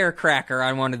firecracker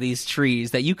on one of these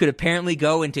trees that you could apparently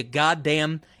go into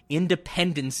goddamn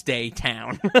Independence Day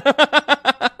town.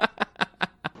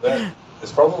 That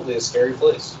is probably a scary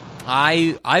place.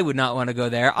 I would not want to go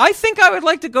there. I think I would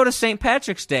like to go to St.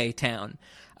 Patrick's Day town.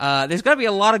 There's got to be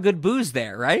a lot of good booze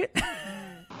there, right?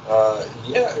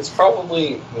 Yeah, it's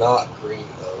probably not green,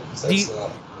 though.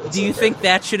 Do you think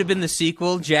that should have been the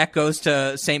sequel? Jack goes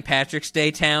to St. Patrick's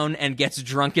Day town and gets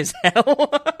drunk as hell?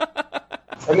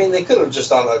 I mean, they could have just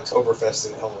done Oktoberfest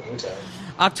in Halloween Town.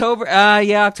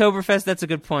 Oktoberfest, that's a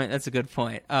good point.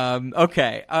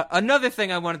 Okay, another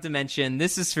thing I wanted to mention,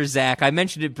 this is for Zach. I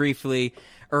mentioned it briefly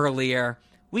earlier.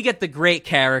 We get the great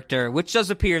character, which does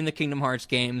appear in the Kingdom Hearts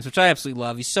games, which I absolutely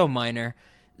love. He's so minor.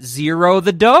 Zero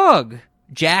the dog.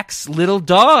 Jack's little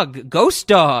dog. Ghost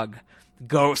dog.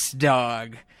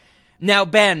 Now,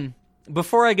 Ben,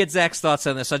 before I get Zach's thoughts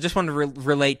on this, I just want to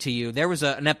relate to you. There was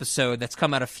an episode that's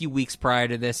come out a few weeks prior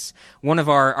to this, one of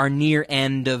our near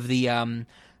end of the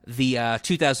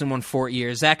 2001 Fort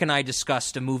year. Zach and I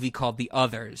discussed a movie called The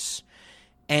Others.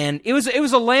 And it was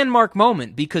a landmark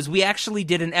moment because we actually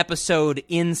did an episode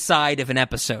inside of an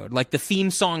episode. Like the theme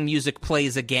song music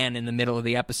plays again in the middle of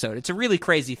the episode. It's a really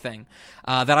crazy thing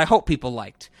that I hope people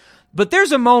liked. But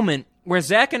there's a moment where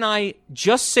Zach and I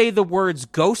just say the words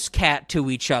Ghost Cat to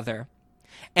each other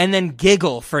and then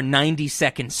giggle for 90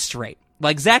 seconds straight.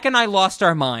 Like Zach and I lost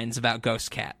our minds about Ghost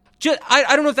Cat. I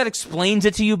don't know if that explains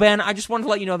it to you, Ben. I just wanted to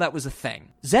let you know that was a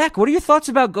thing. Zach, what are your thoughts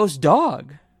about Ghost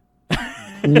Dog?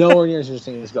 Nowhere near as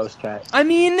interesting as Ghost Cat. I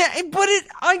mean, but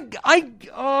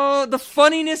the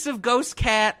funniness of Ghost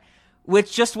Cat,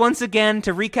 which just once again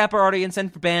to recap our audience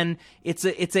and for Ben, it's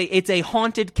a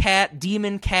haunted cat,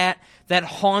 demon cat that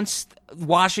haunts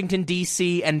Washington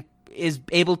D.C. and is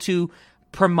able to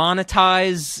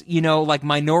premonetize, like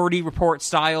Minority Report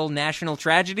style national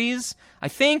tragedies. I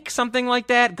think something like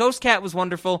that. Ghost Cat was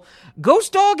wonderful.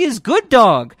 Ghost Dog is good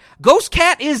dog. Ghost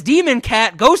Cat is demon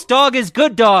cat. Ghost Dog is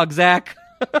good dog. Zach.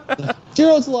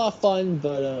 Zero's a lot of fun,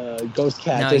 but Ghost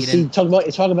Cat. No, you didn't.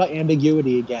 Talk about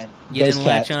ambiguity again. You Ghost didn't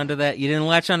Cat. latch onto that. You didn't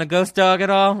latch onto Ghost Dog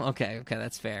at all. Okay,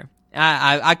 that's fair.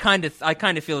 I kind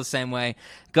of feel the same way.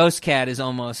 Ghost Cat is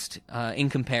almost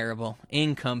incomparable.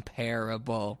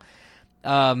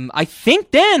 I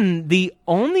think then the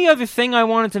only other thing I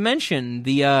wanted to mention,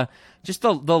 the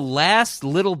last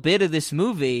little bit of this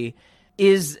movie,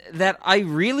 is that I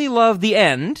really love the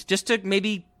end. Just to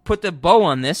maybe put the bow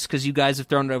on this, because you guys have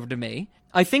thrown it over to me.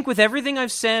 I think with everything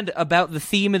I've said about the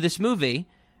theme of this movie,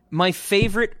 my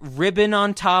favorite ribbon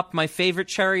on top, my favorite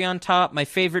cherry on top, my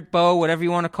favorite bow, whatever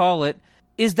you want to call it,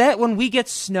 is that when we get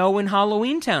snow in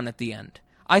Halloween Town at the end.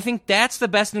 I think that's the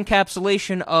best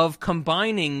encapsulation of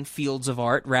combining fields of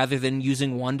art rather than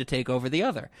using one to take over the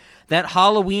other. That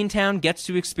Halloween Town gets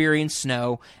to experience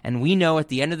snow, and we know at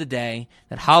the end of the day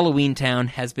that Halloween Town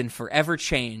has been forever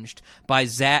changed by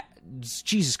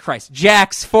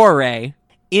Jack's foray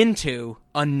into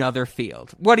another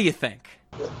field. What do you think?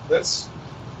 That's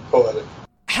poetic.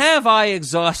 Have I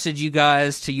exhausted you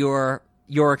guys to your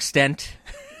extent?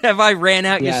 Have I ran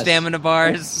out your stamina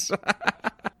bars?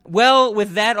 Well,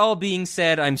 with that all being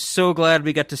said, I'm so glad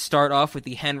we got to start off with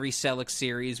the Henry Selick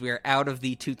series. We are out of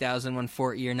the 2001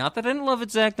 Fort year. Not that I didn't love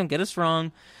it, Zach. Don't get us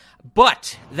wrong.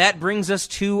 But that brings us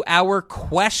to our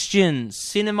questions.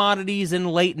 Cinemodities in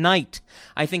late night.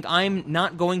 I think I'm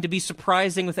not going to be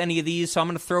surprising with any of these, so I'm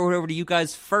going to throw it over to you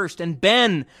guys first. And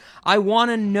Ben, I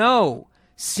want to know,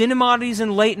 Cinemodities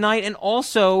and Late Night, and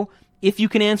also, if you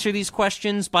can answer these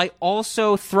questions by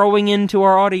also throwing into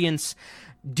our audience,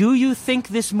 do you think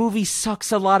this movie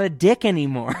sucks a lot of dick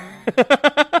anymore?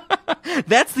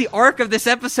 That's the arc of this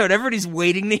episode everybody's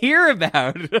waiting to hear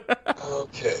about.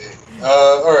 Okay.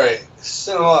 All right.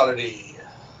 Cinemodity.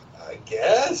 I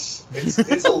guess.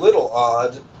 It's a little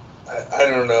odd. I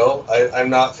don't know.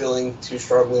 I'm not feeling too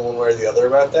strongly one way or the other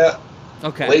about that.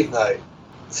 Okay. Late Night.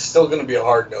 It's still going to be a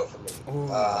hard no for me.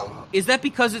 Is that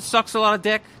because it sucks a lot of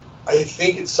dick? I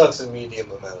think it sucks a medium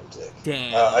amount of dick.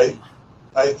 Damn.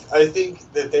 I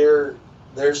think that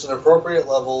there's an appropriate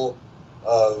level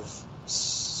of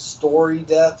story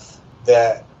depth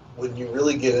that when you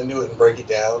really get into it and break it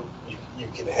down, you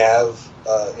can have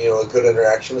a good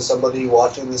interaction with somebody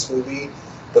watching this movie.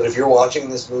 But if you're watching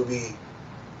this movie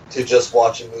to just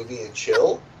watch a movie and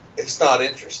chill, it's not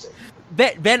interesting.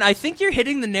 Ben, I think you're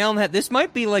hitting the nail on the head. This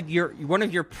might be like one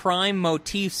of your prime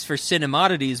motifs for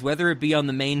Cinemodities, whether it be on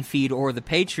the main feed or the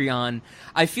Patreon.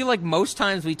 I feel like most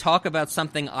times we talk about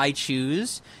something I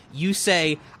choose, you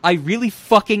say, I really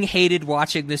fucking hated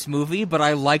watching this movie, but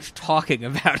I liked talking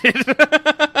about it.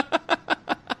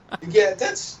 Yeah,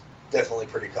 that's definitely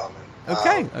pretty common.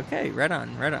 Okay, right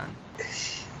on.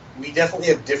 We definitely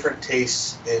have different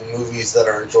tastes in movies that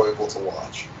are enjoyable to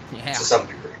watch, to some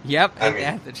degree. Yep, I mean,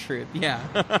 that's the truth, yeah.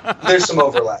 There's some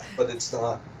overlap, but it's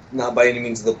not by any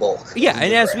means the bulk. Yeah,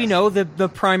 and as we know, the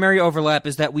primary overlap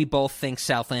is that we both think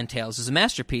Southland Tales is a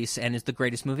masterpiece and is the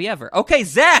greatest movie ever. Okay,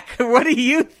 Zach, what do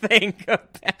you think?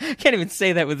 Can't even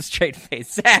say that with a straight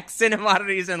face. Zach,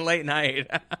 Cinemodities and Late Night.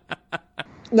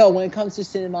 No, when it comes to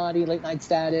Cinemodity, Late Night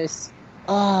status,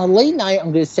 Late Night,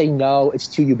 I'm going to say no. It's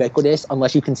too ubiquitous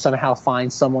unless you can somehow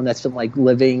find someone that's been like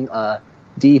living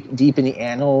deep in the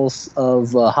annals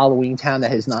of Halloween Town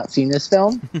that has not seen this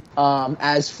film.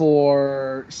 As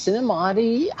for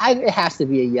Cinemodity, it has to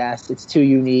be a yes. It's too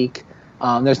unique.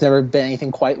 There's never been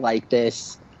anything quite like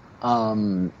this.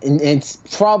 And it's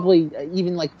probably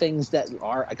even like things that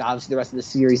are like obviously the rest of the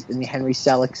series in the Henry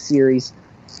Selick series.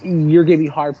 You're going to be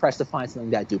hard-pressed to find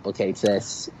something that duplicates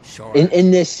this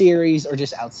in this series or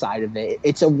just outside of it.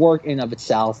 It's a work in of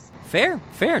itself. Fair.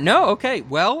 No, okay.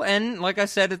 Well, and like I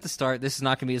said at the start, this is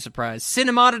not going to be a surprise.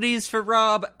 Cinemodities for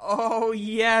Rob. Oh,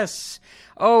 yes.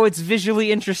 Oh, it's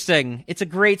visually interesting. It's a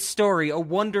great story, a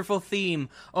wonderful theme,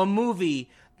 a movie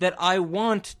that I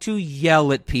want to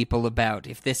yell at people about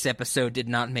if this episode did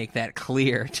not make that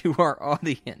clear to our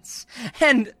audience.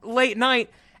 And Late Night,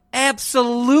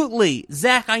 absolutely.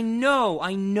 Zach, I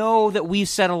know that we've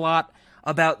said a lot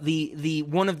about the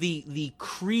one of the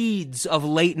creeds of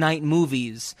late night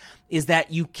movies is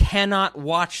that you cannot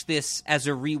watch this as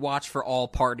a rewatch for all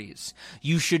parties.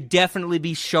 You should definitely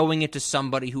be showing it to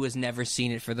somebody who has never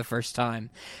seen it for the first time.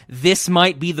 This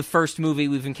might be the first movie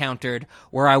we've encountered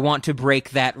where I want to break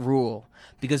that rule.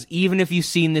 Because even if you've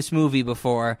seen this movie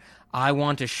before, I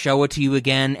want to show it to you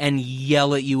again and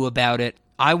yell at you about it.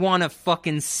 I want to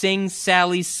fucking sing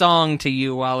Sally's song to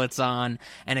you while it's on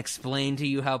and explain to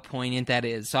you how poignant that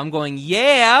is. So I'm going,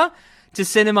 yeah, to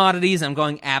Cinemodities. I'm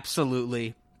going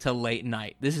absolutely to Late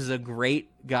Night. This is a great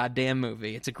goddamn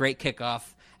movie. It's a great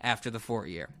kickoff after the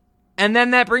 4-year. And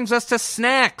then that brings us to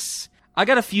snacks. I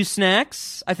got a few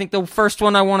snacks. I think the first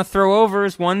one I want to throw over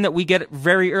is one that we get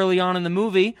very early on in the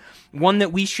movie, one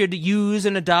that we should use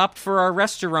and adopt for our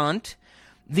restaurant.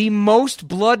 The most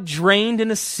blood drained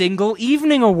in a single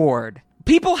evening award.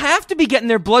 People have to be getting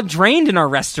their blood drained in our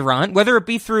restaurant, whether it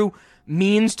be through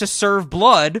means to serve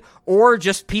blood or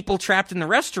just people trapped in the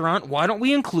restaurant. Why don't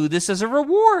we include this as a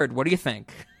reward? What do you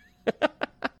think?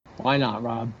 Why not,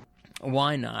 Rob?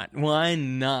 Why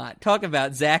not? Talk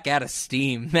about Zach out of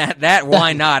steam. That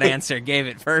why not answer gave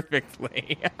it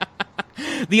perfectly.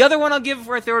 The other one I'll give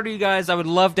before I throw it to you guys, I would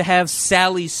love to have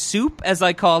Sally's soup, as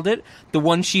I called it. The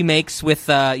one she makes with,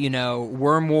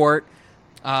 wormwort,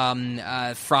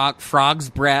 frog's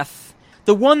breath.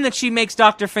 The one that she makes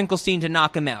Dr. Finkelstein to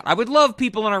knock him out. I would love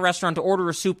people in our restaurant to order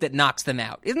a soup that knocks them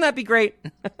out. Isn't that be great?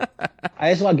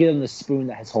 I just want to give them the spoon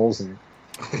that has holes in it.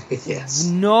 Yes.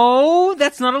 No,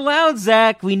 that's not allowed,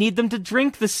 Zach. We need them to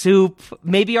drink the soup.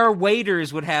 Maybe our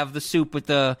waiters would have the soup with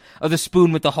the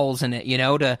spoon with the holes in it,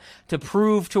 to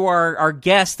prove to our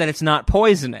guests that it's not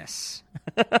poisonous.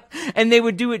 And they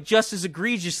would do it just as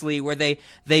egregiously, where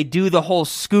they do the whole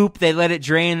scoop, they let it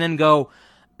drain, and then go,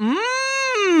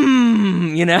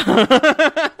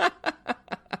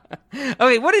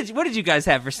 Okay, what did you guys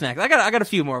have for snacks? I got a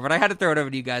few more, but I had to throw it over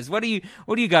to you guys. What do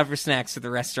you got for snacks at the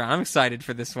restaurant? I'm excited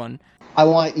for this one. I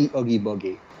want to eat Oogie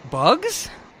Boogie. Bugs?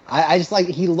 I just like,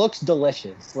 he looks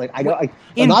delicious. Like I don't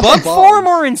in bug form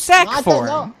or in sack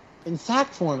form? in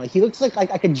sack form. Like he looks like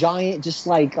a giant, just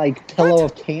like pillow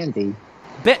of candy.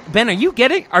 Ben,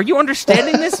 are you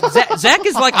understanding this? Zach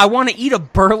is like, I want to eat a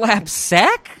burlap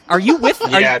sack? Are you with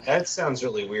me? Yeah, that sounds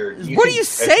really weird. What are you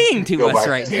saying to us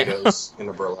right now? In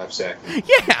a burlap sack.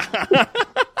 Yeah.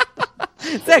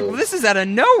 Zach, this is out of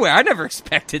nowhere. I never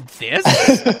expected this.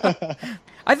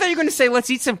 I thought you were going to say,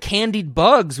 let's eat some candied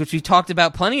bugs, which we've talked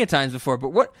about plenty of times before. But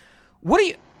what do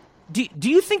you... Do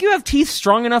you think you have teeth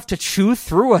strong enough to chew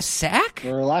through a sack?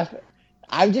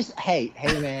 I'm just, hey,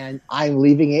 man, I'm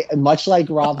leaving it, much like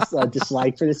Rob's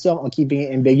dislike for this film, I'm keeping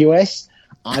it ambiguous.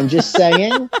 I'm just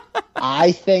saying,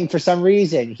 I think for some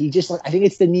reason, I think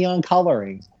it's the neon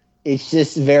coloring. It's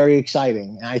just very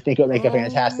exciting, and I think it would make a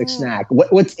fantastic snack.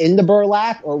 What's in the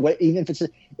burlap, or what? Even if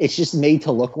it's just made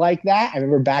to look like that. I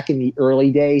remember back in the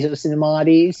early days of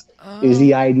Cinemodities, it was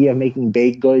the idea of making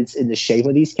baked goods in the shape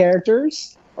of these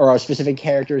characters, or specific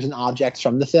characters and objects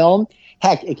from the film.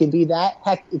 Heck, it can be that.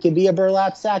 Heck, it can be a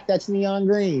burlap sack that's neon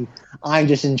green. I'm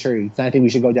just intrigued, and I think we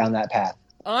should go down that path.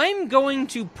 I'm going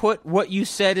to put what you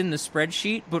said in the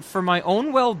spreadsheet, but for my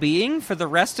own well-being, for the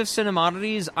rest of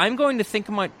Cinemodities, I'm going to think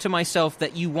to myself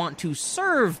that you want to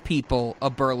serve people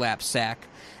a burlap sack,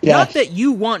 not that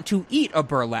you want to eat a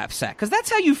burlap sack, because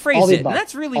that's how you phrase it, and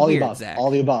that's really weird, Zach.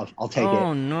 All the above. I'll take it.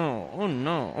 Oh,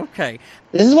 no. Okay.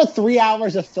 This is what 3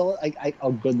 hours of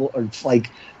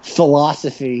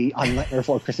philosophy on Nightmare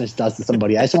Before Christmas does to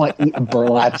somebody. I just want to eat a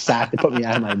burlap sack to put me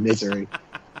out of my misery.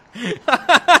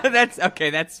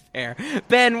 That's fair.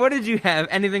 Ben, what did you have?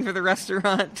 Anything for the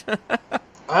restaurant?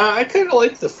 I kind of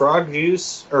like the frog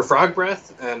juice or frog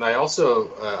breath, and I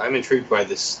also I'm intrigued by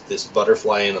this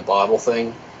butterfly in a bottle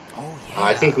thing. Oh yeah.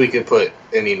 I think we could put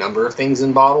any number of things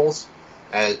in bottles,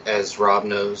 as Rob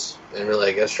knows, and really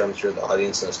I guess I'm sure the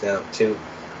audience knows now too.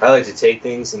 I like to take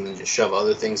things and then just shove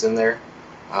other things in there,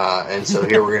 and so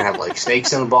here we're gonna have like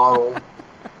snakes in a bottle.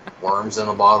 Worms in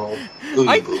a bottle,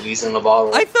 boobies in a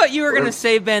bottle. I thought you were going to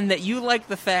say, Ben, that you like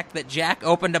the fact that Jack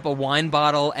opened up a wine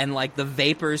bottle and like the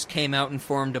vapors came out and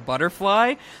formed a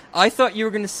butterfly. I thought you were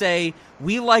going to say,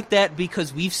 we like that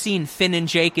because we've seen Finn and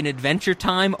Jake in Adventure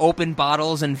Time open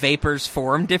bottles and vapors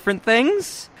form different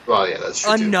things. Well, yeah, that's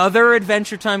true. Another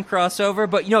Adventure Time crossover,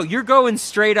 but you're going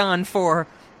straight on for,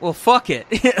 well, fuck it.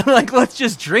 Like, let's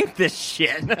just drink this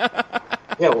shit.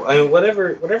 Yeah, well, I mean,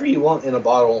 whatever you want in a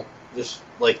bottle. Just,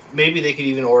 like, maybe they could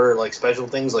even order, like, special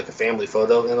things, like a family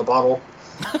photo in a bottle.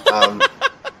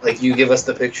 Like, you give us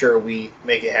the picture, we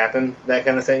make it happen, that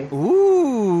kind of thing.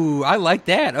 Ooh, I like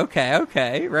that.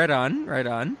 Okay. Right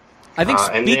on. I think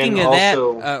speaking of that,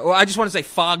 I just want to say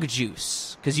fog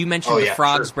juice, because you mentioned the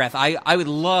frog's breath. I would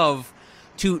love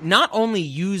to not only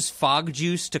use fog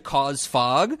juice to cause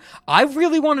fog, I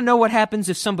really want to know what happens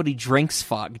if somebody drinks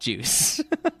fog juice.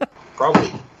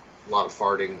 Probably a lot of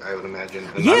farting, I would imagine.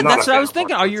 And yeah, that's what I was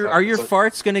thinking. Are your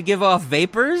farts going to give off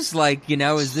vapors? Like,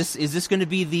 is this going to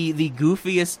be the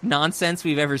goofiest nonsense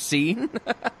we've ever seen?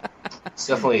 It's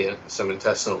definitely some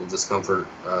intestinal discomfort,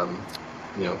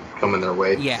 coming their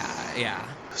way. Yeah.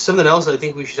 Something else, I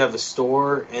think we should have a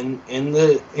store in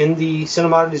the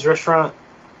Cinemodities restaurant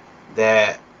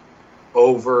that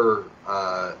over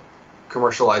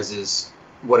commercializes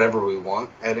whatever we want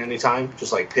at any time.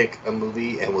 Just like pick a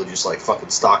movie and we'll just like fucking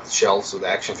stock the shelves with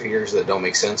action figures that don't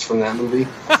make sense from that movie.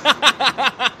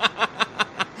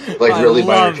 Like really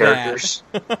minor characters.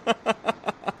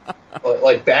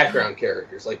 Like background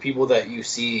characters, like people that you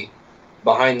see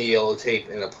behind the yellow tape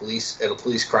at a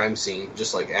police crime scene,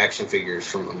 just like action figures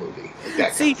from the movie. Like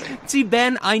that kind of thing. See,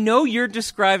 Ben, I know you're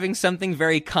describing something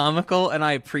very comical, and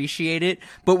I appreciate it,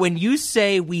 but when you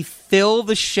say we fill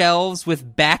the shelves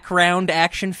with background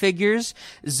action figures,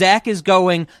 Zach is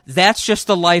going, that's just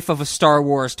the life of a Star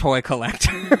Wars toy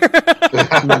collector.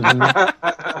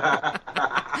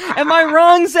 Am I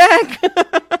wrong, Zach?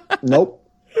 Nope.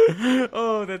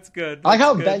 Oh, that's good. I like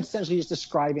how Ben's essentially just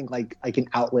describing like an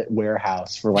outlet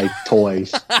warehouse for like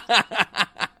toys.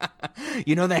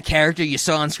 You know that character you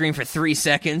saw on screen for 3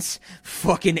 seconds?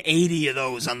 Fucking 80 of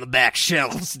those on the back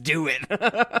shelves. Do it.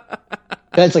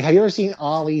 Ben's like, have you ever seen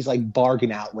Ollie's like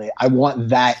bargain outlet? I want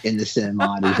that in the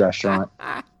Cinemodities restaurant.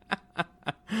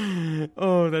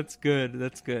 Oh, that's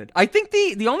good. I think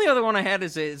the only other one I had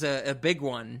is a big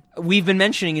one. We've been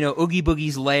mentioning, Oogie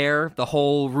Boogie's lair, the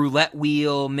whole roulette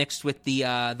wheel mixed with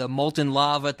the molten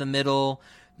lava at the middle,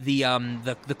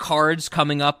 the cards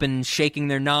coming up and shaking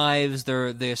their knives,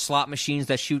 the slot machines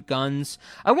that shoot guns.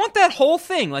 I want that whole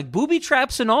thing, like booby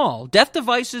traps and all, death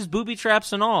devices, booby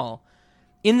traps and all,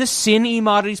 in the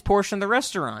Cinemodities portion of the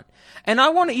restaurant. And I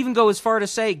want to even go as far to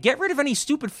say, get rid of any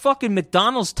stupid fucking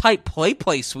McDonald's-type play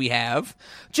place we have.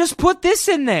 Just put this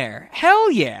in there. Hell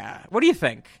yeah. What do you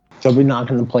think? So we're not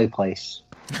going to play place.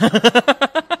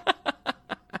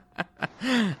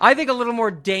 I think a little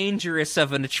more dangerous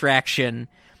of an attraction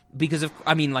because of,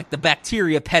 the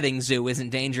bacteria petting zoo isn't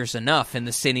dangerous enough in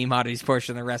the Cinemati's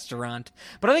portion of the restaurant.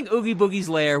 But I think Oogie Boogie's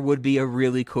Lair would be a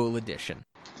really cool addition.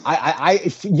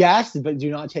 Yes, but do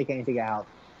not take anything out.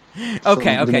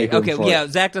 Okay. Yeah,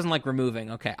 Zach doesn't like removing.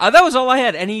 Okay. That was all I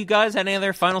had. Any of you guys had any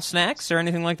other final snacks or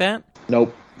anything like that?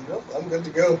 Nope. Nope, I'm good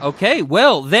to go. Okay,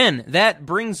 well, then, that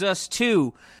brings us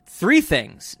to 3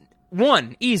 things.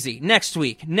 1, easy, next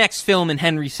week, next film in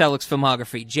Henry Selick's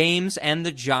filmography, James and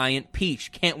the Giant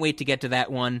Peach. Can't wait to get to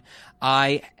that one.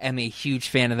 I am a huge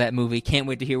fan of that movie. Can't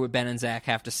wait to hear what Ben and Zach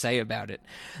have to say about it.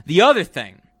 The other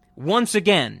thing, once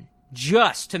again,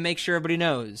 just to make sure everybody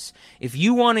knows, if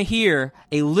you want to hear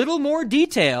a little more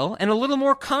detail and a little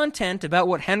more content about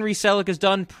what Henry Selick has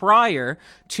done prior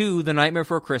to The Nightmare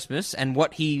Before Christmas and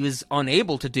what he was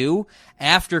unable to do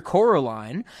after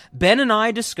Coraline, Ben and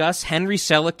I discuss Henry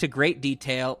Selick to great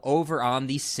detail over on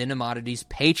the Cinemodities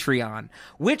Patreon,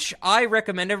 which I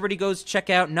recommend everybody goes check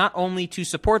out, not only to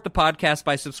support the podcast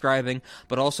by subscribing,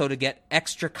 but also to get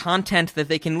extra content that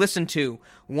they can listen to,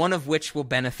 one of which will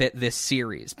benefit this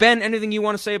series. Ben, anything you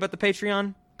want to say about the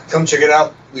Patreon? Come check it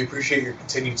out. We appreciate your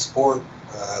continued support.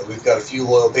 We've got a few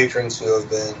loyal patrons who have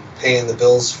been paying the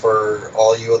bills for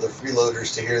all you other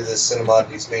freeloaders to hear this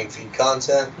Cinemodities main feed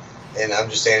content, and I'm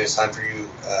just saying it's time for you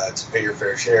to pay your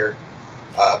fair share.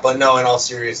 But no, in all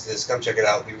seriousness, come check it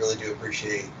out. We really do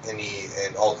appreciate any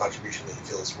and all contribution that you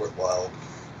feel is worthwhile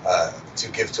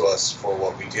to give to us for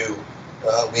what we do.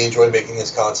 We enjoy making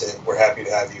this content. We're happy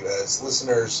to have you as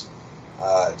listeners,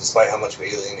 despite how much we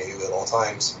alienate you at all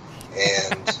times.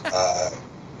 And,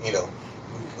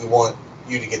 we want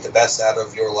you to get the best out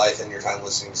of your life and your time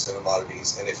listening to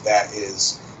Cinemodities. And if that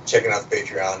is checking out the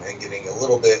Patreon and getting a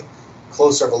little bit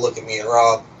closer of a look at me and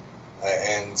Rob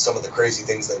and some of the crazy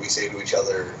things that we say to each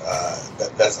other, I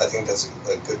think that's a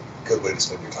good way to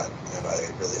spend your time. And I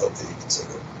really hope that you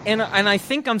consider it. And I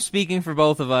think I'm speaking for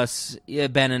both of us,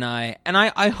 Ben and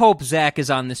I hope Zach is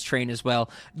on this train as well.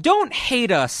 Don't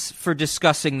hate us for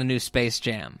discussing the new Space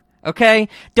Jam, okay?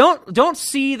 Don't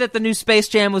see that the new Space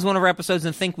Jam was one of our episodes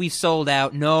and think we've sold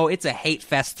out. No, it's a hate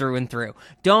fest through and through.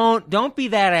 Don't be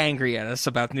that angry at us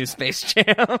about new Space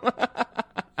Jam.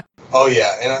 Oh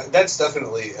yeah, and that's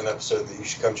definitely an episode that you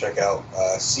should come check out.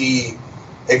 See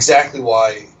exactly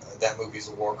why that movie's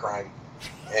a war crime.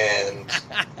 And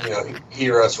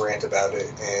hear us rant about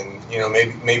it, and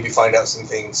maybe find out some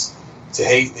things to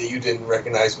hate that you didn't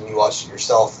recognize when you watched it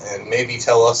yourself, and maybe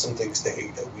tell us some things to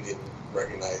hate that we didn't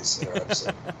recognize in our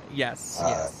episode. Yes.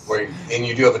 And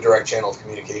you do have a direct channel of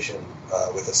communication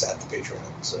with us at the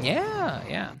Patreon. So.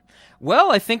 Yeah.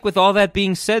 Well, I think with all that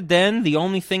being said, then the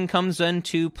only thing comes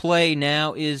into play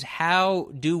now is how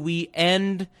do we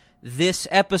end this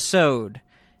episode?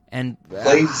 And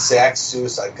play Zach's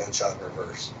suicide gunshot in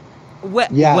reverse.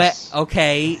 Yes.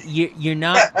 Okay, you're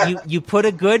not. You put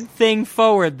a good thing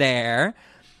forward there.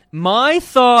 My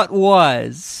thought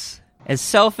was, as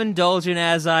self-indulgent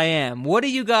as I am, what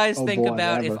do you guys think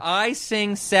about if I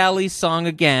sing Sally's song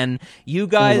again? You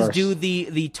guys do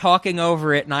the talking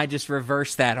over it, and I just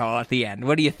reverse that all at the end.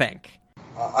 What do you think?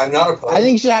 I'm not opposed. I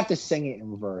think you should have to sing it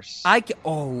in reverse. I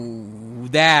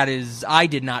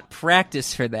did not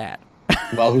practice for that.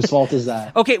 Well, whose fault is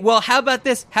that? Okay, well, how about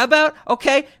this? I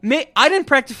didn't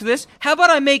practice for this. How about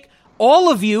I make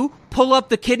all of you pull up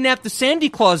the Kidnap the Sandy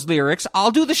Claus lyrics?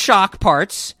 I'll do the shock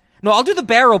parts. No, I'll do the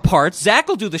barrel parts. Zach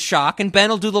will do the shock, and Ben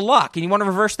will do the lock. And you want to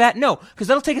reverse that? No, because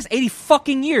that'll take us 80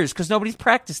 fucking years, because nobody's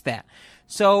practiced that.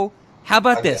 So, how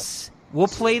about this? We'll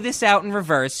play this out in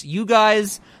reverse. You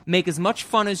guys make as much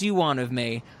fun as you want of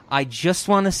me. I just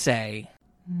want to say,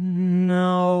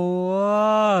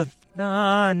 no.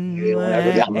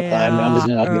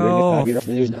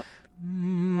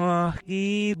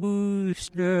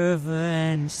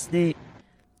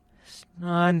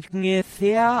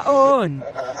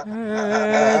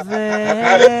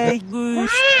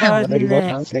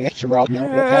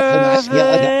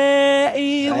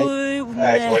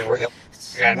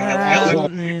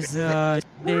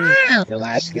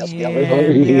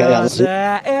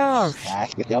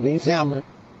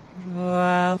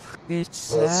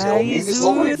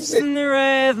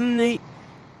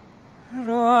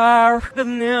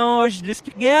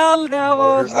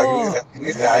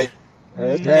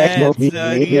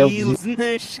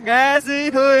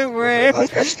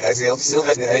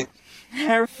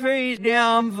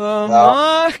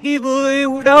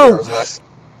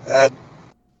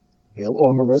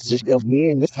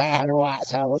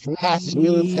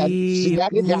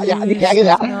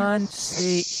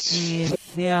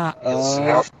 ja.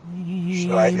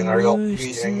 Schrijven naar jouw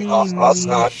meeting als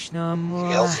not.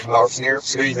 Else mouse near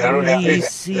sweet down at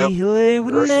it.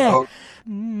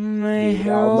 My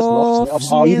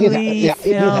hoofd nearly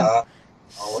fell.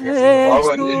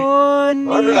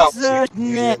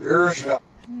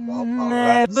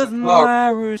 But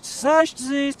my such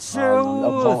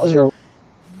so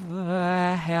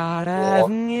had I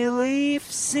leave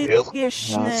sit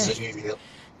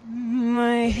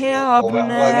my help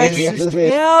next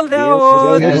spell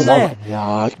the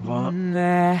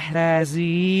that as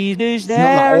eaters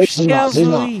there shall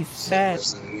leave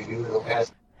fast.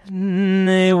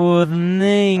 Ne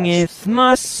wouldn't if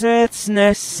my sets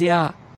nessia.